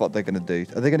decide what the fuck they're going to do.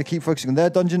 Are they going to keep focusing on their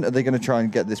dungeon? Are they going to try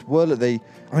and get this wool? If they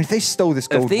stole this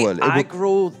gold wool... If they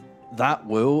aggro that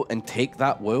wool and take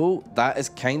that wool, that is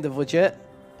kind of legit.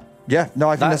 Yeah, no,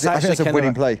 I think that's a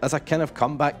winning play. That's a kind of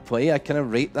comeback play. I kind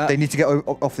of rate that. They need to get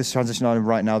off this transition island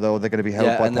right now, though, or they're going to be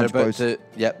held by punch bros. There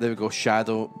we go.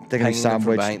 Shadow. They're going to be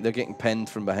sandwiched. They're getting pinned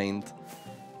from behind.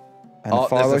 And there's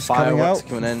the fireworks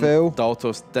coming in. Phil.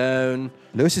 Daltos down.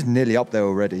 Lewis is nearly up there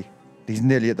already. He's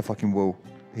nearly at the fucking wall.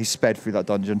 He's sped through that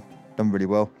dungeon. Done really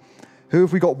well. Who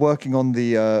have we got working on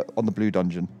the blue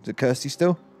dungeon? Is it Kirsty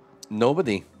still?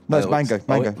 Nobody. No, it's Mango.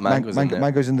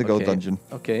 Mango's in the gold dungeon.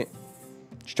 Okay.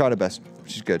 She's trying her best.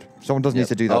 She's good. Someone does need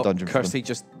to do that dungeon. Kirsty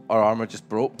our armor just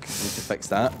broke. We need to fix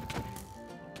that.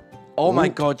 Oh my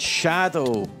god,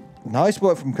 Shadow. Nice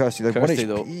work from Kirsty though. Kirsty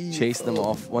though, chased them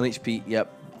off. 1 HP, yep.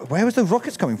 Where was the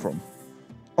rockets coming from?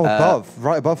 Oh,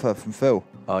 right above her from Phil.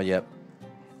 Oh, yep.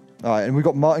 All right, and we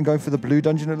got Martin going for the blue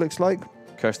dungeon, it looks like.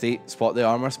 Kirsty, spot the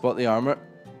armor.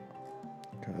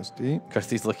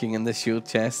 Kirsty's looking in the shield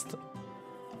chest.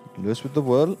 Lewis with the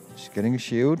whirl. She's getting a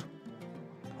shield.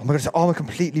 Oh my god, his armor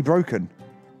completely broken.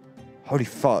 Holy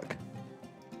fuck.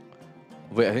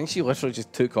 Wait, I think she literally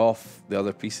just took off the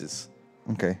other pieces.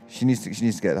 Okay, she needs to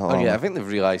get the whole armor. Yeah, I think they've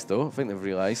realised though.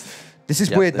 This is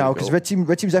weird now because red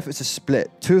team's efforts are split.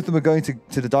 2 of them are going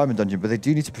to the diamond dungeon, but they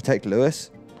do need to protect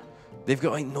Lewis. They've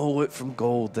got like no loot from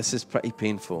gold. This is pretty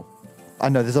painful. I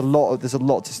know there's a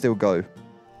lot to still go.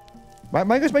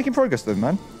 Mango's making progress though,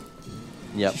 man.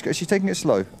 Yeah, she's taking it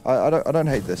slow. I don't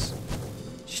hate this.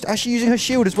 She's actually using her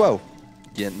shield as well.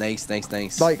 Yeah, nice.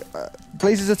 Like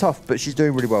blazes are tough, but she's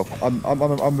doing really well.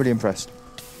 I'm really impressed.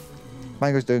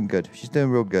 Mango's doing good. She's doing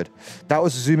real good. That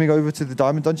was zooming over to the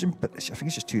diamond dungeon, but I think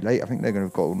it's just too late. I think they're going to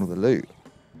have got all the loot.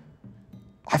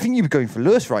 I think you're going for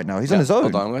Lewis right now. He's on his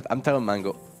own. Hold on. I'm telling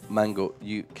Mango,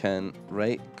 you can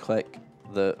right-click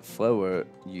the flower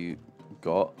you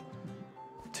got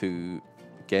to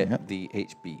get the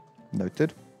HB.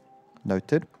 Noted.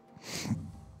 Noted.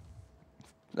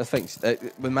 I think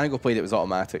when Mango played, it was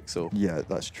automatic. So yeah,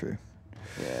 that's true.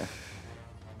 Yeah.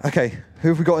 Okay, who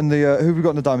have we got in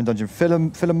the Diamond Dungeon? Phil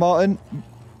and Martin.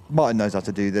 Martin knows how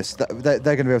to do this. They're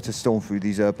going to be able to storm through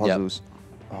these puzzles.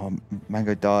 Yep.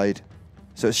 Mango died.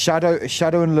 So it's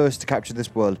Shadow and Lewis to capture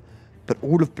this world. But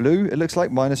all of blue, it looks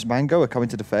like, minus Mango, are coming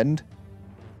to defend.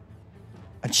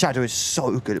 And Shadow is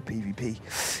so good at PvP.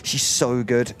 She's so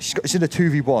good. It's in a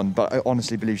 2v1, but I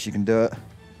honestly believe she can do it.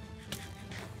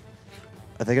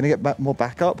 Are they going to get more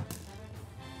backup?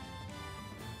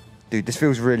 Dude, this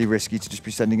feels really risky to just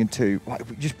be sending in two. Why,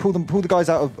 just pull the guys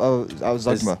out of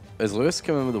Zugma. Is Lewis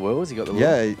coming with the wool? Has he got the wool?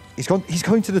 Yeah, he's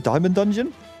going to the Diamond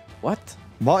Dungeon. What?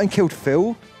 Martin killed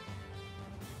Phil.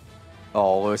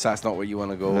 Oh, Lewis, that's not where you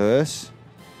want to go. Lewis.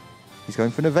 He's going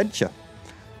for an adventure.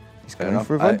 He's going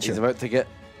for an adventure. He's about to get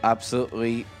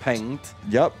absolutely pinged.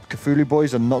 Yep, Cthulhu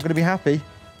boys are not going to be happy.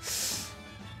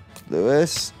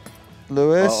 Lewis.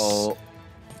 Uh-oh.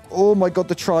 Oh my god,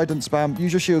 the trident spam.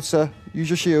 Use your shield, sir. Use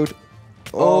your shield.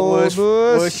 Oh,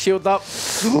 Lewis, shield up.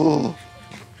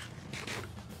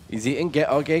 He's eating. Get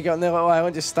on the little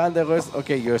island. Just stand there, Lewis.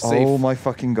 Okay, you're safe. Oh my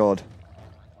fucking god.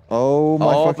 Oh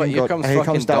my fucking but here god. comes Here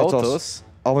fucking comes Daltos.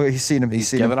 Oh my god, he's seen him. He's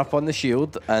seen given him. up on the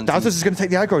shield. And Daltos is going to take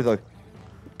the aggro though.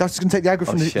 Daltos is going to take the aggro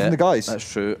from the guys.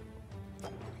 That's true.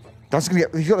 Daltos is going to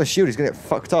get. He's got a shield. He's going to get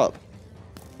fucked up.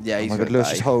 Yeah, he's going to Lewis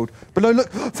just hold. But no, look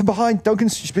from behind.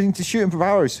 Duncan's spinning to shoot him from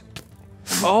arrows.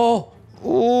 Oh.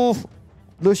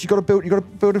 Lewis, you got to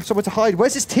build somewhere to hide.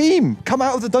 Where's his team? Come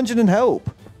out of the dungeon and help.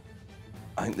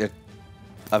 I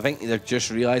think they're just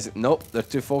realizing. Nope, they're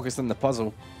too focused on the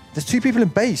puzzle. There's two people in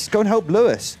base. Go and help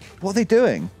Lewis. What are they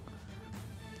doing?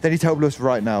 They need to help Lewis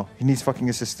right now. He needs fucking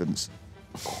assistance.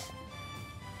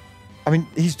 I mean,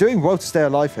 he's doing well to stay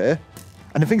alive here.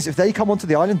 And the thing is, if they come onto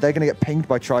the island, they're going to get pinged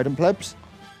by Trident plebs.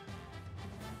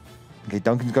 Okay,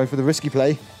 Duncan's going for the risky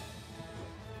play.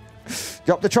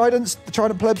 Yup, the Trident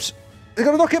plebs. They're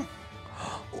going to knock him.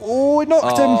 Oh, it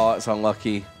knocked him. Oh, it's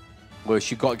unlucky. Lewis,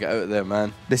 you got to get out of there,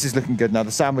 man. This is looking good now.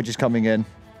 The sandwich is coming in.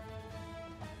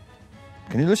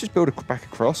 Let's just build back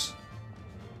across.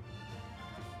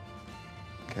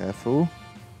 Careful.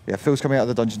 Yeah, Phil's coming out of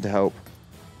the dungeon to help.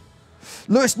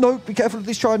 Lewis, no, be careful of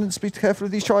these tridents. Be careful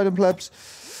of these trident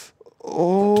plebs.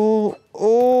 Oh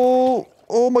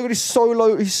my god, he's so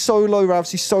low. He's so low,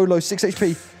 Ravs. He's so low. 6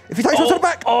 HP. If he takes one to the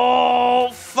back.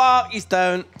 Oh, fuck, he's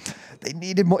down. They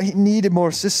needed more. He needed more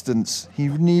assistance. He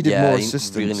needed more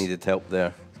assistance. He really needed help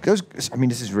there. I mean,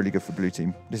 this is really good for blue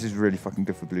team. This is really fucking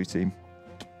good for blue team.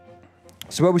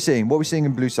 So what are we seeing? What are we seeing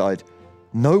in blue side?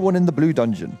 No one in the blue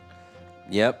dungeon.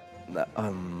 Yep.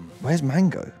 Where's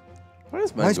Mango?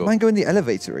 Where's Mango? Why is Mango in the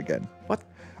elevator again? What?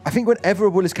 I think whenever a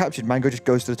wool is captured, Mango just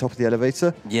goes to the top of the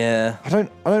elevator. Yeah. I don't.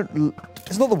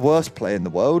 It's not the worst play in the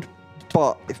world,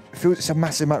 but it feels it's a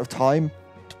massive amount of time.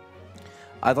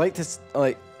 I'd like to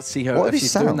see her if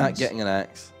she's doing that, getting an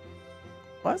axe.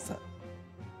 What is that?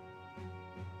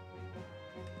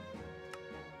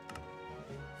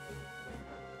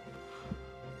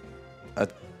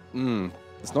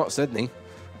 It's not Sydney.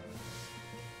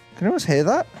 Can anyone hear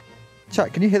that?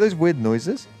 Chat, can you hear those weird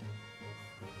noises?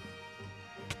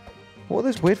 What are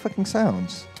those weird fucking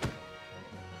sounds?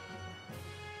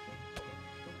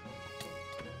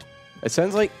 It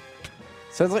sounds like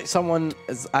someone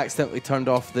has accidentally turned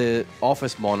off the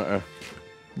office monitor.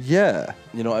 Yeah.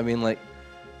 You know what I mean? Like,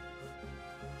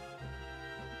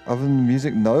 other than the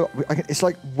music, no. It's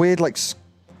like weird, like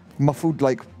muffled,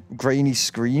 like grainy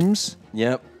screams.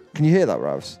 Yep. Can you hear that,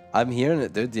 Ravs? I'm hearing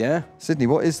it, dude. Yeah. Sydney,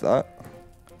 what is that?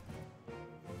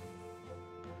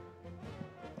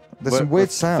 There's some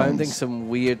weird sounds. Finding some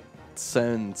weird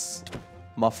sounds,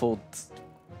 muffled.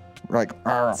 Like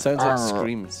sounds like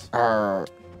screams. Like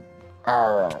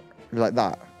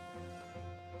that.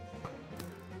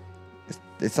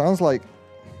 It sounds like.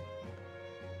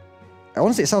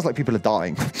 Honestly, it sounds like people are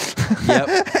dying. Yep.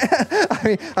 I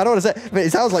mean, I don't want to say, but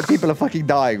it sounds like people are fucking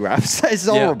dying, Raps. It's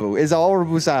horrible. Yep. It's a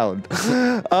horrible sound.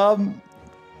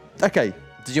 Okay.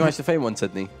 Did you manage to find one,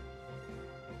 Sydney?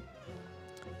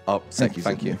 Oh, thank you.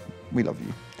 Thank you. We love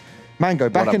you. Mango,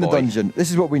 back in the dungeon. This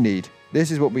is what we need.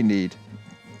 This is what we need.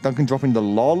 Duncan dropping the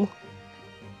lol.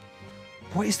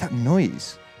 What is that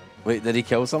noise? Wait, did he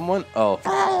kill someone? Oh.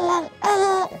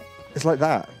 It's like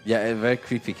that. Yeah, very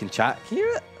creepy. Can chat hear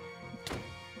it?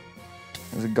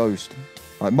 There's a ghost.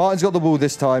 All right, Martin's got the wall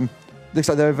this time. Looks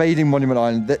like they're evading Monument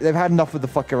Island. They've had enough of the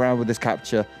fuck around with this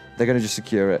capture. They're going to just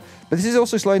secure it. But this is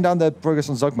also slowing down their progress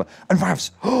on Zugma. And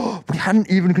Ravs, we hadn't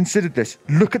even considered this.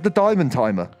 Look at the diamond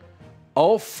timer.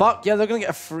 Oh, fuck. Yeah, they're going to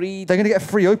get a free... They're going to get a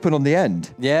free open on the end.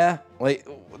 Yeah. Like,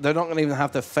 they're not going to even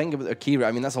have to think about their key route.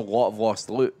 I mean, that's a lot of lost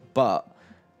loot, but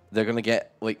they're going to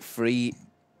get, like, free...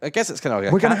 I guess it's kind of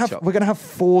like a we're gonna have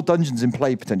 4 dungeons in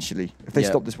play, potentially, if they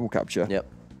stop this wall capture. Yep.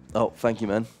 Oh, thank you,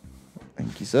 man.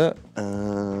 Thank you, sir.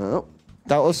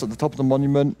 That was at the top of the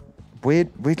monument.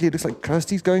 Weirdly, it looks like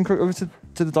Kirsty's going over to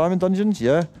the diamond dungeons.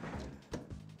 Yeah.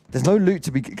 There's no loot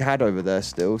to be had over there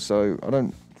still, so I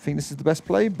don't think this is the best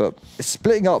play, but it's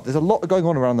splitting up. There's a lot going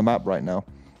on around the map right now.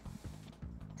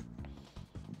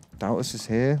 Doubtless is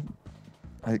here.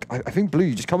 I think Blue,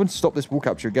 you just come and stop this wall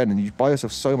capture again, and you buy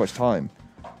yourself so much time.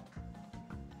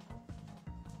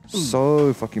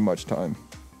 So fucking much time.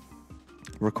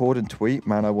 Record and tweet,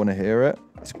 man, I want to hear it.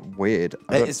 It's weird.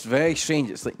 It's very strange.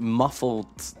 It's like muffled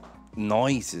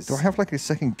noises. Do I have like a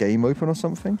second game open or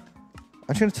something? I'm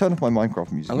just going to turn off my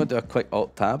Minecraft music. I'm going to do a quick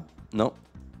alt-tab. Nope.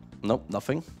 Nope,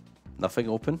 nothing. Nothing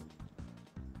open.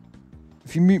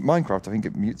 If you mute Minecraft, I think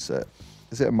it mutes it.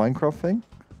 Is it a Minecraft thing?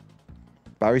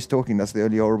 Barry's talking. That's the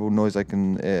only horrible noise I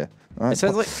can hear. Right. It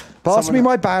sounds like... Pass me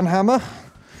my ban hammer.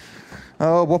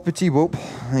 Oh, whoopity whoop.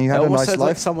 You had a nice life.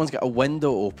 Like someone's got a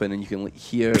window open and you can like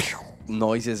hear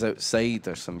noises outside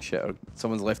or some shit. Or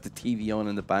someone's left the TV on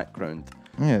in the background.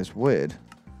 Yeah, it's weird.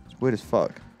 It's weird as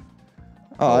fuck.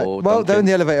 All right. Well, Duncan. They're in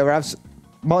the elevator, Ravs.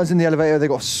 Martin's in the elevator. They've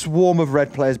got a swarm of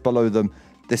red players below them.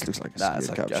 This looks like a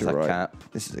spear capture, right? Cap.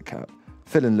 This is a cap.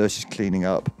 Phil and Lush is cleaning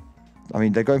up. I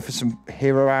mean, they're going for some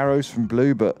hero arrows from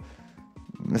Blue, but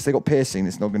unless they got piercing,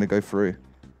 it's not going to go through.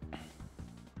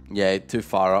 Yeah, too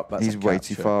far up. That's He's way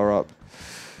too far up.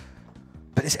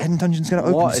 But this end dungeon's going to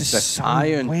open. What is this so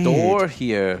iron weird. door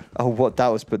here? Oh, what? That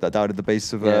was put that down at the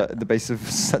base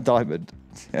of diamond.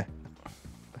 Yeah.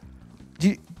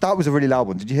 That was a really loud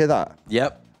one. Did you hear that?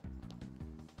 Yep.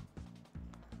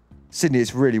 Sydney,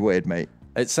 it's really weird, mate.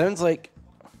 It sounds like...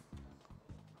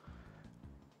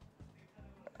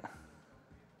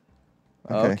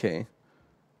 Okay.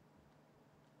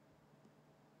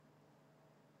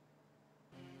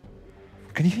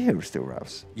 Can you hear it still,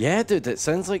 Ravs? Yeah, dude. It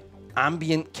sounds like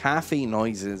ambient cafe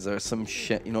noises or some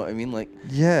shit. You know what I mean? Like...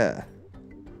 Yeah.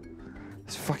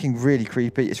 It's fucking really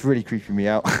creepy. It's really creeping me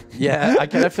out. Yeah, I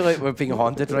kind of feel like we're being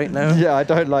haunted right now. Yeah, I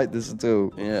don't like this at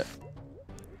all. Yeah.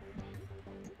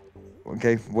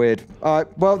 Okay, weird. All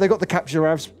right, well, they got the capture,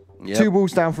 Ravs. Yep. 2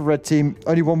 walls down for red team.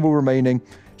 Only 1 wall remaining.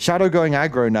 Shadow going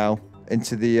aggro now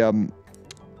into the... Oh,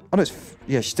 no,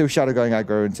 it's still Shadow going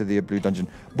aggro into the blue dungeon,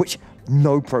 which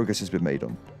no progress has been made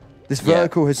on. This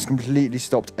vertical has completely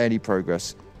stopped any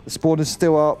progress. The spawn is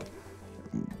still up.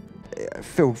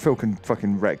 Phil can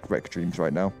fucking wreck dreams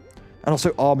right now. And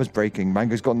also armor's breaking.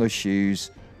 Mango's got no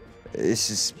shoes. This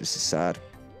is sad.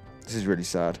 This is really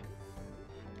sad.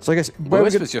 So I guess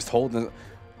Lewis was just holding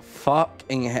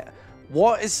fucking head.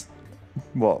 What is...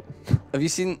 What? Have you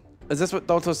seen... Is this what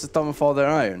Daltos has done with all their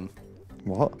iron?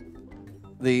 What?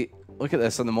 Look at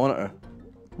this on the monitor.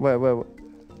 Where?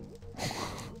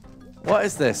 What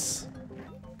is this?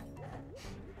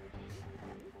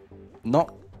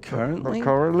 Not currently? Not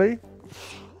currently?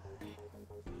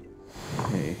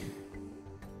 Okay.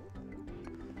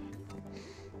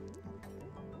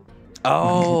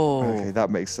 Oh. Okay, that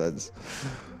makes sense.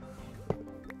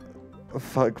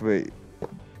 Fuck me.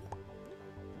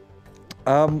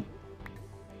 I'll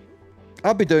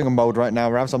be doing a mold right now,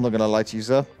 Ravs. I'm not going to lie to you,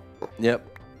 sir. Yep.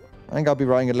 I think I'll be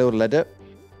writing a little edit.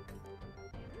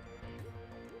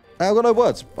 I got no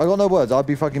words. I'll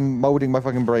be fucking molding my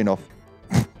fucking brain off.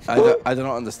 I do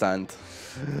not understand.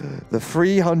 The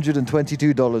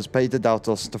 $322 paid to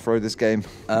Daltos to throw this game.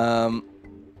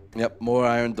 Yep, more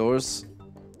iron doors.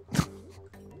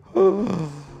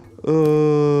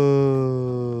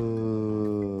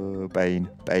 Bane.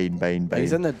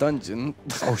 He's in the dungeon.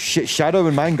 Oh shit, Shadow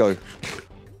and Mango.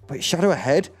 Wait, Shadow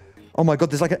ahead? Oh my god,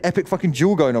 there's like an epic fucking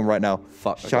duel going on right now.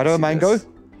 Fuck. Shadow and Mango.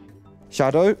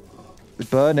 Shadow is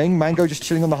burning. Mango just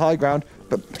chilling on the high ground.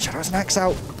 But Shadow has an axe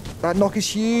out. That knock is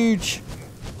huge.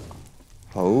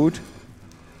 Hold.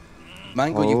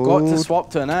 Mango, you've got to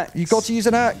swap to an axe. You got to use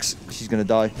an axe. She's gonna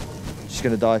die. She's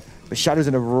gonna die. But Shadow's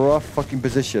in a rough fucking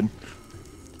position.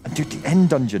 And dude, the end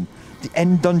dungeon. The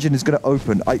end dungeon is gonna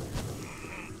open.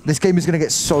 This game is gonna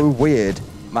get so weird.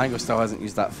 Mango still hasn't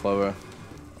used that flower.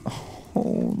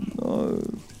 Oh no.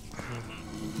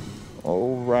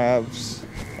 Oh Ravs.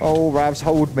 Oh Ravs,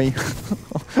 hold me.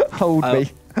 Hold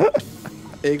me.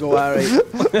 Ego Harry.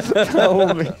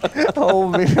 Hold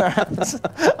me, Ravs.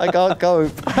 I can't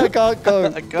cope.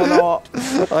 I cannot.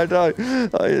 I know.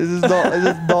 This is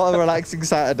not a relaxing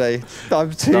Saturday. I'm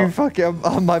too fucking.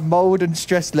 My mold and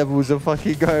stress levels are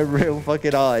fucking going real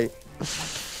fucking high.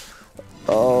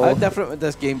 Oh How different would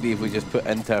this game be if we just put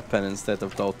Interpin instead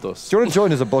of Daltos? Do you want to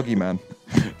join as a bogey man?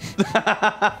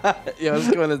 Yeah,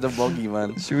 let's go in as the bogey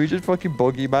man. Should we just fucking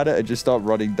bogey man it and just start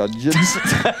running dungeons?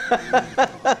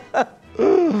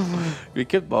 We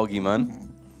could bogey man.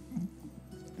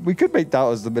 We could make that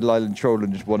as the Middle Island troll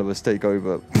and just one of us take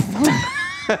over.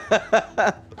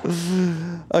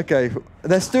 Okay,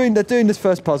 they're doing this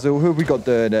first puzzle. Who have we got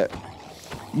doing it?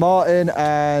 Martin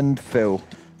and Phil.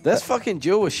 This fucking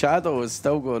duel with Shadow is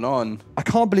still going on. I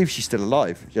can't believe she's still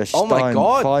alive. Yeah, Oh my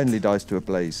God. Finally dies to a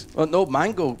blaze. Oh no,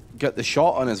 Mango got the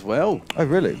shot on as well. Oh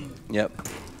really? Yep.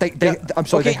 I'm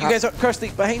sorry. Okay, you guys are Kirsty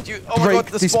behind you. Oh my break God,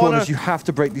 the these spawner. spawners. You have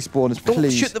to break these spawners, Don't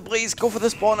please. shoot the blaze. Go for the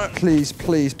spawner. Please,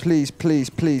 please, please, please,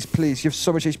 please, please. You have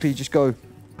so much HP. Just go.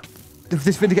 If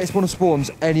this Vindicator spawner spawns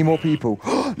any more people.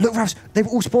 Look, Ravs, they've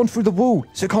all spawned through the wall,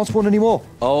 so it can't spawn anymore.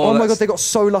 Oh my God, they got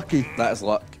so lucky. That is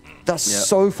luck. That's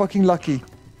so fucking lucky.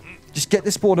 Just get the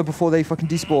spawner before they fucking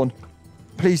despawn.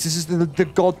 Please, this is the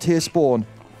god tier spawn.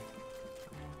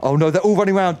 Oh no, they're all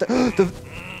running around.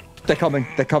 They're coming.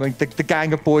 They're coming. The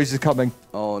gang of boys is coming.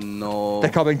 Oh no. They're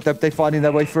coming. They're finding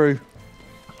their way through.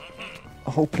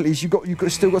 Oh please, you've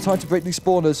still got time to break these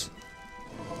spawners.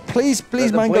 Please,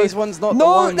 please, Mango. The blaze one's not No,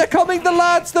 the one. they're coming. The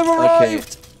lads, they've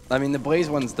arrived. Okay. I mean, the blaze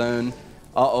one's down.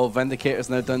 Uh-oh, Vindicator's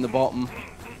now down the bottom.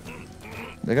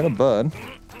 They're gonna burn.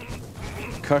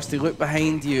 Kirsty, look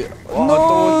behind you.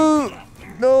 Oh,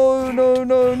 No, no,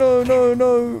 no, no, no,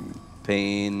 no.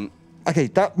 Pain. Okay,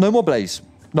 no more blaze.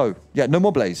 No, yeah, no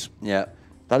more blaze. Yeah.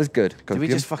 That is good. Did we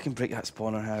just fucking break that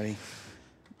spawner, Harry?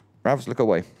 Ravs, look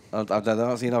away. I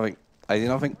don't see nothing. I see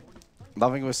nothing.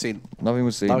 Nothing was seen. Nothing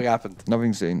was seen. Nothing happened.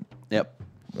 Nothing seen. Yep.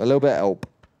 A little bit of help.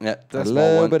 Yep. A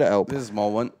little bit of help. This is a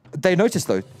small one. They noticed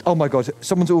though. Oh my God,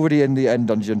 someone's already in the end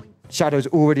dungeon. Shadow's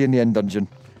already in the end dungeon.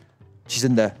 She's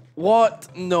in there. What?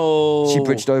 No. She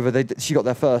bridged over. She got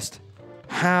there first.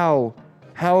 How?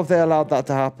 How have they allowed that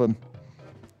to happen?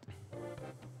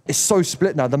 It's so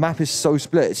split now. The map is so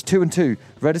split. It's 2 and 2.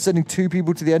 Red is sending 2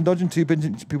 people to the end dungeon, 2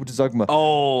 people to Zugma.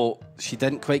 Oh, she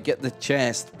didn't quite get the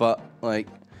chest, but like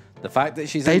the fact that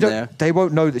she's in there. They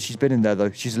won't know that she's been in there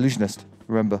though. She's illusionist.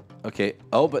 Remember? Okay.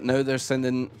 Oh, but now they're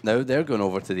sending. Now they're going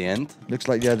over to the end. Looks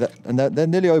like they're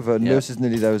nearly over. And Lewis is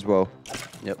nearly there as well.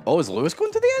 Yep. Oh, is Lewis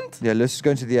going to the end? Yeah, Lewis is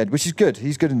going to the end, which is good.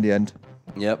 He's good in the end.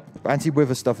 Yep.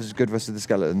 Anti-wither stuff is good versus the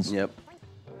skeletons. Yep.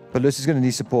 But Lewis is going to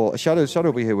need support. Shadow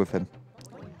will be here with him.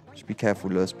 Just be careful,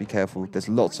 Lewis. Be careful. There's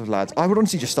lots of lads. I would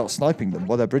honestly just start sniping them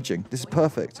while they're bridging. This is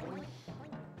perfect.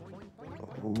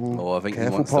 Ooh, Oh, I think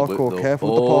careful he wants parkour. the loot, though. Careful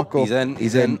with the parkour.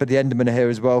 He's in. But the Endermen are here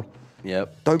as well.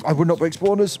 Yep. I would not break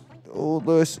spawners. Oh,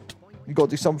 Lewis, you got to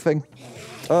do something.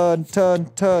 Turn.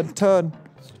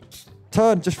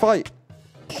 Just fight.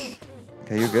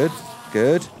 Okay, you're good.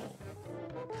 Good.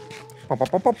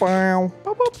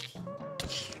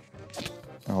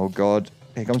 Oh God,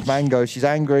 here comes Mango. She's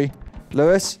angry.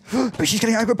 Lewis, but she's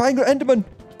getting angry by Enderman.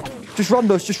 Just run,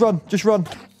 Lewis. Just run.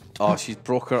 Oh, she's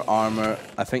broke her armor.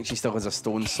 I think she still has a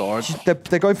stone sword.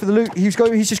 They're going for the loot. He's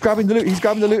just grabbing the loot. He's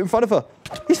grabbing the loot in front of her.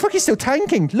 He's fucking still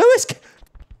tanking. Lewis.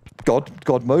 God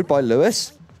mode by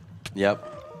Lewis. Yep.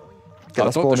 Get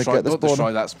the spawner. Don't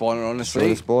destroy that spawner, honestly.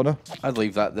 Destroy the spawner. I'd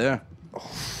leave that there.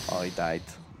 Oh, he died.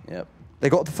 Yep. They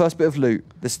got the first bit of loot.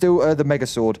 There's still the mega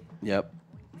sword. Yep.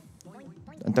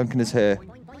 And Duncan is here.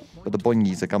 But the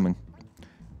boingies are coming.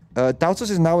 Doutos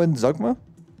is now in Zugma.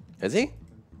 Is he?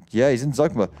 Yeah, he's in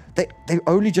Zugma. They've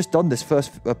only just done this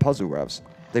first puzzle, Ravs.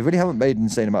 They really haven't made an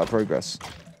insane amount of progress.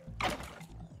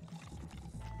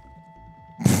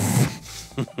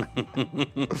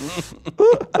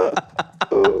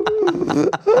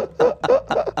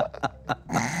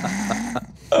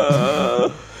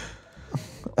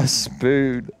 A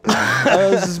spoon.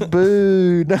 A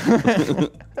spoon.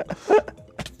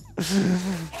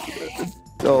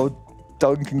 Oh,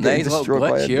 Duncan getting destroyed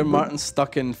by glitch here. Martin's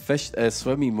stuck in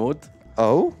swimming mode.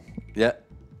 Oh? Yeah.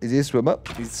 Is he a swimmer?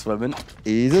 He's swimming.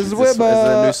 He's a swimmer. Is it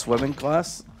a new swimming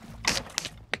class?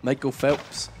 Michael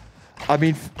Phelps. I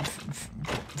mean,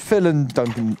 Phil and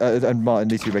Duncan and Martin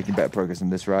need to be making better progress in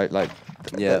this, right? Like,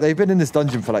 yeah. They've been in this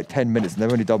dungeon for like 10 minutes and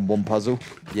they've only done one puzzle.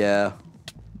 Yeah.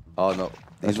 Oh no,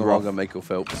 That's no rough. longer Michael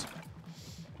Phelps.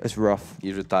 It's rough.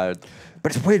 He's retired.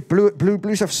 But it's weird.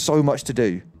 Blues have so much to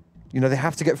do. You know, they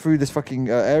have to get through this fucking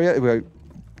area.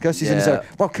 Kirsty's in this area.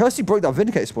 Well, Kirsty broke that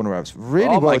Vindicator spawner, Ravs.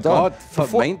 Really well done. Oh my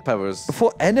god, mind powers.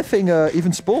 Before anything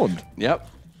even spawned. Yep.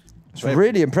 It's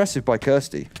really impressive by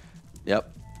Kirsty.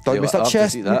 Yep. Don't miss that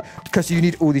chest. That. Kirsty, you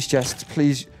need all these chests.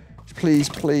 Please. Please.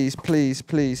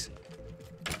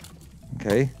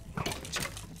 Okay.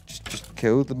 Just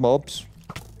kill the mobs.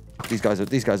 These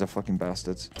guys are fucking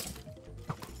bastards.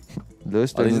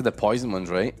 Lewis, these are the poison ones,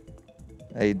 right?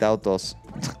 Hey, Daltos.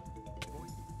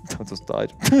 Daltos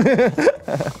died.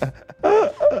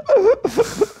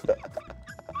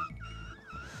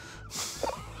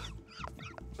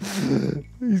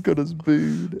 He's got a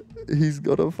spoon. He's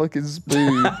got a fucking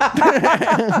spoon.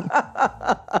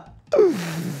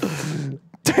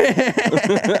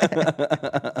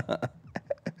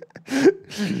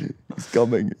 He's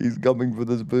coming. He's coming for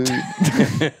the spoon.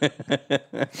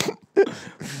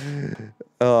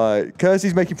 Alright,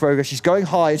 Kirsty's making progress. She's going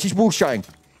high and she's wall shotting.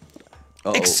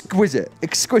 Exquisite.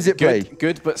 Exquisite play.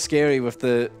 Good, but scary with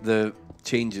the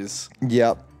changes.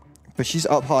 Yep. But she's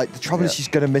up high. The trouble is she's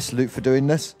going to miss loot for doing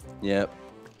this. Yep.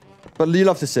 But you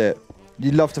love to see it.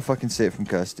 You love to fucking see it from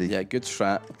Kirsty. Yeah, good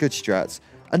strat. Good strats.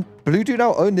 And Blue do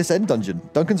now own this end dungeon.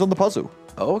 Duncan's on the puzzle.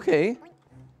 Okay.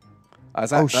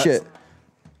 Shit.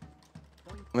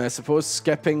 I mean, I suppose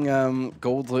skipping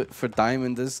gold loot for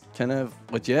diamond is kind of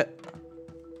legit.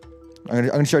 I'm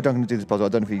gonna show Duncan to do this puzzle. I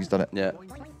don't know if he's done it. Yeah.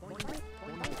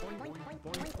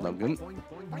 Duncan.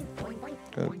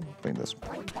 Go bring this.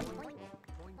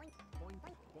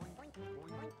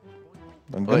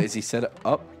 Duncan. What, is he set it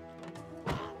up?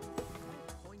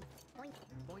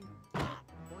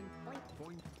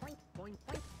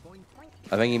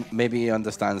 I think maybe he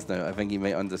understands now. I think he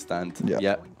might understand. Yeah.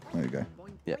 Yeah. There you go.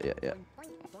 Yeah.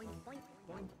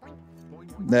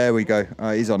 There we go. All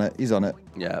right, he's on it. He's on it.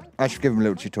 Yeah. I should give him a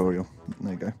little tutorial.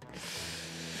 There you go.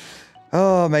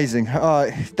 Oh, amazing. All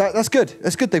right. That's good.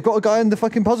 That's good. They've got a guy in the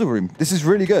fucking puzzle room. This is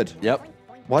really good. Yep.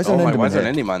 Why is there an Enderman why is there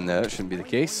here? an Enderman there? That shouldn't be the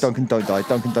case. Duncan, don't die.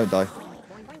 Duncan, don't die.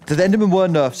 The Endermen were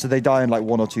nerfed, so they die in like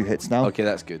 1 or 2 hits now. Okay,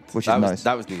 that's good. Which is nice.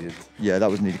 That was needed. Yeah, that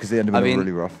was needed because the Endermen are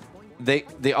really rough.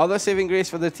 The other saving grace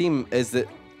for the team is that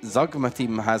Zugma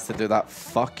team has to do that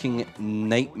fucking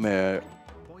nightmare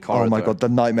corridor. Oh my god, the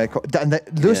nightmare.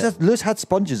 Lewis had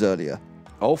sponges earlier.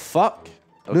 Oh fuck.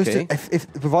 Okay. Lewis,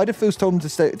 if provider Phil's told him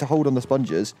to hold on the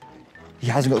sponges, he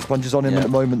hasn't got sponges on him at the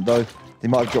moment though. They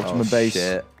might have dropped him a base.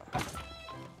 Shit.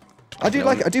 I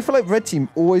do feel like red team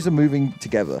always are moving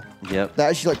together. Yep. They're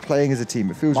actually like playing as a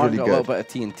team. It feels really got good. a little bit of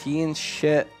TNT and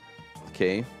shit.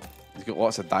 Okay. He's got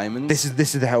lots of diamonds. This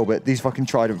is the hell bit. These fucking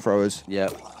trident throwers.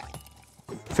 Yep.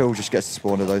 Phil just gets the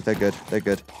spawner though. They're good. They're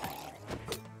good.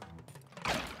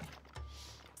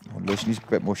 Oh, Lewis needs a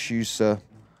bit more shoes, sir.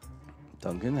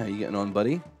 Duncan, how you getting on,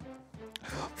 buddy?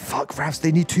 Fuck, Ravs,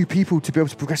 they need 2 people to be able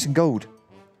to progress in gold.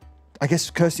 I guess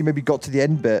Kirsty maybe got to the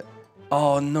end bit.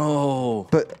 Oh, no.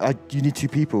 But you need 2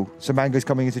 people. So Mango's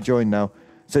coming in to join now.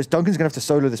 So it's Duncan's going to have to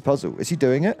solo this puzzle. Is he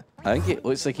doing it? I think it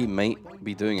looks like he might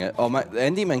be doing it. Oh, the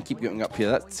Indie men keep getting up here.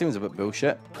 That seems a bit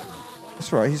bullshit.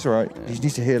 That's right, he's all right. Yeah. He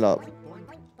needs to heal up.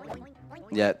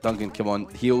 Yeah, Duncan, come on.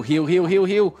 Heal, heal, heal, heal,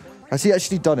 heal. Has he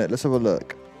actually done it? Let's have a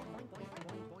look.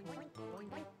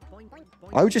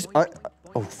 I would just...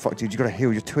 oh, fuck, dude, you got to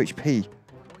heal. You're 2 HP.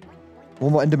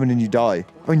 One more Enderman and you die.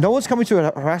 I mean, no one's coming to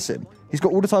harass him. He's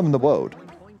got all the time in the world.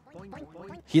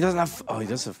 He doesn't have... Oh, he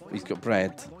does have... He's got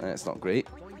bread. And it's not great.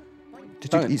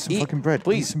 Did you eat some fucking bread?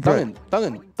 Please, eat some bread.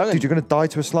 Duncan. Dude, you're going to die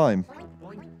to a slime.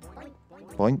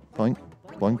 Boing, boing,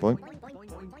 boing, boing.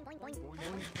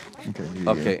 Okay.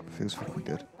 Okay. Feels fucking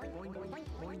good.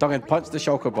 Duncan, punch the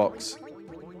shulker box.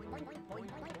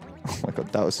 Oh my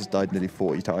god, Dallas has died nearly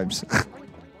 40 times.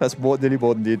 That's nearly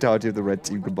more than the entirety of the red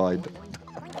team combined.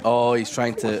 Oh, he's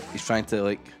trying to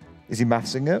like... Is he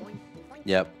mathsing it?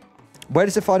 Yep. Where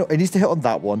does the final... He needs to hit on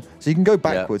that one. So you can go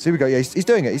backwards. Yep. Here we go. Yeah, he's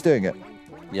doing it. He's doing it.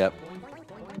 Yep.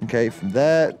 Okay, from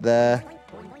there. There.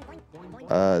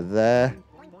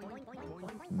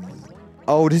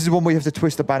 Oh, this is one where you have to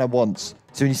twist the banner once.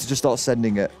 So you need to just start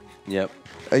sending it. Yep.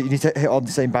 You need to hit on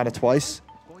the same banner twice.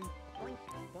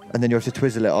 And then you have to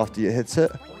twizzle it after it hits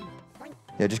it.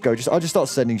 Yeah, just go. I'll just start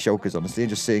sending shulkers, honestly, and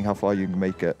just seeing how far you can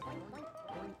make it.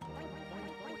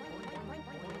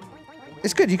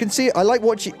 It's good. You can see it. I like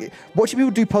watching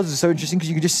people do puzzles. Is so interesting because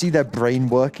you can just see their brain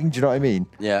working. Do you know what I mean?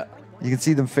 Yeah. You can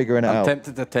see them figuring it out. I'm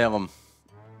tempted to tell them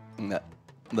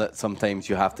that sometimes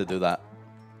you have to do that.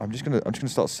 I'm just gonna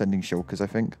start sending shulkers, I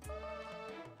think.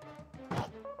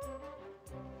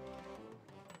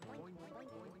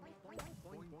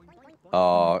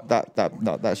 Oh,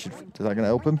 that should. Is that gonna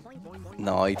help him?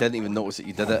 No, he didn't even notice that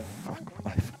you did it. Fuck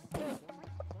my life.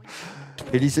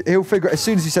 He'll figure it as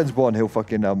soon as he sends one. He'll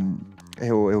fucking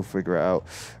he'll figure it out.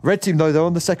 Red team though, they're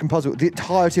on the second puzzle. The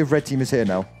entirety of red team is here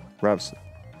now. Ravs.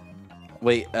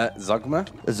 Wait, Zugma?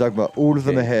 Zugma. All of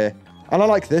them are here. And I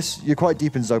like this. You're quite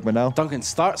deep in Zugma now. Duncan,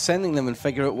 start sending them and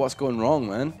figure out what's going wrong,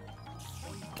 man.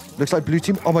 Looks like blue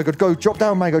team. Oh my god, go. Drop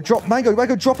down, Mango. Drop.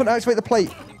 Mango, drop and activate the plate.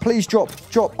 Please drop.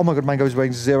 Oh my god, Mango's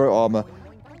wearing 0 armor.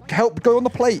 Help, go on the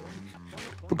plate.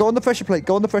 Go on the pressure plate.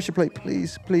 Go on the pressure plate,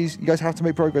 please. Please. You guys have to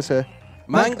make progress here.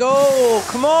 Mango,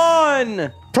 come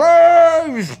on!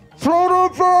 Please! Throw the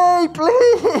plate,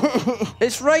 please!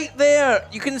 It's right there.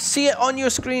 You can see it on your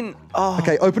screen. Oh.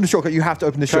 Okay, open the shortcut. You have to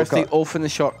open the shortcut. Open the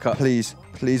shortcut. Please.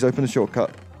 Please open the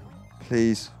shortcut.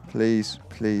 Please. Please.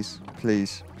 Please.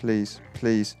 Please. Please.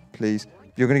 Please. Please.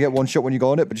 You're going to get one shot when you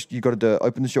go on it, but you got to do it.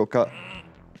 Open the shortcut.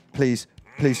 Please.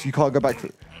 Please. You can't go back to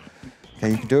it. Okay,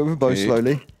 you can do it with a bow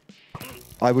slowly.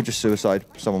 I would just suicide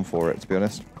someone for it, to be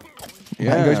honest.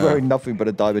 Yeah. Mango's wearing nothing but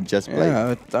a diamond chest plate.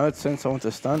 Yeah, I would send someone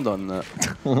to stand on that.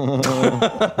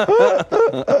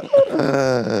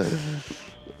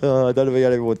 I don't know if we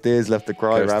have any more tears left to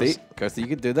cry, Ravs. Kirsty, you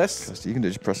can do this. Kirsty, you can do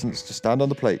it. Just stand on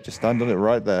the plate. Just stand on it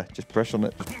right there. Just press on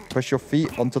it. Just press your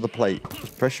feet onto the plate.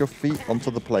 Just press your feet onto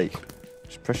the plate.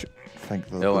 Just press your... Thank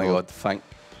the Lord. Oh my God. Thank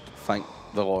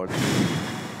the Lord.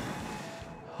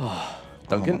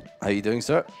 Duncan, how you doing,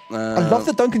 sir? I love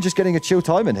that Duncan just getting a chill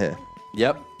time in here.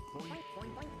 Yep.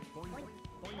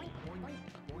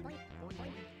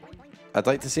 I'd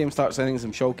like to see him start sending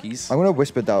some showkeys. I'm gonna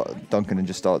whisper down Duncan and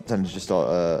just start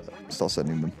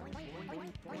sending them.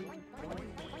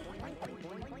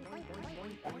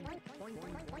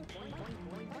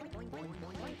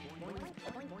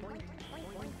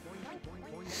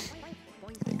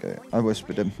 There you go. I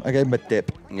whispered him. I gave him a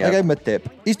dip. Yep. I gave him a dip.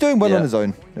 He's doing well on his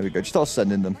own. There we go. Just start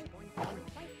sending them.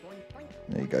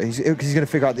 There you go. He's gonna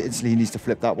figure out that instantly he needs to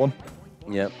flip that one.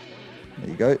 Yep. There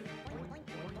you go.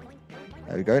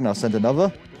 There we go. Now send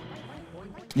another.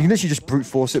 You can literally just brute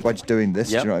force it by just doing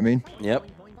this. Yep. Do you know what I mean? Yep.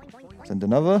 Send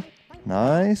another.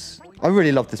 Nice. I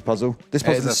really love this puzzle. This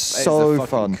puzzle is so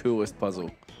fun. It's the coolest puzzle.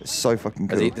 It's so fucking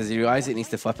cool. Does he realize he needs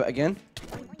to flip it again?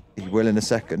 He will in a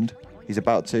second. He's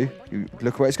about to.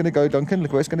 Look where it's going to go, Duncan.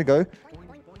 Look where it's going to go.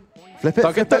 Flip it.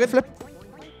 Duncan, flip.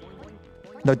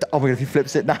 No, oh my God, if he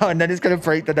flips it now and then it's going to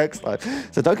break the next time.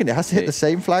 So Duncan, it has to hit the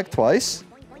same flag twice.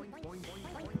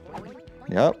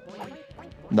 Yep.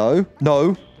 No.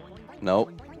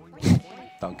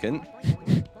 Duncan.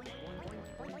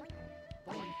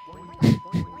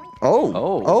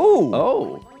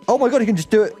 Oh my God, he can just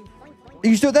do it. You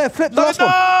can just do it there. Flip the last one.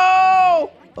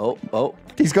 Oh.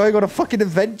 He's going on a fucking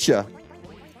adventure.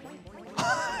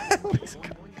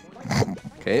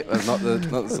 Okay, that's not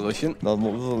the solution. Not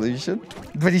the solution.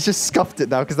 But he's just scuffed it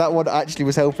now because that one actually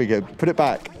was helping him. Put it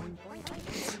back.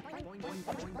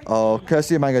 Oh,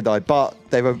 Kirsty and Mango died, but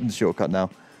they've opened the shortcut now.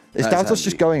 Is Dautos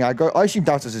just going aggro? I assume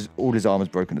Dautos is all his armor's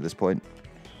broken at this point.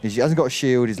 He hasn't got a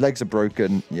shield. His legs are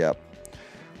broken. Yep.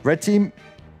 Red team,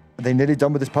 are they nearly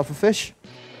done with this pufferfish?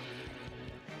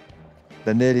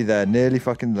 They're nearly there. Nearly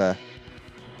fucking there.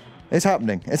 It's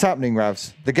happening. It's happening,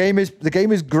 Ravs. The game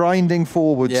is grinding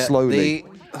forward slowly.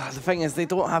 The thing is, they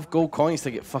don't have gold coins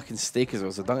to get fucking steak as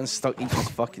well, so Duncan's stuck eating his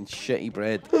fucking shitty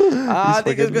bread. I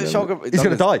think he's going to shock him. He's going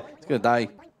to die. He's going to die.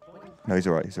 No, he's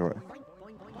all right. He's all right.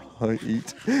 I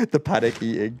eat. The panic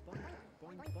eating.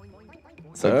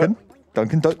 Sir?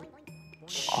 Duncan, don't.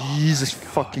 Jesus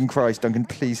fucking Christ, Duncan,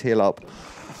 please heal up.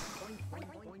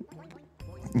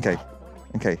 Okay,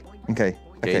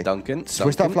 Duncan.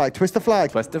 Twist that flag. Twist the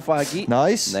flag. Twist the flaggy.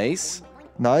 Nice. You're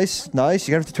going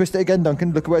to have to twist it again,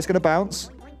 Duncan. Look at where it's going to bounce.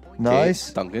 Nice.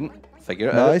 Okay, Duncan, figure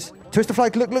it out. Nice. Twist the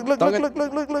flag. Look.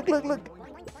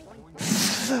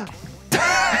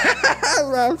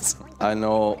 Ravs. I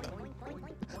know.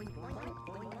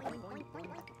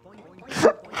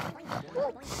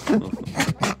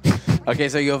 Okay,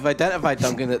 so you've identified,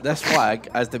 Duncan, that this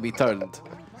flag has to be turned.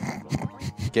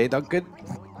 Okay, Duncan.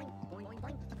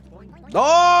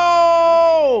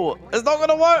 No! It's not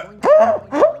gonna work!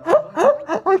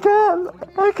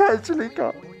 I actually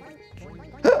can't.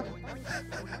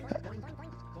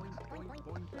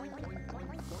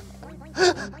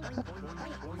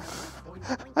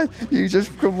 You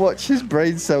just can watch his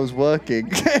brain cells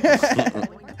working. Yes,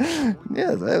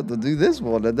 I have to do this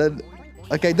one, and then...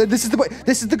 Okay, no, this is the way.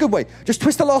 This is the good way. Just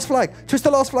twist the last flag. Twist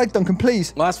the last flag, Duncan,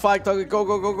 please. Last flag, Duncan. Go.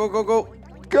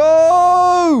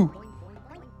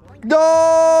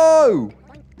 Go!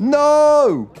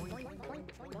 No!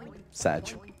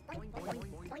 Sag.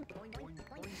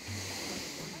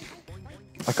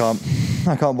 I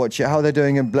can't watch it. How are they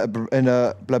doing in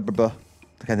Blebrba?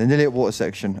 Okay, they're nearly at water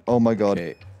section. Oh my God.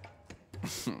 Okay.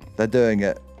 They're doing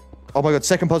it. Oh my God,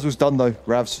 second puzzle's done though,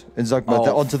 Ravs in Zugma.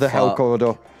 They're onto the hell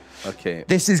corridor. Okay.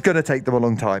 This is going to take them a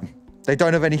long time. They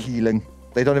don't have any healing.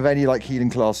 They don't have any, like, healing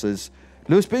classes.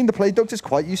 Lewis being the plague doctor is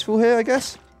quite useful here, I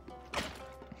guess.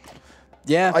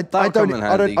 Yeah, I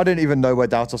don't even know where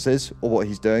Dautos is or what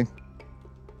he's doing.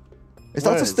 Is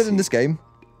Dautos still in this game?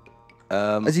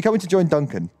 Is he coming to join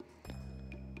Duncan?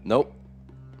 Nope.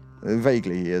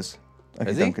 Vaguely he is.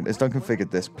 Okay, Is Duncan. Has Duncan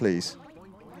figured this, please?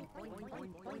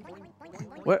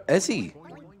 Where is he?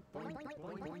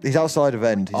 He's outside of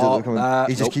end. He's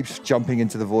he just nope. keeps jumping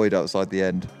into the void outside the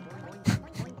end.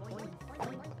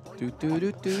 I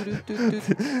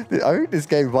think this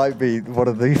game might be one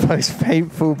of the most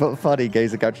painful but funny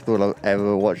games of Catch the Ball I've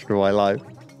ever watched in my life.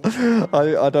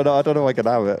 I don't know if I can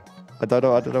have it. I don't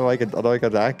know if I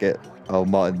can hack it. Oh,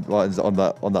 Martin's on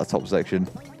that top section.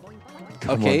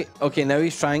 Come on. Okay, now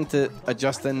he's trying to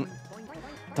adjust in.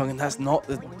 Duncan, that's not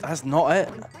it.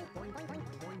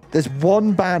 There's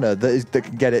one banner that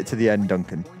can get it to the end,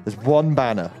 Duncan. There's one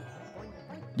banner.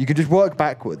 You can just work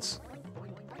backwards.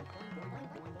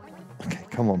 Okay,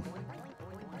 come on.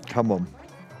 Come on.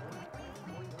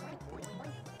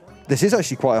 This is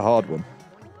actually quite a hard one.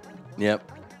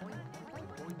 Yep.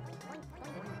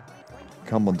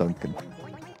 Come on, Duncan.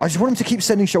 I just want him to keep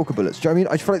sending shulker bullets. Do you know what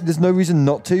I mean? I feel like there's no reason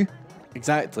not to.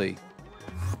 Exactly.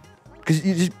 Because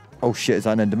you just... Oh, shit. Is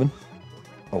that an Enderman?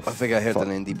 Oh, I think I heard an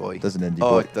indie boy. There's an indie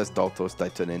boy. boy. Oh, that's Dog Toast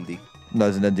died to an indie. No,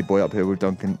 there's an indie boy up here with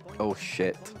Duncan. Oh,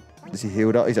 shit. Is he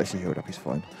healed up? He's actually healed up. He's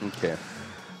fine. Okay.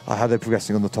 How they're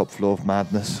progressing on the top floor of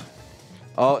madness.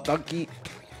 Oh, Donkey.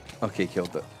 Okay,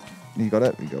 killed it. You got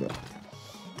it? You got it.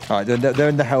 All right, they're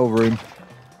in the hell room.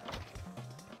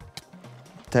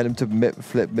 Tell him to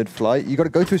flip mid-flight. You got to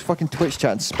go to his fucking Twitch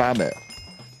chat and spam it.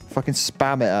 Fucking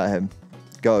spam it at him.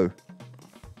 Go.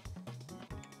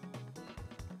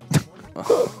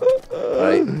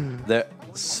 Right. There.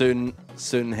 Soon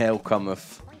hell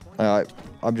cometh. All right.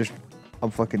 I'm doing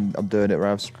it,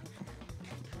 Ravs.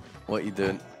 What are you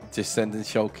doing? Just sending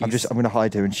shulkies? I'm going to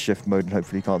hide here in shift mode and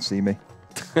hopefully he can't see me.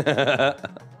 I'm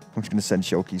just going to send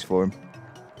shulkies for him.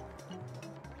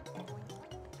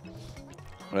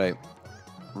 Right.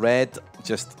 Red,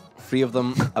 just 3 of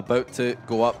them about to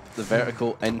go up the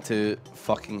vertical into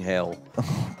fucking hell.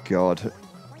 Oh, God.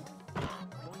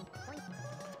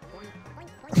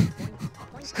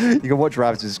 You can watch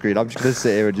Ravs' screen. I'm just going to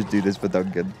sit here and just do this for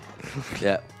Duncan.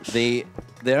 Yeah.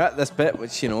 They're at this bit,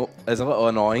 which, you know, is a little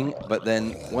annoying, but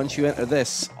then once you enter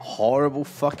this horrible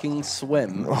fucking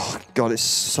swim... Oh, God, it's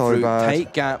so through bad.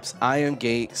 Tight gaps, iron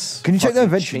gates... Can you check their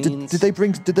inventory? Did they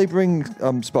bring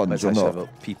sponge or Let's not? have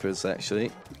peepers,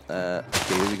 actually.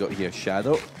 Okay, we got here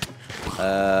Shadow.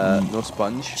 No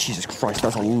sponge. Jesus Christ,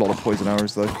 that's a lot of poison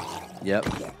arrows, though. Yep.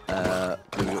 Then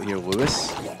we got here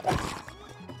Lewis.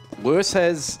 Lewis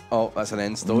has... Oh, that's an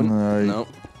end stone. No.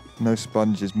 No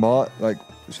sponges. Phil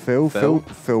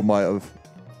might have.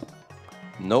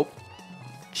 Nope.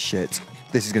 Shit.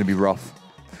 This is going to be rough.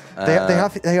 They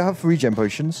have regen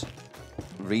potions.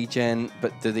 Regen,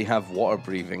 but do they have water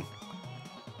breathing?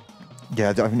 Yeah,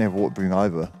 I don't think they have water breathing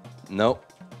either. Nope.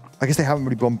 I guess they haven't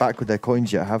really gone back with their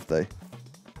coins yet, have they?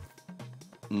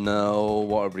 No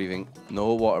water breathing.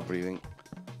 No water breathing.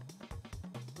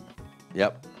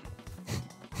 Yep.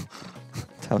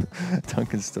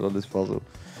 Duncan's still on this puzzle.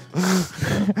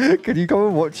 Can you come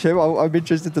and watch him? I'm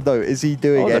interested to know. Is he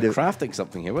doing they're crafting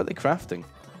something here. What are they crafting?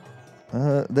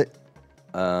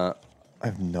 I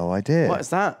have no idea. What is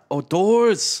that? Oh,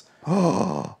 doors!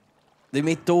 Oh, they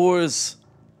made doors.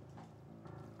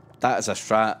 That is a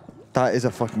strat. That is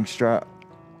a fucking strat.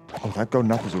 Oh, that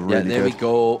golden apples are really good. Yeah, there we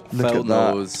go. Look Phil at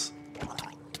knows.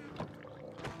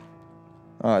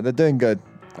 All right, they're doing good.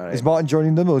 Right. Is Martin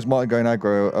joining them, or is Martin going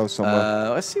aggro or somewhere?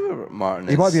 Let's see where Martin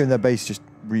is. He might be in their base just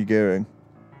re-gearing.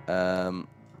 Oh,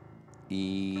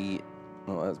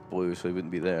 that's blue, so he wouldn't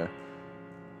be there.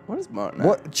 What is Martin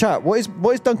at? Chat, what is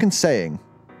Duncan saying?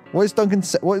 What are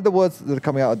the words that are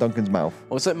coming out of Duncan's mouth?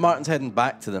 Well, it's like Martin's heading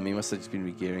back to them. He must have just been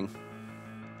re-gearing.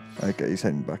 Okay, he's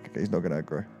heading back. Okay, he's not going to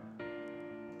aggro.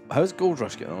 How's Gold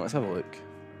Rush getting on? Let's have a look.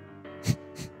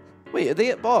 Wait, are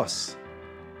they at boss?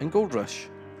 In Gold Rush?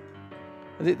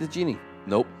 Are they the genie?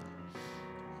 Nope.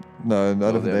 No, I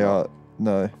don't think they are.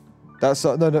 No. That's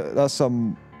that's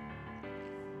the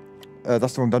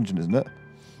wrong dungeon, isn't it?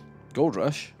 Gold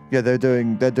Rush? Yeah, they're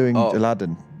doing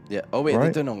Aladdin. Yeah. Oh wait, right? are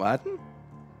they doing Aladdin?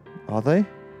 Are they?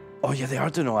 Oh yeah, they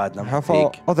are doing Aladdin. How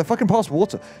far? Oh, they're fucking past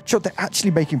water. Sure, they're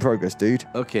actually making progress, dude.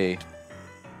 Okay.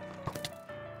 Oh,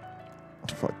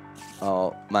 fuck.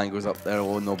 Oh, Mango's up there.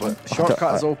 Oh no, but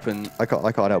shortcut is open. I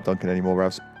can't help Duncan anymore,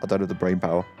 Ravs. I don't have the brain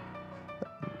power.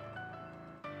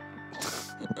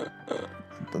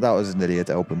 That was an idiot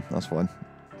to help him. That's fine.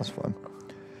 That's fine.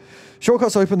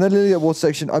 Shortcuts open. They're literally at water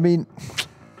section. I mean,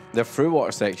 they're through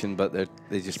water section, but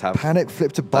they just have panic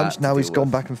flipped a bunch. Now he's gone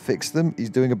back and fixed them. He's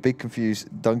doing a big confuse.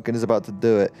 Duncan is about to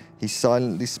do it. He's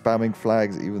silently spamming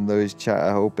flags, even though his chat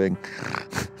are hoping.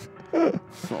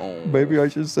 Oh. Maybe I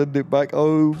should send it back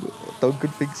home. Duncan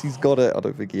thinks he's got it. I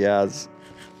don't think he has.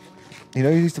 You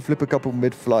know, he used to flip a couple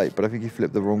mid-flight, but I think he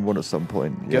flipped the wrong one at some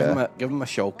point. Give him a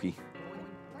shulky.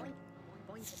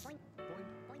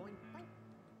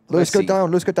 Let's go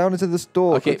down. Let's go down into the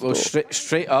store. Okay, well,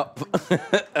 straight up.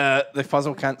 The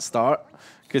puzzle can't start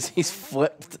because he's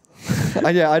flipped.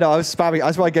 And yeah, I know. I was spamming.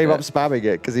 That's why I gave up spamming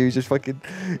it, because he was just fucking.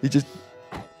 He just.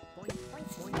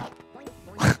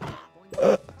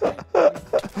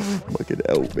 Fucking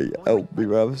help me,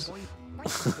 Ravs.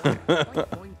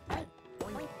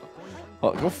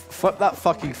 Oh, go flip that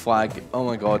fucking flag. Oh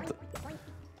my god.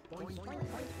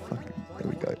 There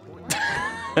we go.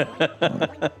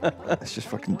 Let's just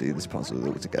fucking do this puzzle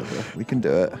all together. We can do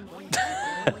it.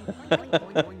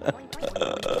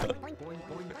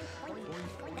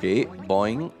 Okay,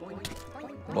 boing.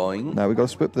 Boing. Now we gotta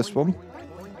split this one.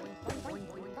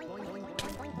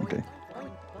 Okay.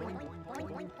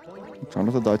 Try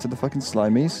not to die to the fucking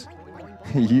slimies.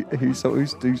 Who's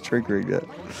triggering it?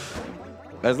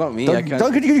 That's not me. I can't.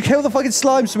 Duncan, you kill the fucking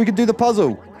slime so we can do the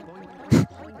puzzle.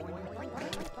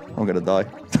 I'm gonna die.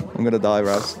 I'm gonna die,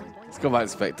 Ravs. Let's go back to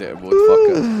spectator mode. Fuck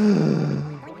it.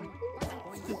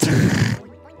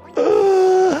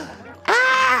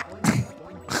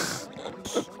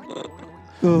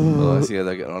 Oh, I see how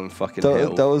they're getting on fucking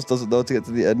hell. Doesn't know to get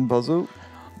to the end puzzle.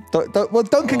 Well,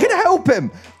 Duncan can help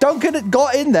him. Duncan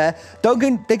got in there.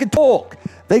 Duncan, they can talk.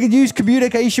 They can use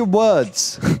communication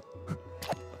words.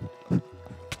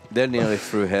 They're nearly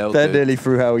through hell. They're nearly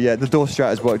through hell, yeah. The door strat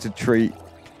has worked a treat.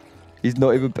 He's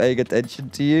not even paying attention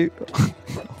to you.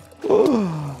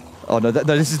 Oh, no,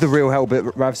 this is the real hell bit,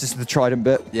 Ravs. This is the trident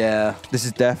bit. Yeah. This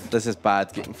is death. This is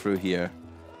bad getting through here.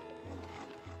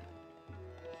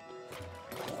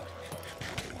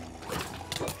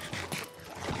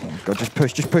 God, just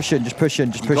push in. You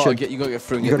gotta get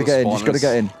through and you gotta get in. Just gotta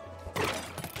get in.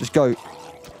 Just go.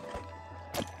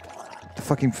 The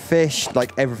fucking fish,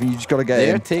 like everything. You just gotta get in.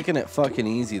 They're taking it fucking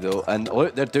easy though, and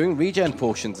look, they're doing regen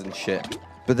potions and shit.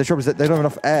 But the trouble is that they don't have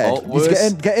enough air. Oh,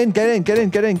 get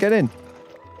in.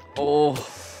 Oh.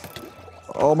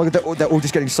 Oh my god, they're all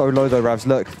just getting so low though, Ravs.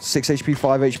 Look, 6 HP,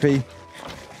 5 HP. And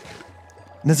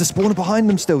there's a spawner behind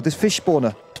them still. There's fish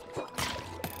spawner.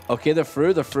 Okay, they're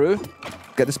through.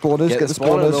 Get the spawners, get the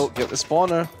spawners. Though. Get the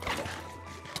spawner.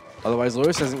 Otherwise,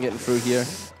 Lewis isn't getting through here.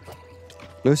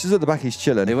 Lewis is at the back, he's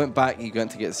chilling. He went back, he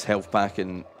went to get his health back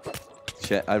and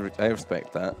shit. I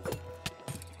respect that.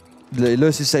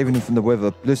 Lewis is saving them from the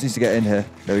wither. Lewis needs to get in here.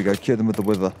 There we go, cure them with the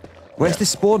wither. Where's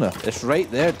this spawner? It's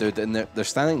right there, dude, and they're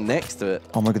standing next to it.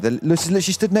 Oh my god, Lewis is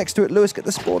literally stood next to it. Lewis, get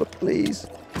the spawner, please.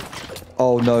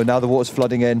 Oh no, now the water's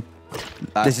flooding in.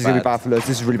 This is going to be bad for Lewis.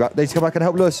 This is really bad. They need to come back and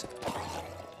help Lewis.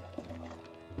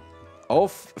 Oh,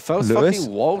 Phil's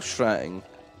fucking wall stratting.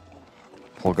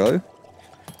 Poggo.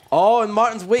 Oh, and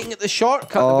Martin's waiting at the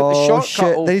shortcut. Oh,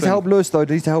 shit. They need to help Lewis, though.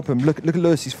 They need to help him. Look at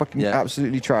Lewis. He's fucking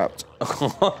absolutely trapped.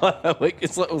 I like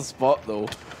his little spot, though.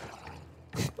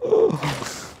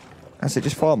 That's it.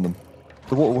 Just farm them.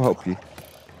 The water will help you.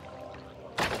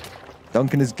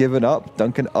 Duncan has given up.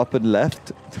 Duncan up and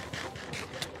left.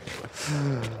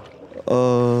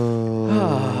 Oh.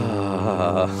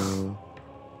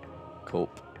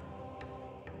 Cope.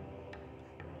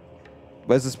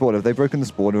 Where's the spawner? Have they broken the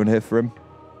spawner in here for him?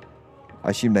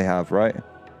 I assume they have, right?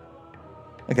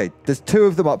 Okay, there's 2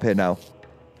 of them up here now.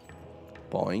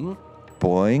 Boing.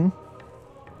 Boing.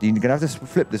 You're going to have to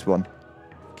flip this one.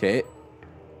 Okay.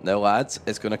 Now, lads,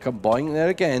 it's going to come boing there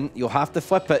again. You'll have to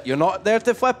flip it. You're not there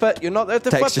to flip it. You're not there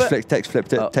to flip it. Tex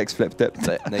flipped it. Oh. Tex flipped it.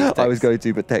 Nice, I was going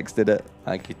to, but Tex did it.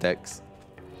 Thank you, Tex.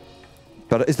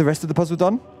 But is the rest of the puzzle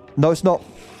done? No, it's not.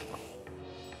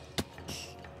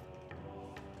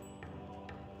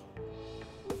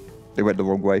 They went the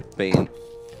wrong way. Bane.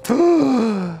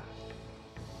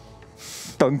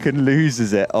 Duncan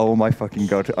loses it. Oh my fucking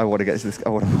god. I want to get to this. I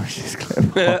want to watch this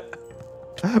clip.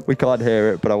 We can't hear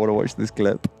it, but I want to watch this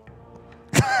clip.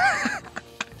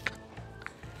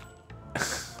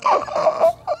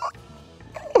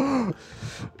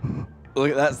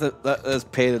 Look, that's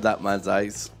pain in that man's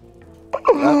eyes.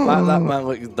 That man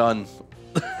looks done.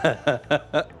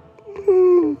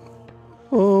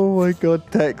 Oh my god,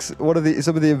 Tex. Some of the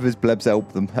invis blebs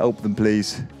help them. Help them,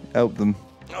 please. Help them.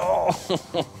 Oh.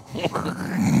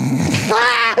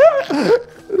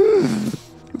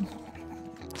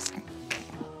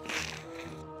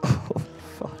 Oh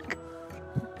fuck.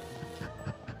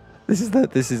 This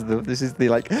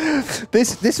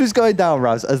was going down,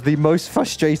 Ravs, as the most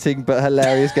frustrating but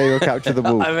hilarious game of Capture the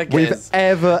Wall we've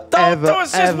ever done. In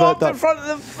front of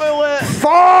the fillet.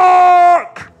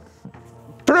 Fuck!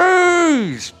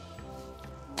 Please!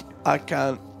 I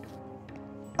can't.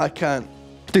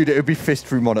 Dude, it would be fist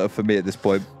through monitor for me at this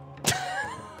point.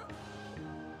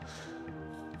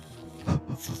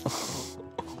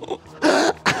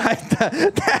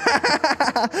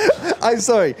 I'm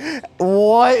sorry.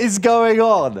 What is going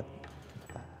on?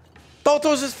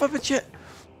 Doto's is flipping shit.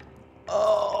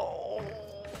 Oh.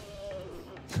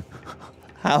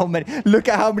 How many? Look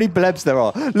at how many blebs there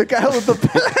are. Look at all the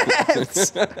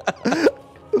blebs.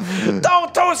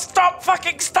 Doto, stop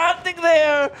fucking standing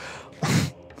there.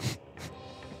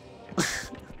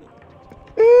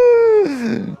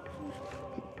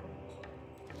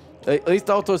 At least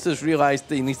Altos has realised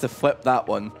that he needs to flip that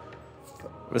one.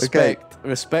 Respect. Okay.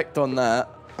 Respect on that.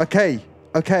 Okay.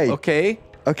 Okay. Okay.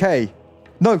 Okay.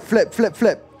 No, flip.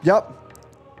 Yup.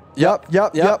 Yup.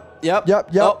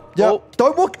 Oh.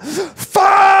 Don't walk.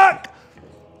 Fuck!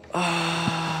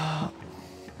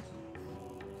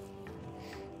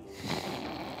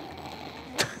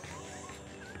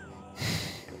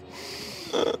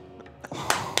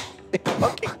 He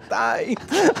fucking died.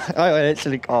 I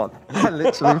literally can't. I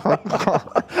literally fucking can't.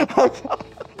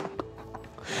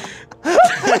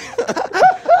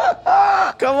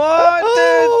 Come on,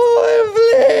 dude. Oh,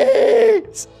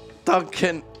 please.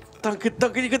 Duncan,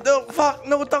 you can do it. Fuck,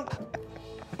 no, Duncan.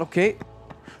 Okay.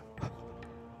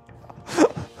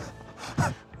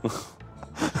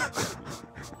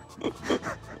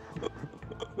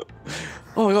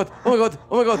 Oh my god, oh my god,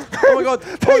 oh my god, oh my god,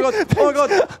 oh my god, oh my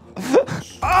god.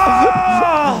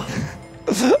 Ah!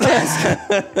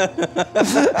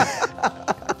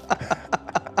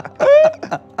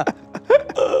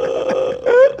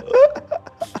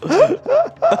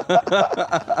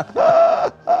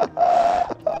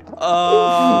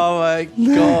 Oh my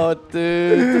god,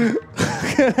 dude.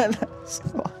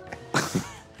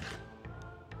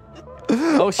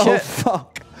 Oh shit. Oh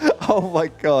fuck. Oh my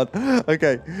god.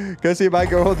 Okay. Go see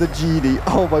Mango on the genie.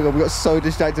 Oh my god, we got so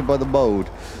distracted by the mold.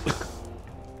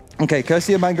 Okay,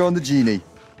 Kirsty and Mango on the genie.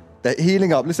 They're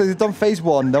healing up. Listen, they've done phase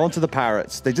 1. They're onto the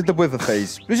parrots. They did the wither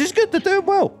phase, which is good. They're doing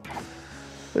well.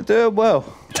 They're doing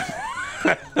well.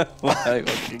 Dude,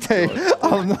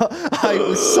 I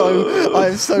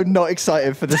am so not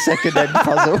excited for the second end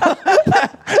puzzle.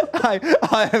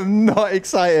 I am not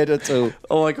excited at all.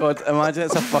 Oh my god, imagine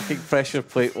it's a fucking pressure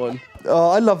plate one. Oh,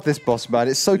 I love this boss, man.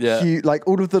 It's so cute. Like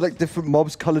all of the different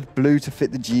mobs colored blue to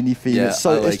fit the genie theme. Yeah,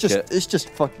 it's just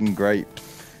fucking great.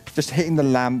 Just hitting the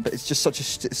lamp. It's just such a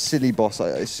silly boss.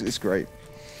 It's great.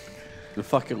 The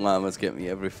fucking llamas get me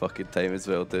every fucking time as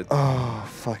well, dude. Oh,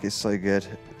 fuck, it's so good.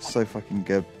 It's so fucking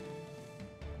good.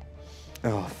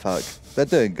 Oh, fuck. They're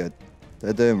doing good.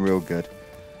 They're doing real good.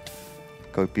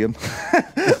 Copium.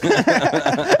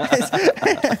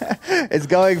 it's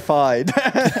going fine.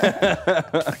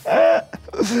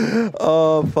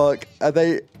 Oh, fuck.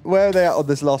 Where are they at on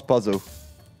this last puzzle?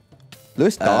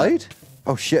 Lewis died?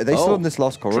 Oh, shit. Are they still on this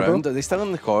last corridor? Drowned. Are they still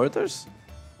in the corridors?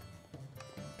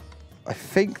 I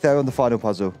think they're on the final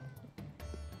puzzle.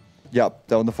 Yep,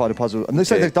 they're on the final puzzle. And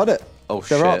looks like they've done it. Oh,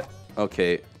 they're shit. Up.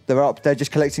 Okay. They're up. They're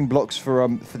just collecting blocks for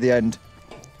the end.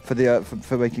 For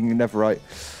making Neverite.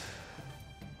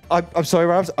 I'm sorry,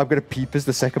 Ravs. I'm going to peep as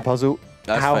the second puzzle.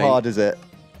 That's How fine. hard is it?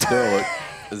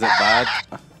 Is it bad?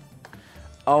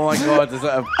 Oh my god, is it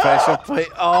a pressure plate?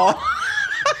 Oh.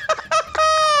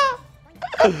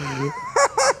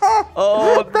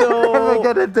 Oh no! They're never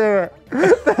gonna do it.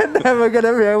 They're never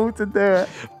gonna be able to do it.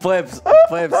 Plebs.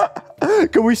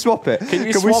 Can we swap it? Can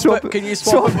you swap it? Can you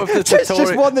swap it with the tutorial?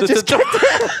 Just one that just.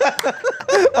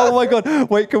 Oh my god!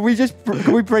 Wait, can we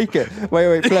break it?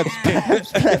 Wait, plebs.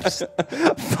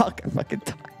 Fuck, I'm fucking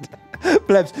tired.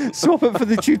 Plebs, swap it for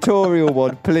the tutorial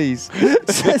one, please. Put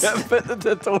the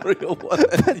tutorial one in.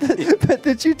 Put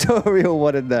the tutorial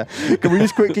one in there. Can we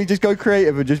just quickly go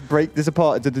creative and just break this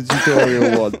apart into the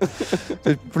tutorial one?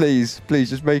 Just, please,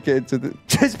 just make it into the...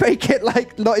 Just make it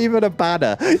like not even a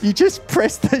banner. You just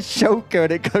press the shulker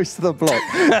and it goes to the block.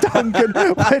 Duncan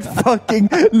would fucking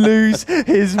lose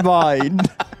his mind.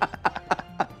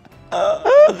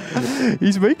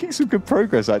 He's making some good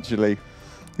progress, actually.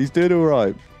 He's doing all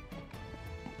right.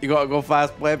 You gotta go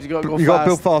fast, plebs. You gotta go fast. You gotta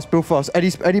build fast.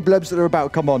 Any blebs that are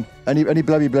about, come on. Any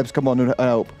blebby blebs, come on and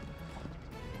help.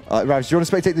 Ravs, do you want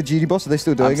to spectate the genie boss? Are they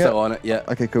still doing it? I'm still on it, yeah.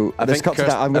 Okay, cool. I Let's think cut to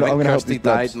that. I'm gonna help these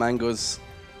died. blebs. Mango's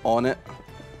on it.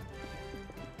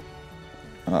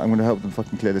 I'm gonna help them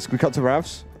fucking clear this. Can we cut to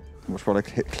Ravs? Watch while I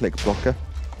click blocker.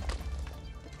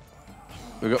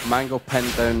 We've got Mango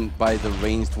pinned down by the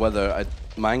ranged wither.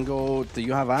 Mango, do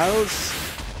you have arrows?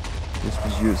 This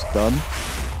was you, it's done.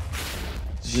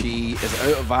 She is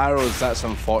out of arrows. That's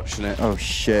unfortunate. Oh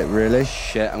shit, really?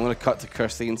 Shit, I'm going to cut to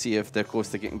Kirsty and see if they're close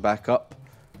to getting back up.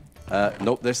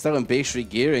 Nope, they're still in base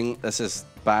regearing. This is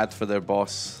bad for their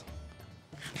boss.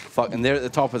 Fuck, and they're at the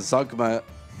top of Zugma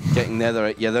getting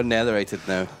netherite. Yeah, they're netherited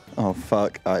now. Oh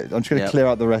fuck. I'm just going to clear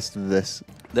out the rest of this.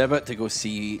 They're about to go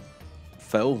see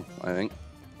Phil, I think.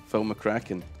 Phil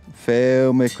McCracken.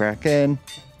 Phil McCracken.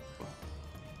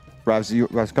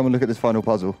 Ravs, come and look at this final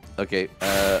puzzle. Okay,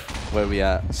 where are we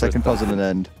at? Second puzzle and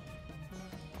end.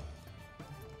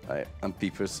 Alright, and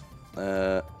Peepers.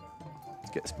 Let's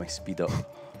get my speed up.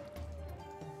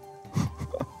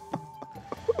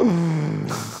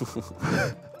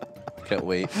 Can't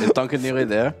wait. Is Duncan nearly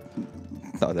there?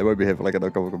 No, they won't be here for like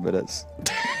another couple of minutes.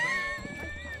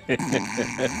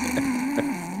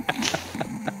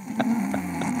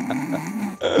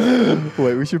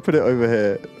 Wait, we should put it over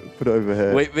here. Put it over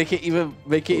here. Wait, make it even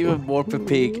more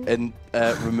opaque and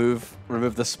remove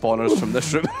the spawners from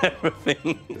this room and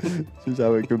everything. Just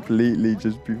have it completely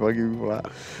just be fucking flat.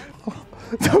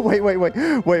 No, wait.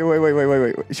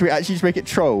 Should we actually just make it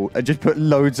troll and just put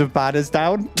loads of banners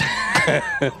down?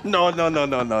 No.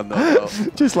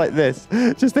 Just like this.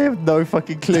 Just they have no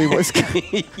fucking clue what's going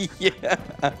on. Yeah.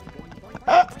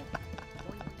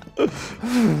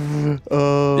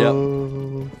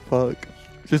 Oh, fuck.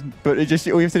 But all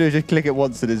you have to do is just click it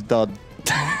once and it's done.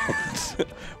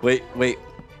 Wait.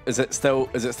 Is it still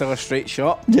a straight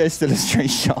shot? Yeah, it's still a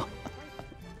straight shot.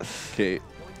 Okay.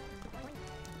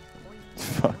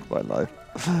 Fuck my life.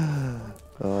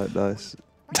 Alright, nice.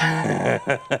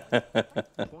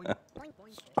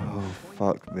 Oh,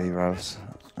 fuck me, Ravs.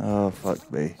 Oh,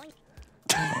 fuck me.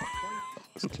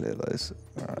 Let's clear those.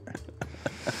 Alright.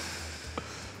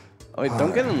 Oh, wait,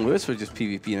 Duncan and Lewis were just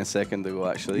PvP in a second ago,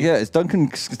 actually. Yeah, it's Duncan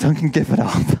giving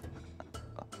up.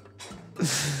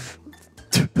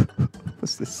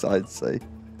 What's this sign say?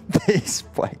 This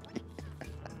way.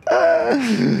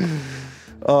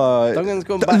 Duncan's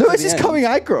going back. Lewis is coming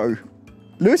aggro.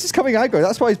 Lewis is coming aggro.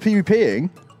 That's why he's PvPing.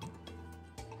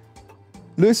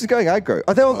 Lewis is going aggro.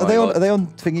 Are they on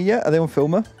thingy yet? Are they on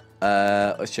filmer?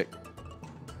 Let's check.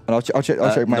 And I'll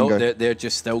check Mango. No, they're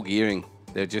just still gearing.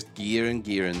 They're just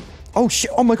gearing. Oh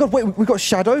shit! Oh my god! Wait, we got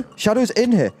Shadow. Shadow's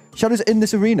in here. Shadow's in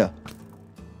this arena.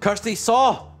 Kirsty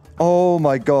saw. Oh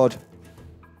my god.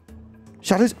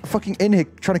 Shadow's fucking in here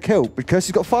trying to kill. But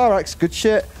Kirsty's got fire axe. Good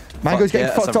shit. Mango's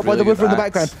getting fucked up by the Wither in the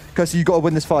background. Kirsty, you got to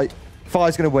win this fight.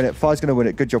 Fire's gonna win it. Fire's gonna win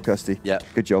it. Good job, Kirsty. Yeah.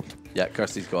 Good job. Yeah,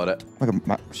 Kirsty's got it. Oh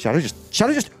my god, Shadow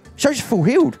just full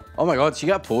healed. Oh my god, she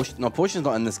got a potion. No, potion's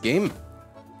not in this game.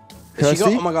 Kirsty? She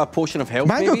got, oh my god, a potion of health.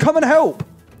 Mango, maybe? come and help.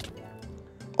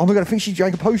 Oh my god, I think she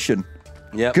drank a potion.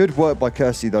 Yeah. Good work by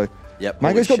Kirsty though. Yep.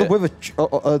 Mango's got the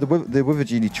Wither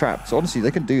Genie trapped. So honestly,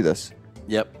 they can do this.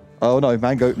 Yep. Oh no,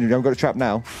 Mango, you haven't got a trap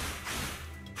now.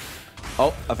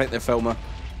 Oh, I think they're Filmer.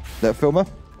 They're filmer?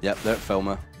 Yep, they're at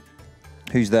Filmer.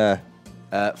 Who's there?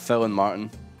 Phil and Martin.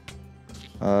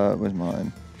 Where's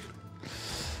Martin?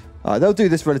 They'll do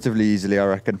this relatively easily, I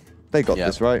reckon. They got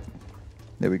this, right?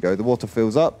 There we go. The water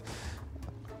fills up.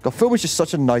 God, Phil was just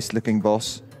such a nice looking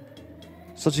boss.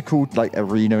 Such a cool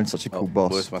arena and such a cool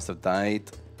boss. Lewis must have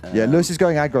died. Yeah, Lewis is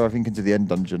going aggro, I think, into the end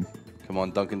dungeon. Come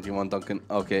on, Duncan. Come on, Duncan.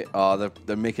 Okay. Oh,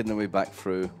 they're making their way back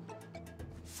through.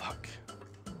 Fuck.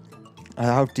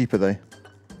 How deep are they?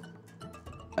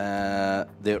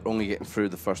 They're only getting through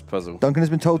the first puzzle. Duncan has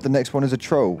been told the next one is a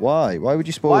troll. Why? Why would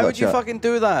you spoil that? Why would you fucking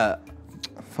do that?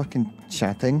 Fucking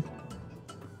chatting.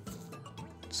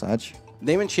 Sag.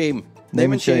 Name and shame.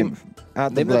 Name and shame.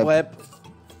 At the Name the web.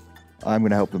 I'm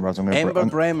going to help them, Raz. Ember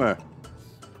Bremer.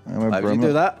 Why would you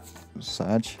do that?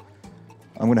 Sag.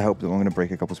 I'm going to help them. I'm going to break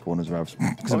a couple spawners, Ravs.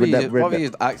 What if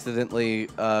you accidentally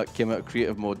came out of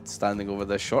creative mode standing over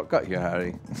this shortcut here,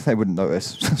 Harry? They wouldn't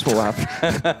notice. That's what will happen.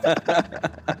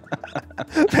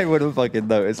 They wouldn't fucking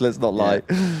notice. Let's not lie.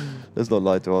 Let's not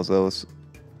lie to ourselves.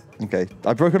 Okay.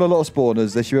 I've broken a lot of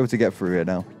spawners. They should be able to get through here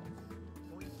now.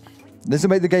 This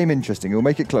will make the game interesting. It will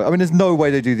make it close. I mean, there's no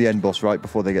way they do the end boss right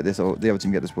before they get this, or the other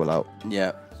team get this pull out.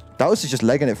 Yeah. That was just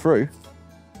legging it through.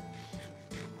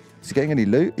 Is he getting any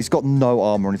loot? He's got no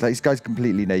armor on. This guy's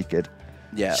completely naked.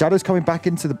 Yeah. Shadow's coming back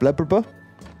into the Blebrabur.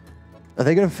 Are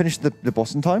they going to finish the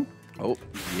boss in time? Oh,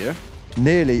 yeah.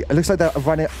 Nearly. It looks like they're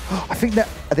running. I think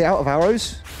are they out of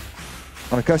arrows?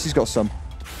 Oh, no, Kirsty's got some.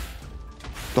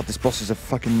 God, this boss is a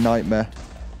fucking nightmare.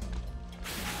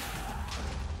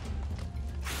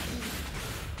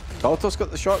 Dalto's got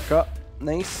the shortcut.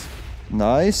 Nice.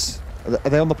 Nice. Are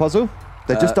they on the puzzle?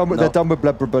 They're just done with. No. They're done with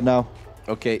Blebrabur now.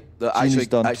 Okay, they're actually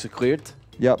cleared.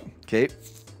 Yep. Okay.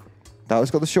 That was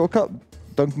got the shortcut.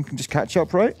 Duncan can just catch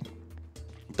up, right?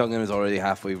 Duncan is already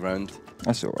halfway round.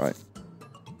 That's all right.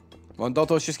 Come on,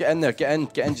 Daltos, just get in there. Get in,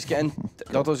 just get in.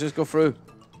 Okay. Daltos, just go through.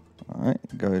 All right,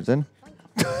 goes in.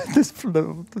 This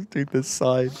flow, dude, this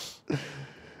side.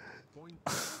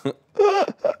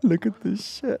 Look at this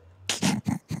shit.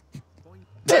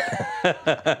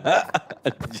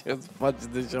 Just punch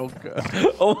the Joker.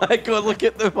 Oh my god, look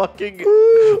at the fucking...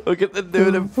 Look at the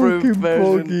new improved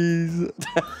version.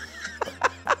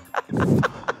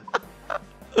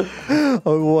 I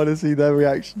want to see their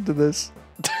reaction to this.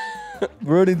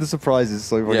 Ruining the surprises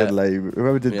so fucking lame.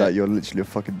 Whoever did that, you're literally a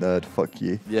fucking nerd. Fuck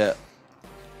you. Yeah.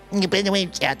 You better away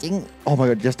chatting. Oh my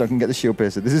god, yes, I can get the shield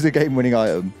piercer. This is a game-winning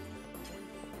item.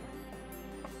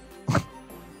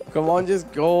 Come on,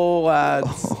 just go,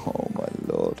 lads. Oh my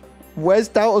lord. Where's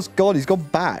Doubter's gone? He's gone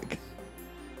back.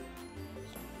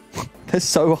 They're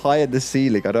so high in the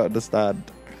ceiling, I don't understand.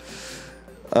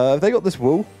 Have they got this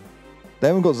wool? They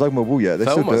haven't got Zogma wool yet.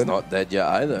 They're still doing not dead yet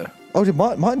either. Oh,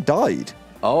 mine died.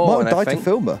 Oh, Martin died to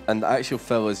Filmer. And the actual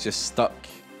Phil is just stuck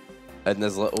in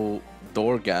this little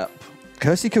door gap.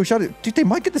 Kirsty killed Shadow. Dude, they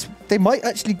might get this. They might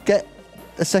actually get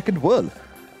a second world.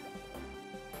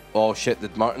 Oh shit!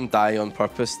 Did Martin die on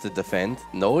purpose to defend?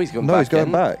 No, he's going back. No, he's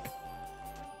going back.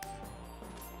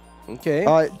 Okay.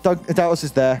 All right, Dallas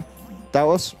is there.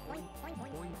 Dallas.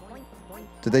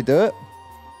 Did they do it?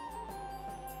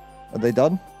 Are they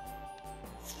done?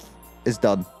 It's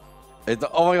done.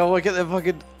 Oh my god! Look at the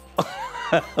fucking.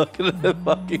 Look at the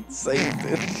fucking sight.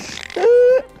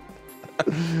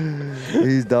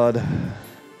 He's done.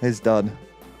 He's done.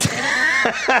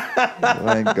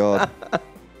 Thank God.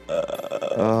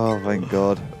 Oh, thank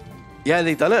God. Yeah,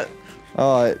 they done it.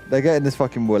 All right, they're getting this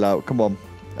fucking wool out. Come on.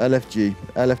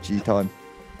 LFG time.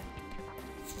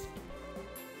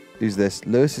 Who's this?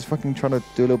 Lewis is fucking trying to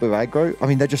do a little bit of aggro. I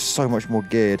mean, they're just so much more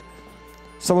geared.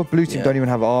 Some of blue team don't even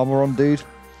have armor on, dude.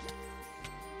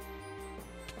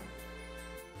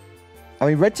 I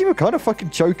mean, red team are kind of fucking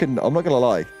choking. I'm not going to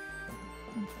lie.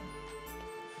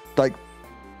 Like,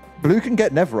 blue can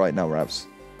get Neverite now, Ravs.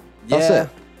 That's it.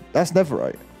 That's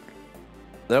Neverite.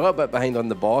 They're a little bit behind on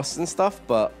the boss and stuff,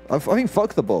 but... I think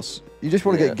fuck the boss. You just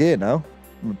want to get gear now.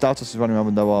 Daltus is running around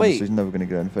with no armor, so he's never going to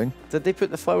get anything. Did they put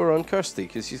the flower on Kirsty?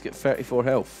 Because she's got 34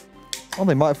 health. Oh,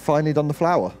 they might have finally done the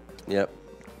flower. Yep.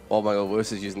 Oh my god,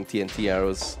 Lewis is using TNT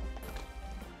arrows.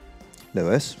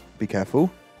 Lewis, be careful.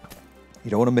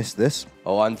 You don't want to miss this.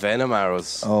 Oh, and venom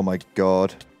arrows. Oh my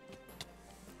god.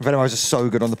 Venom arrows are so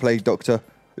good on the Plague Doctor.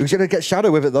 Who's going to get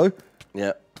Shadow with it, though?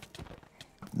 Yep.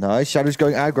 Nice. Shadow's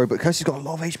going aggro, but Kirsty's got a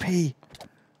lot of HP.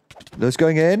 Lewis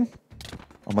going in.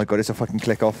 Oh my god, it's a fucking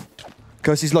click off.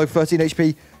 Kirsty's low, 13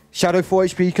 HP. Shadow 4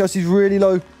 HP. Kirsty's really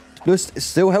low. Lewis is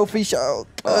still healthy. Shadow.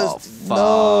 Oh,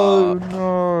 fuck.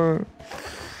 No.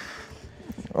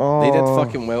 Oh. They did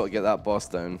fucking well to get that boss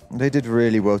down. They did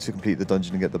really well to complete the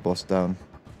dungeon and get the boss down.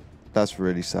 That's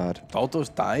really sad. Baldos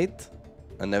died?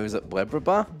 And now he's at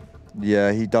Blebraba?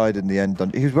 Yeah, he died in the end.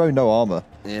 He was wearing no armor.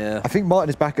 Yeah. I think Martin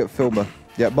is back at Filmer.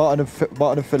 Yeah, Martin and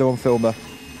Philo on Filmer.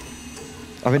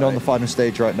 I mean, on the final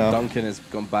stage right now. Duncan has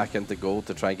gone back into gold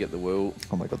to try and get the wool.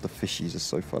 Oh my god, the fishies are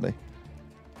so funny.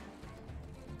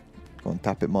 Go on,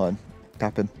 tap it, Martin.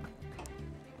 Tapping.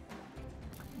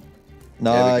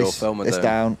 Nice. There we go, it's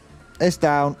down. It's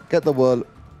down. Get the wool.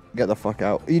 Get the fuck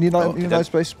out. You need nice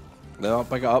space. No,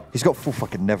 pick it up. He's got full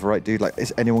fucking Neverite, dude. Like,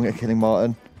 is anyone killing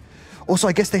Martin? Also,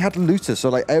 I guess they had looters, so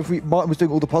like Martin was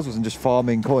doing all the puzzles and just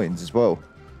farming coins as well.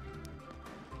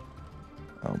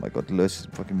 Oh my god, Lewis is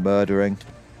fucking murdering.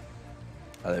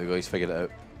 Oh, there we go. He's figured it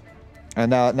out. And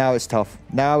now it's tough.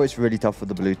 Now it's really tough for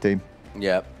the blue team.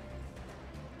 Yep.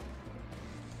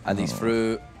 And he's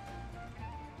through.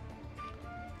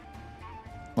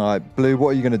 All right, blue. What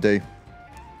are you gonna do?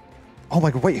 Oh my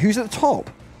god, wait, who's at the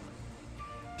top?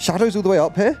 Shadow's all the way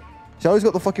up here. Shadow's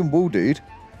got the fucking wall, dude.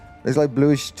 It's like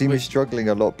bluish team is struggling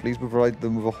a lot. Please provide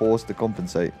them with a horse to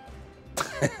compensate.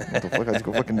 What the fuck? I just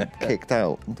got fucking kicked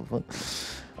out. What the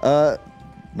fuck?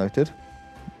 Noted.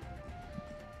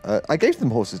 I gave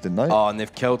them horses, didn't I? Oh, and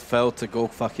they've killed Phil to go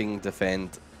fucking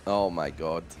defend. Oh my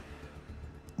god.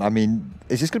 I mean,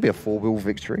 is this going to be a 4-wheel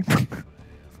victory?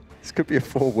 This could be a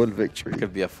 4-wheel victory.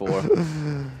 Could be a 4.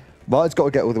 Martin's got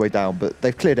to get all the way down, but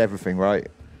they've cleared everything, right?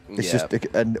 It's just,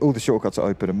 and all the shortcuts are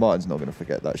open, and Martin's not going to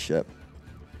forget that shit.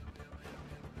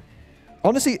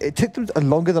 Honestly, it took them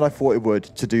longer than I thought it would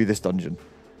to do this dungeon.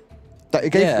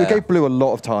 It gave Blue a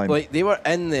lot of time. Like, they were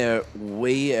in there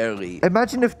way early.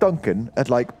 Imagine if Duncan had,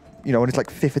 like, you know, on his,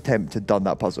 like, 5th attempt had done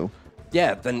that puzzle.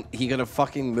 Yeah, then he could have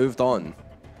fucking moved on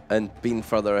and been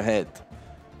further ahead.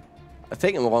 It's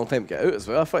taken him a long time to get out as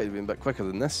well. I thought he'd been a bit quicker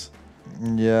than this.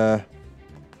 Yeah.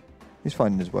 He's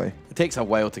finding his way. It takes a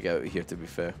while to get out of here, to be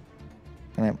fair.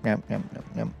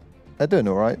 They're doing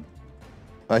all right.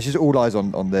 She's all eyes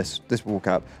on this wall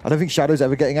cap. I don't think Shadow's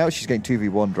ever getting out. She's getting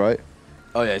 2v1'd, right?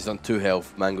 Oh, yeah, he's on 2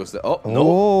 health. Mango's there. Oh, no.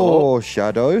 Oh,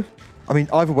 Shadow. I mean,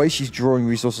 either way, she's drawing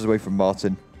resources away from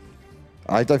Martin.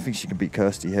 I don't think she can beat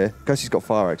Kirsty here. Kirsty's got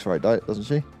Fire Axe, right, doesn't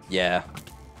she? Yeah.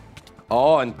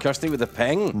 Oh, and Kirsty with the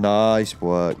ping. Nice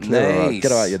work. Clear her out. Nice.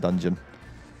 Get her out of your dungeon.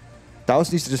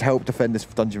 Dallas needs to just help defend this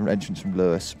dungeon entrance from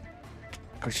Lewis.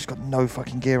 God, she's got no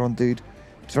fucking gear on, dude.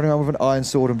 She's running around with an iron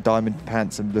sword and diamond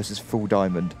pants, and Lewis is full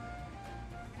diamond.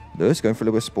 Lewis going for a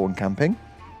little bit of spawn camping.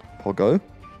 Pogo.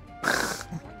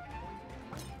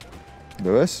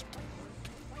 Lewis.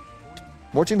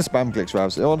 Watching the spam clicks,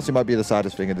 Ravs, it honestly might be the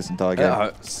saddest thing in this entire game. It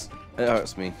hurts. It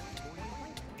hurts me.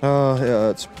 Yeah,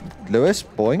 it's Lewis,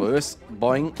 boing. Lewis,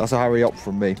 boing. That's a hurry up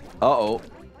from me. Uh-oh.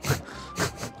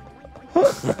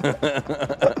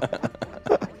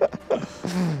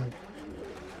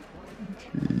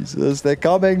 Jesus, they're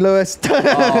coming, Lewis.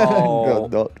 Oh.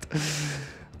 Got knocked.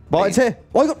 Martin's here.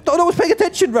 Oh, I was paying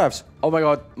attention, Ravs. Oh my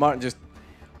God, Martin just...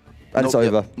 And it's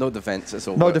over. No defense, it's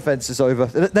over. No defense, it's over.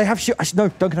 They have shield. No,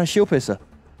 Duncan has shield piercer.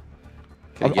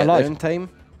 Can you get there in time?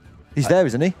 He's there,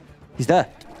 isn't he? He's there.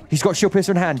 He's got shield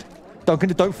piercer in hand. Duncan,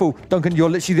 don't fall. Duncan, you're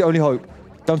literally the only hope.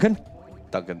 Duncan?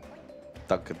 Duncan.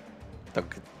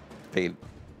 Pain.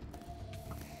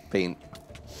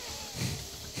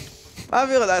 I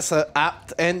feel like that's an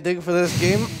apt ending for this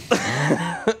game.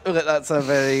 That's how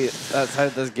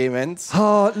this game ends.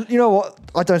 You know what?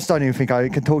 I don't even think I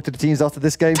can talk to the teams after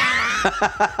this game.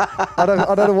 I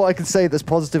don't know what I can say that's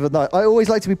positive and nice. I always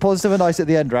like to be positive and nice at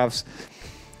the end, Ravs.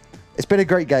 It's been a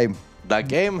great game. That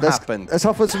game happened. Let's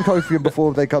offer some Kofium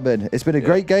before they come in. It's been a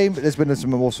great game. There's been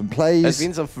some awesome plays. There's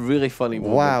been some really funny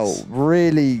moments. Wow,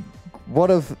 really,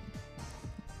 one of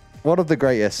the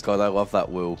greatest. God, I love that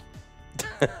wool.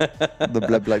 The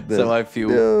bleb like this. So I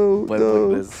feel like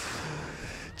this.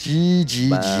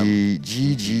 G.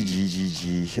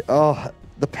 Oh,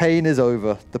 the pain is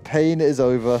over. The pain is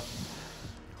over.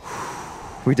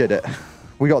 We did it.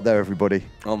 We got there, everybody.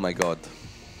 Oh my God.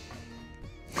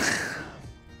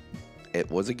 It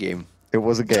was a game. It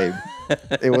was a game.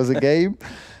 It was a game.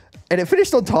 And it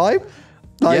finished on time.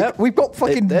 Like, Yep, we've got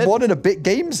fucking it did. 1 and a bit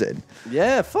games in.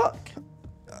 Yeah, fuck.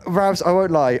 Ravs, I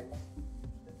won't lie.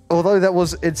 Although that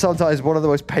was, in sometimes, one of the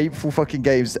most painful fucking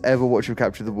games to ever watch with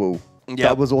Capture the Wall,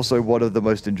 that was also one of the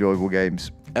most enjoyable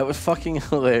games. It was fucking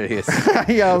hilarious.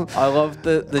 Yeah, I loved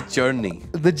the journey.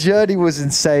 the journey was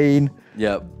insane.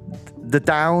 Yep. The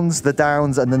downs,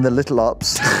 and then the little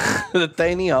ups. The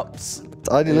tiny ups.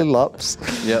 Tiny little ups.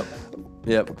 Yep.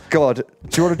 God,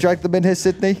 do you want to drag them in here,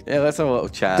 Sydney? Yeah, let's have a little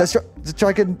chat. Let's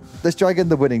drag in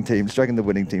the winning team. Let's drag in the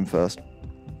winning team first.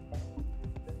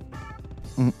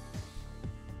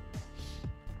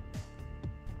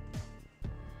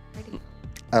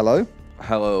 Hello.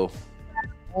 Hello.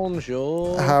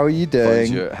 Bonjour. How are you doing?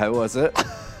 Bonjour. How was it?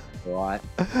 Right.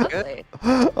 Lovely.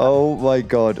 Oh my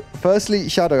God. Firstly,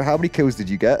 Shadow, how many kills did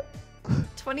you get?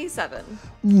 27.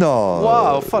 No.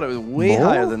 Wow, I thought it was way More?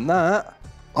 higher than that.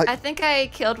 I think I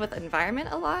killed with environment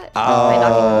a lot.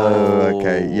 Oh,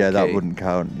 okay. Yeah, that okay. wouldn't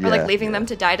count. Yeah. Or like leaving them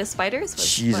to die to spiders.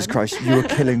 Was Jesus fun. Christ, you were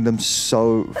killing them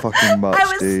so fucking much,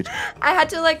 dude. I had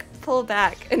to like pull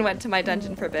back and went to my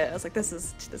dungeon for a bit. I was like, this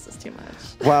is too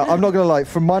much. Wow, I'm not gonna lie.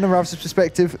 From mine and Rav's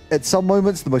perspective, at some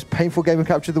moments, the most painful game of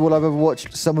Capture the Wall I've ever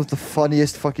watched. Some of the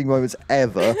funniest fucking moments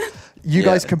ever. You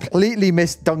guys completely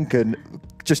missed Duncan.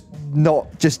 No,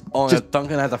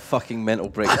 Duncan had a fucking mental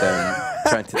breakdown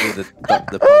trying to do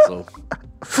the puzzle.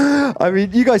 I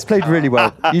mean, you guys played really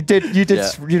well. You did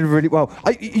really well.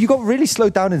 You got really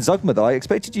slowed down in Zugma, though. I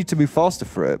expected you to move faster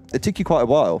for it. It took you quite a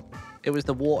while. It was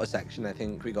the water section, I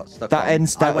think, we got stuck That on.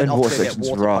 ends- that I went end off water to get section's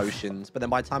water rough. potions, but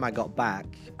then by the time I got back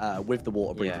with the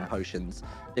water breathing potions,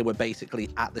 they were basically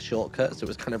at the shortcut, so it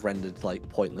was kind of rendered like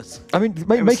pointless. I mean, It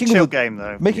was a making chill all the, game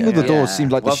though. making all the doors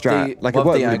seemed like the strat. Like it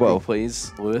worked really well.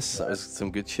 Please, Lewis. That was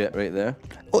some good shit right there.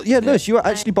 Oh, yeah, Lewis, you were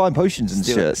actually buying potions and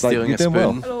shit. Like, stealing you're a doing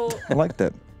well. spoon. Hello. I liked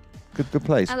it. Good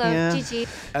plays. Hello, Yeah. GG.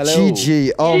 Hello.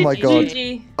 GG. Oh my God.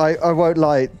 GG. I won't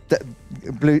lie.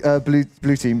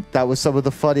 Blue team. That was some of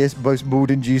the funniest, most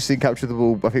mood-inducing Capture the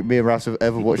Wall I think me and Ras have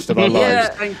ever watched in our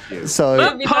lives. Thank you. So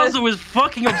That puzzle was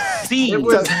fucking obscene.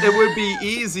 It would be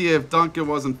easy if Duncan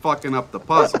wasn't fucking up the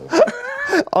puzzle.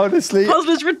 honestly, The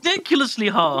puzzle is ridiculously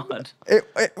hard. you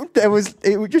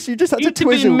just had to You to be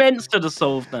twizzle. Menster to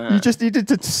solve that. You just needed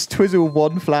to twizzle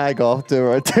one flag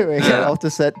after doing it, after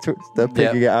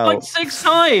picking it out. like 6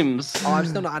 times. Oh, I've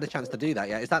still not had a chance to do that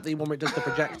yet. Is that the one where it does the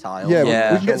projectile? Yeah,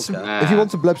 Yeah. we can get some. Shortcut? If you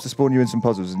want some blebs to spawn you in some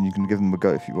puzzles, and you can give them a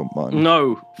go if you want mine.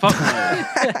 No. Fuck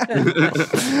no.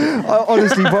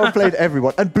 Honestly, well played,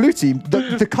 everyone. And blue team,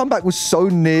 the comeback was so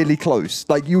nearly close.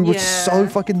 Like you were so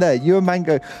fucking there. You and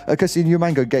Mango, Cassie and you and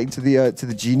Mango getting to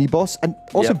the genie boss, and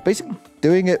also basically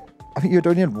doing it I think you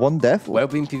only had one death.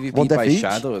 Well-being PvP One death by each?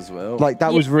 Shadow as well. Like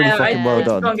that was really fucking well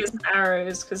done. Strongest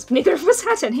arrows because neither of us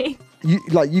had any.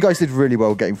 You guys did really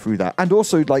well getting through that, and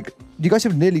also like you guys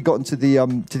have nearly gotten to the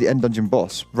end dungeon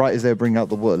boss right as they were bringing out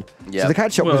the wool. Yeah. So the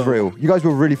catch up was real. You guys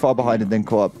were really far behind and then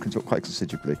caught up quite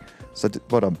considerably. So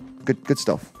well done. Good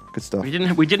stuff. Good stuff.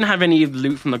 We didn't have any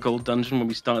loot from the gold dungeon when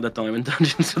we started the diamond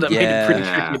dungeon, so that made it pretty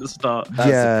tricky at the start. That's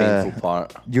the painful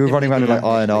part. You were running around in like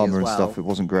iron as armor and well. stuff. It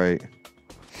wasn't great.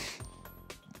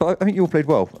 But I think you all played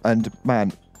well. And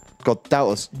man, God,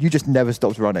 Doubtless, you just never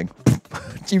stopped running.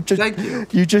 Thank you.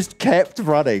 You just kept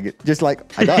running. Just like,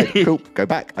 I died. Cool. Go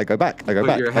back. I go back. I go Put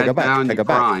back. your I go head back. down, I you go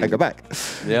back. I grind. go back.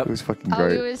 Yep. It was fucking Oh,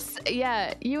 great. it was,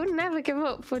 yeah, you would never give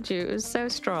up, would you? It was so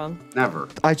strong. Never.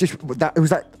 I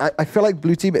feel like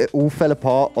blue team, it all fell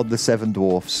apart on the 7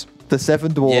 dwarfs. The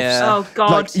 7 dwarfs. Yeah. Oh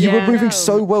God. Like you were yeah. moving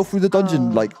so well through the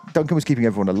dungeon. Like Duncan was keeping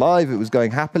everyone alive. It was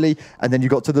going happily, and then you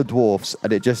got to the dwarfs,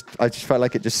 and I just felt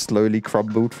like it just slowly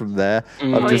crumbled from there.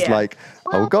 I'm Oh, just yeah. like,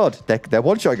 oh God, they're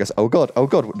one-shotting us. Oh God,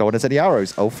 no one has any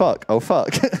arrows. Oh fuck.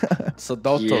 So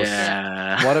Dotos,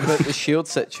 Yeah. what about the shield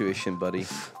situation, buddy?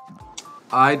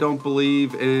 I don't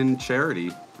believe in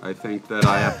charity. I think that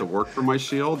I have to work for my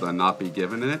shield and not be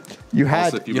given it. You had-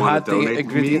 Also, if you, You want had to the donate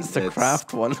ingredients to me, to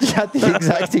craft one. You had the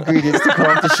exact ingredients to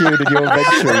craft a shield in your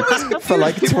inventory for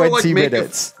like People were 20 make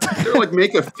minutes. They were like,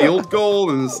 make a field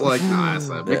goal, and it's like, nah, it's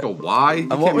like, make a Y. You And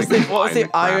what can't was make the a Y in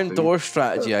the iron crafting. door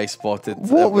strategy I spotted?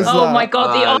 What was Oh that? my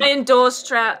God, the iron door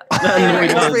strap. They were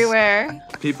does. everywhere.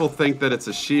 People think that it's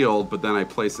a shield, but then I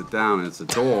place it down and it's a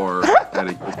door, and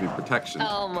it gives me protection.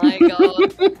 Oh my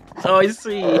god. Oh, I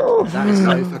see. That is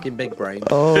so fucking big brain.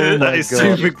 Oh my That is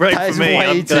God. super great That for is me. way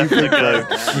I'm too definitely good.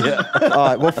 go. All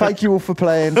right. Well, thank you all for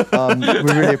playing. We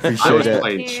really I appreciate was it.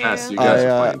 playing chess. You guys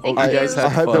were playing. you guys I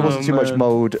had hope there fun. wasn't too much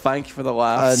mold. Thank you for the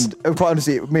laughs. And quite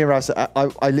honestly, me and Raz, I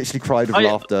literally cried with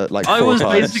laughter like 4 I was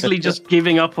times. basically just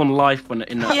giving up on life when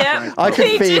in that. Yeah. rank. I could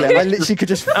Me feel too. it. I literally could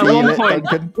just At feel one it, point,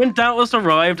 Duncan. when Doubtless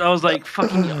arrived, I was like,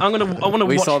 "Fucking, I want to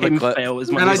We watch saw the him clip. fail." As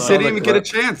much And I as didn't I even get a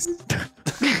chance.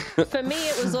 For me,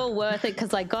 it was all worth it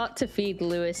because I got to feed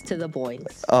Lewis to the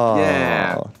boys. Oh,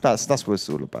 Yeah. That's what it's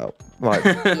all about. Right.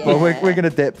 Well, we're gonna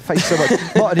dip. Thanks so much,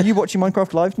 Martin. Are you watching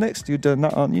Minecraft Live next? You're doing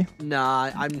that, aren't you?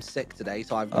 Nah, I'm sick today,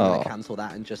 so I'm gonna cancel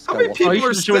that and just How go many watch people Oh, it. you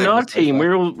are should join sick. our team.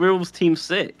 We're all team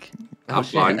sick. I'm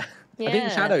fine. Yeah. I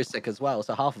think Shadow's sick as well,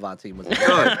 so half of our team was. Good.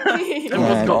 Everyone's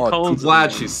Yeah. got God. I'm colds.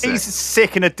 glad she's sick. He's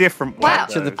sick in a different way. Wow.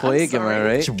 to the though. plague, am I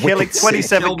right? Wicked Killing sick.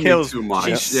 27 Killed me kills. too much.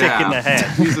 She's sick in the head.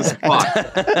 Jesus fuck.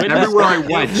 Everywhere I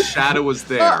went, Shadow was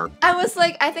there. Well, I was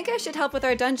like, I think I should help with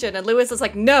our dungeon, and Lewis was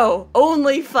like, no,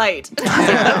 only fight. And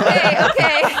I was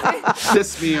like, okay.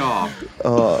 Pissed me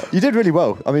off. You did really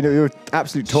well. I mean, you were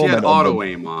absolute She had torment on them. auto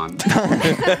aim on.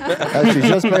 Actually, she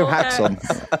does play with hacks on.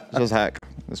 She does hack.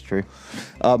 That's true.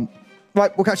 Right,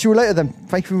 we'll catch you all later then.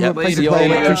 Thank you, Yep, thank you see for you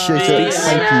playing. all later. Appreciate it. Peace.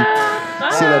 Thank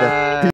you. See you later.